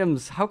 no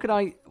items. How can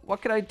I...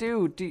 What can I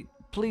do?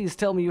 Please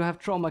tell me you have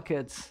trauma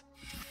kits.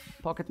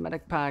 Pocket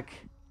medic pack.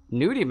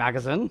 Nudie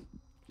magazine.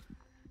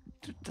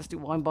 Dusty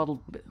wine bottle.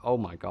 Oh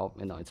my god,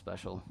 midnight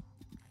special.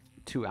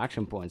 2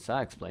 action points.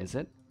 That explains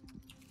it.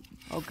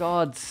 Oh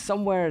god,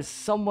 somewhere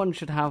someone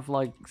should have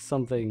like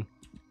something.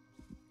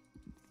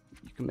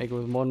 You can make it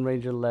with 1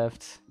 ranger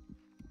left.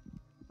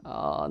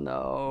 Oh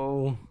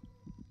no.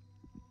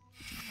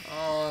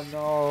 Oh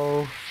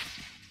no.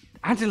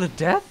 Angela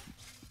Death?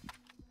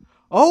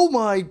 Oh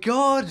my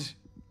god.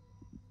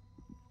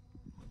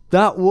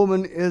 That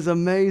woman is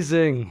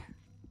amazing.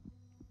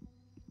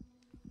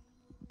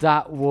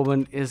 That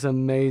woman is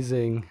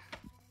amazing.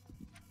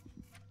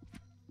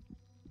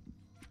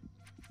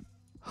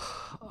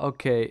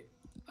 Okay,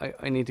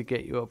 I need to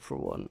get you up for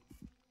one.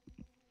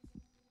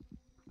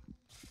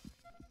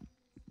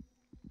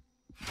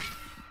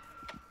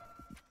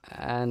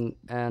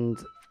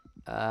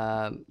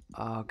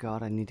 Oh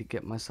god, I need to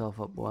get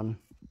myself up one.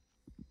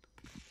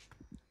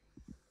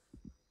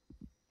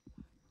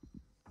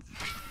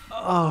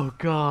 Oh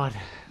god.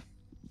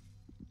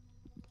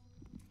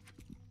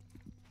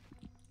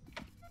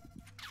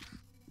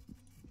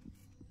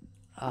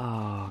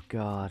 Oh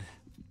god.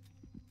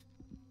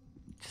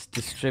 Just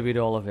distribute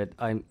all of it.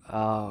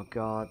 Oh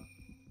god.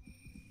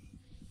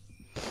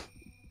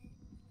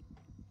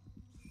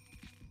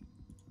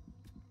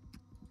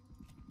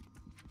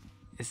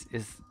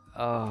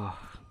 oh.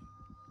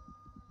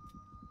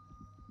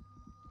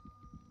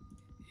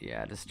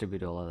 Yeah,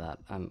 distribute all of that.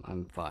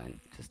 I'm fine.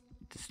 Just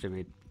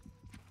distribute.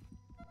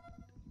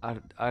 I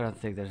don't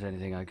think there's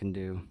anything I can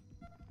do.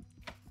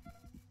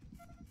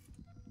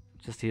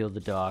 Just heal the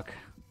dock.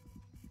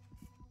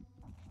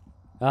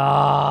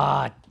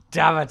 Ah,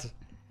 damn it!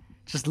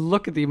 Just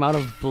look at the amount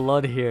of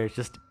blood here.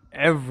 Just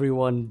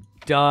everyone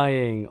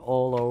dying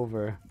all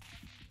over.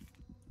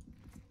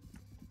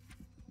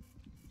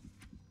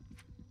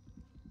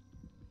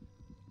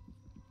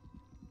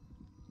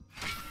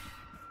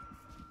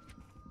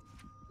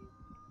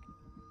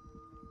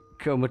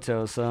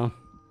 Comatose, huh?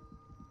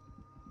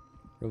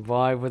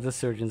 Revive with a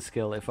surgeon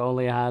skill. If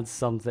only I had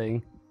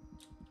something.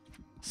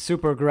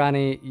 Super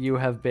Granny, you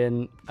have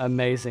been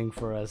amazing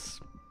for us.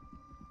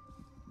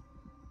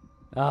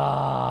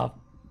 Ah,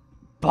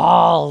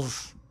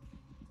 balls!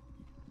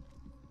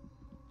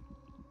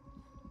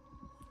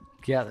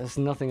 Yeah, there's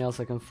nothing else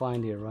I can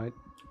find here, right?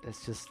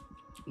 There's just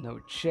no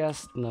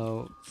chest,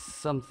 no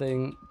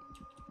something.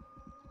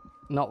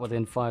 Not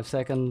within 5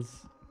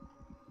 seconds.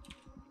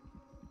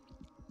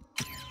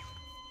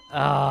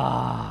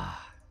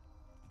 Ah.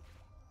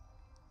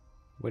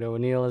 Widow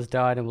O'Neill has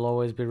died and will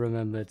always be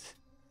remembered.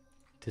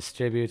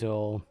 Distribute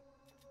all.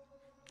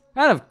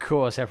 And of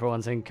course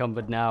everyone's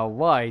encumbered now.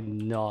 Why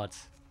not?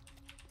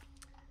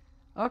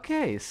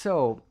 Okay,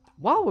 so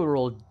while we were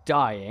all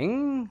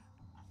dying,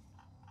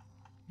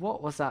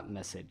 what was that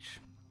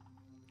message?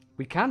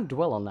 We can't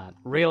dwell on that.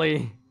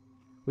 Really?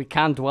 We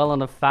can't dwell on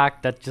the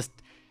fact that just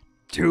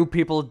 2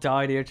 people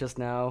died here just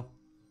now.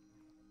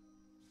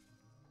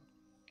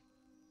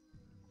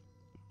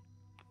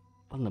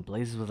 What in the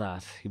blazes was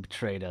that? He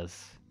betrayed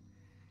us.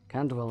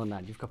 Can't dwell on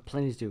that. You've got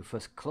plenty to do.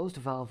 First, close the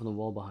valve on the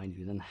wall behind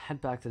you. Then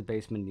head back to the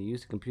basement and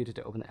use the computer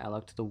to open the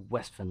airlock to the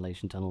west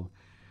ventilation tunnel.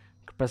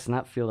 Compressing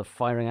that field of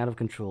firing out of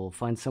control.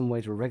 Find some way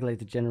to regulate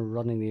the general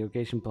running the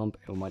irrigation pump.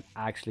 And we might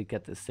actually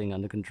get this thing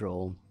under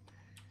control.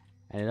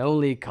 And it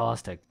only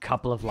cost a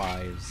couple of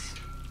lives.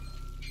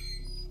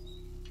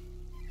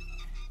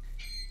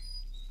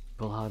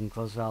 Pull hard and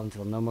close the valve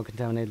until no more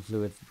contaminated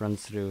fluid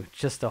runs through.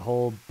 Just a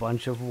whole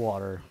bunch of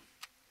water.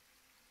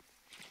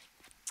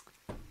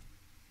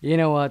 You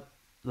know what,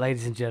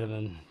 ladies and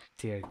gentlemen,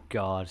 dear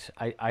God,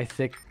 I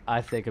think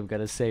I'm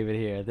gonna save it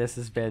here. This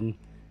has been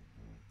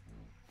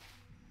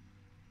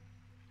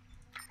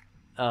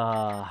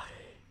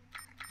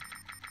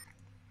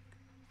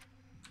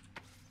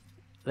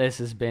this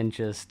has been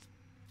just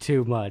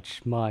too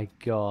much. My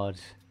God.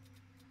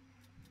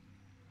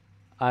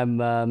 I'm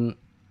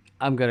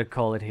gonna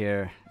call it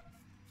here.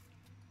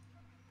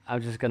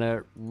 I'm just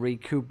gonna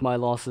recoup my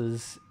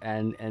losses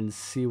and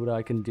see what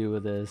I can do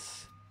with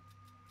this.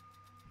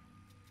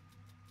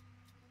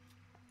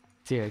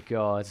 Dear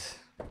God.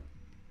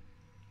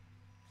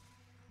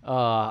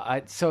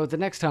 So the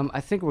next time, I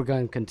think we're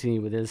going to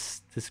continue with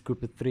this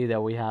group of 3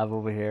 that we have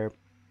over here.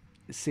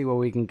 See what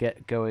we can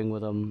get going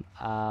with them.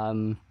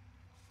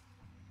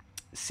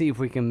 See if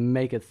we can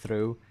make it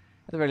through.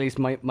 At the very least,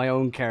 my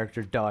own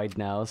character died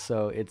now,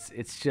 so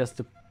it's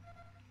just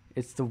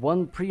it's the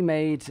one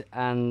pre-made.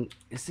 And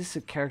is this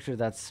a character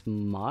that's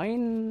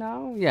mine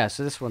now? Yeah,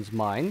 so this one's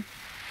mine.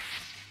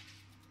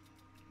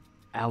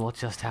 And we'll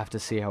just have to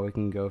see how we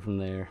can go from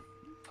there.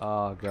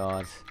 Oh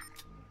God.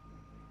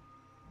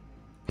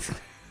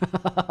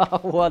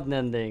 What an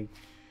ending.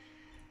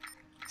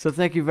 So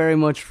thank you very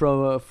much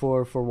for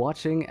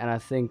watching, and I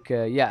think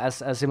yeah,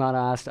 as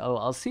Imana asked,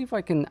 I'll see if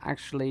I can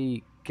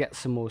actually get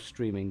some more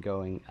streaming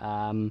going.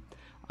 I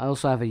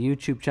also have a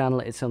YouTube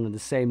channel. It's under the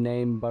same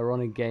name,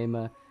 Byronic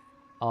Gamer.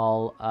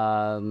 I'll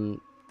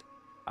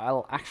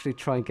actually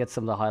try and get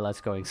some of the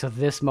highlights going. So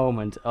this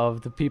moment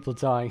of the people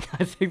dying,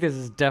 I think this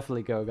is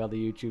definitely going on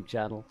the YouTube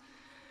channel.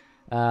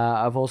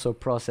 I've also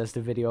processed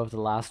a video of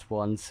the last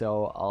one,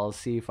 so I'll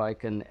see if I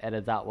can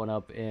edit that one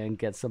up and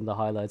get some of the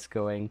highlights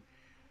going.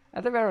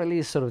 At the very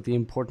least, sort of the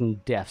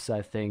important deaths,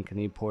 I think, and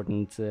the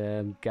important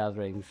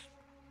gatherings.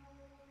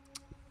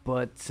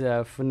 But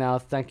for now,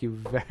 thank you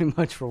very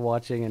much for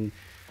watching and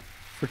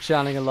for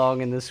chatting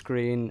along in the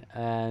screen.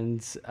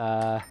 And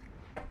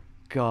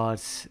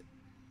God,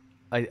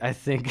 I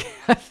think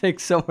I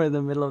think somewhere in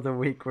the middle of the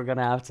week we're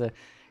gonna have to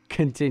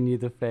continue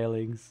the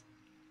failings.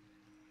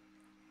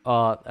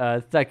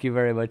 Thank you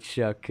very much,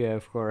 Chuck,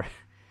 for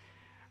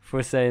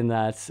saying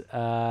that.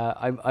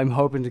 I'm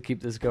hoping to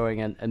keep this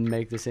going and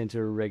make this into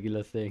a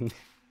regular thing.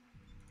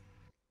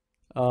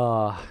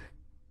 Oh,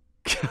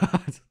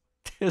 God,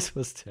 this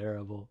was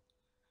terrible.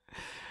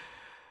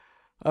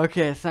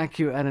 Okay, thank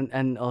you,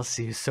 and I'll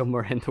see you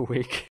somewhere in the week.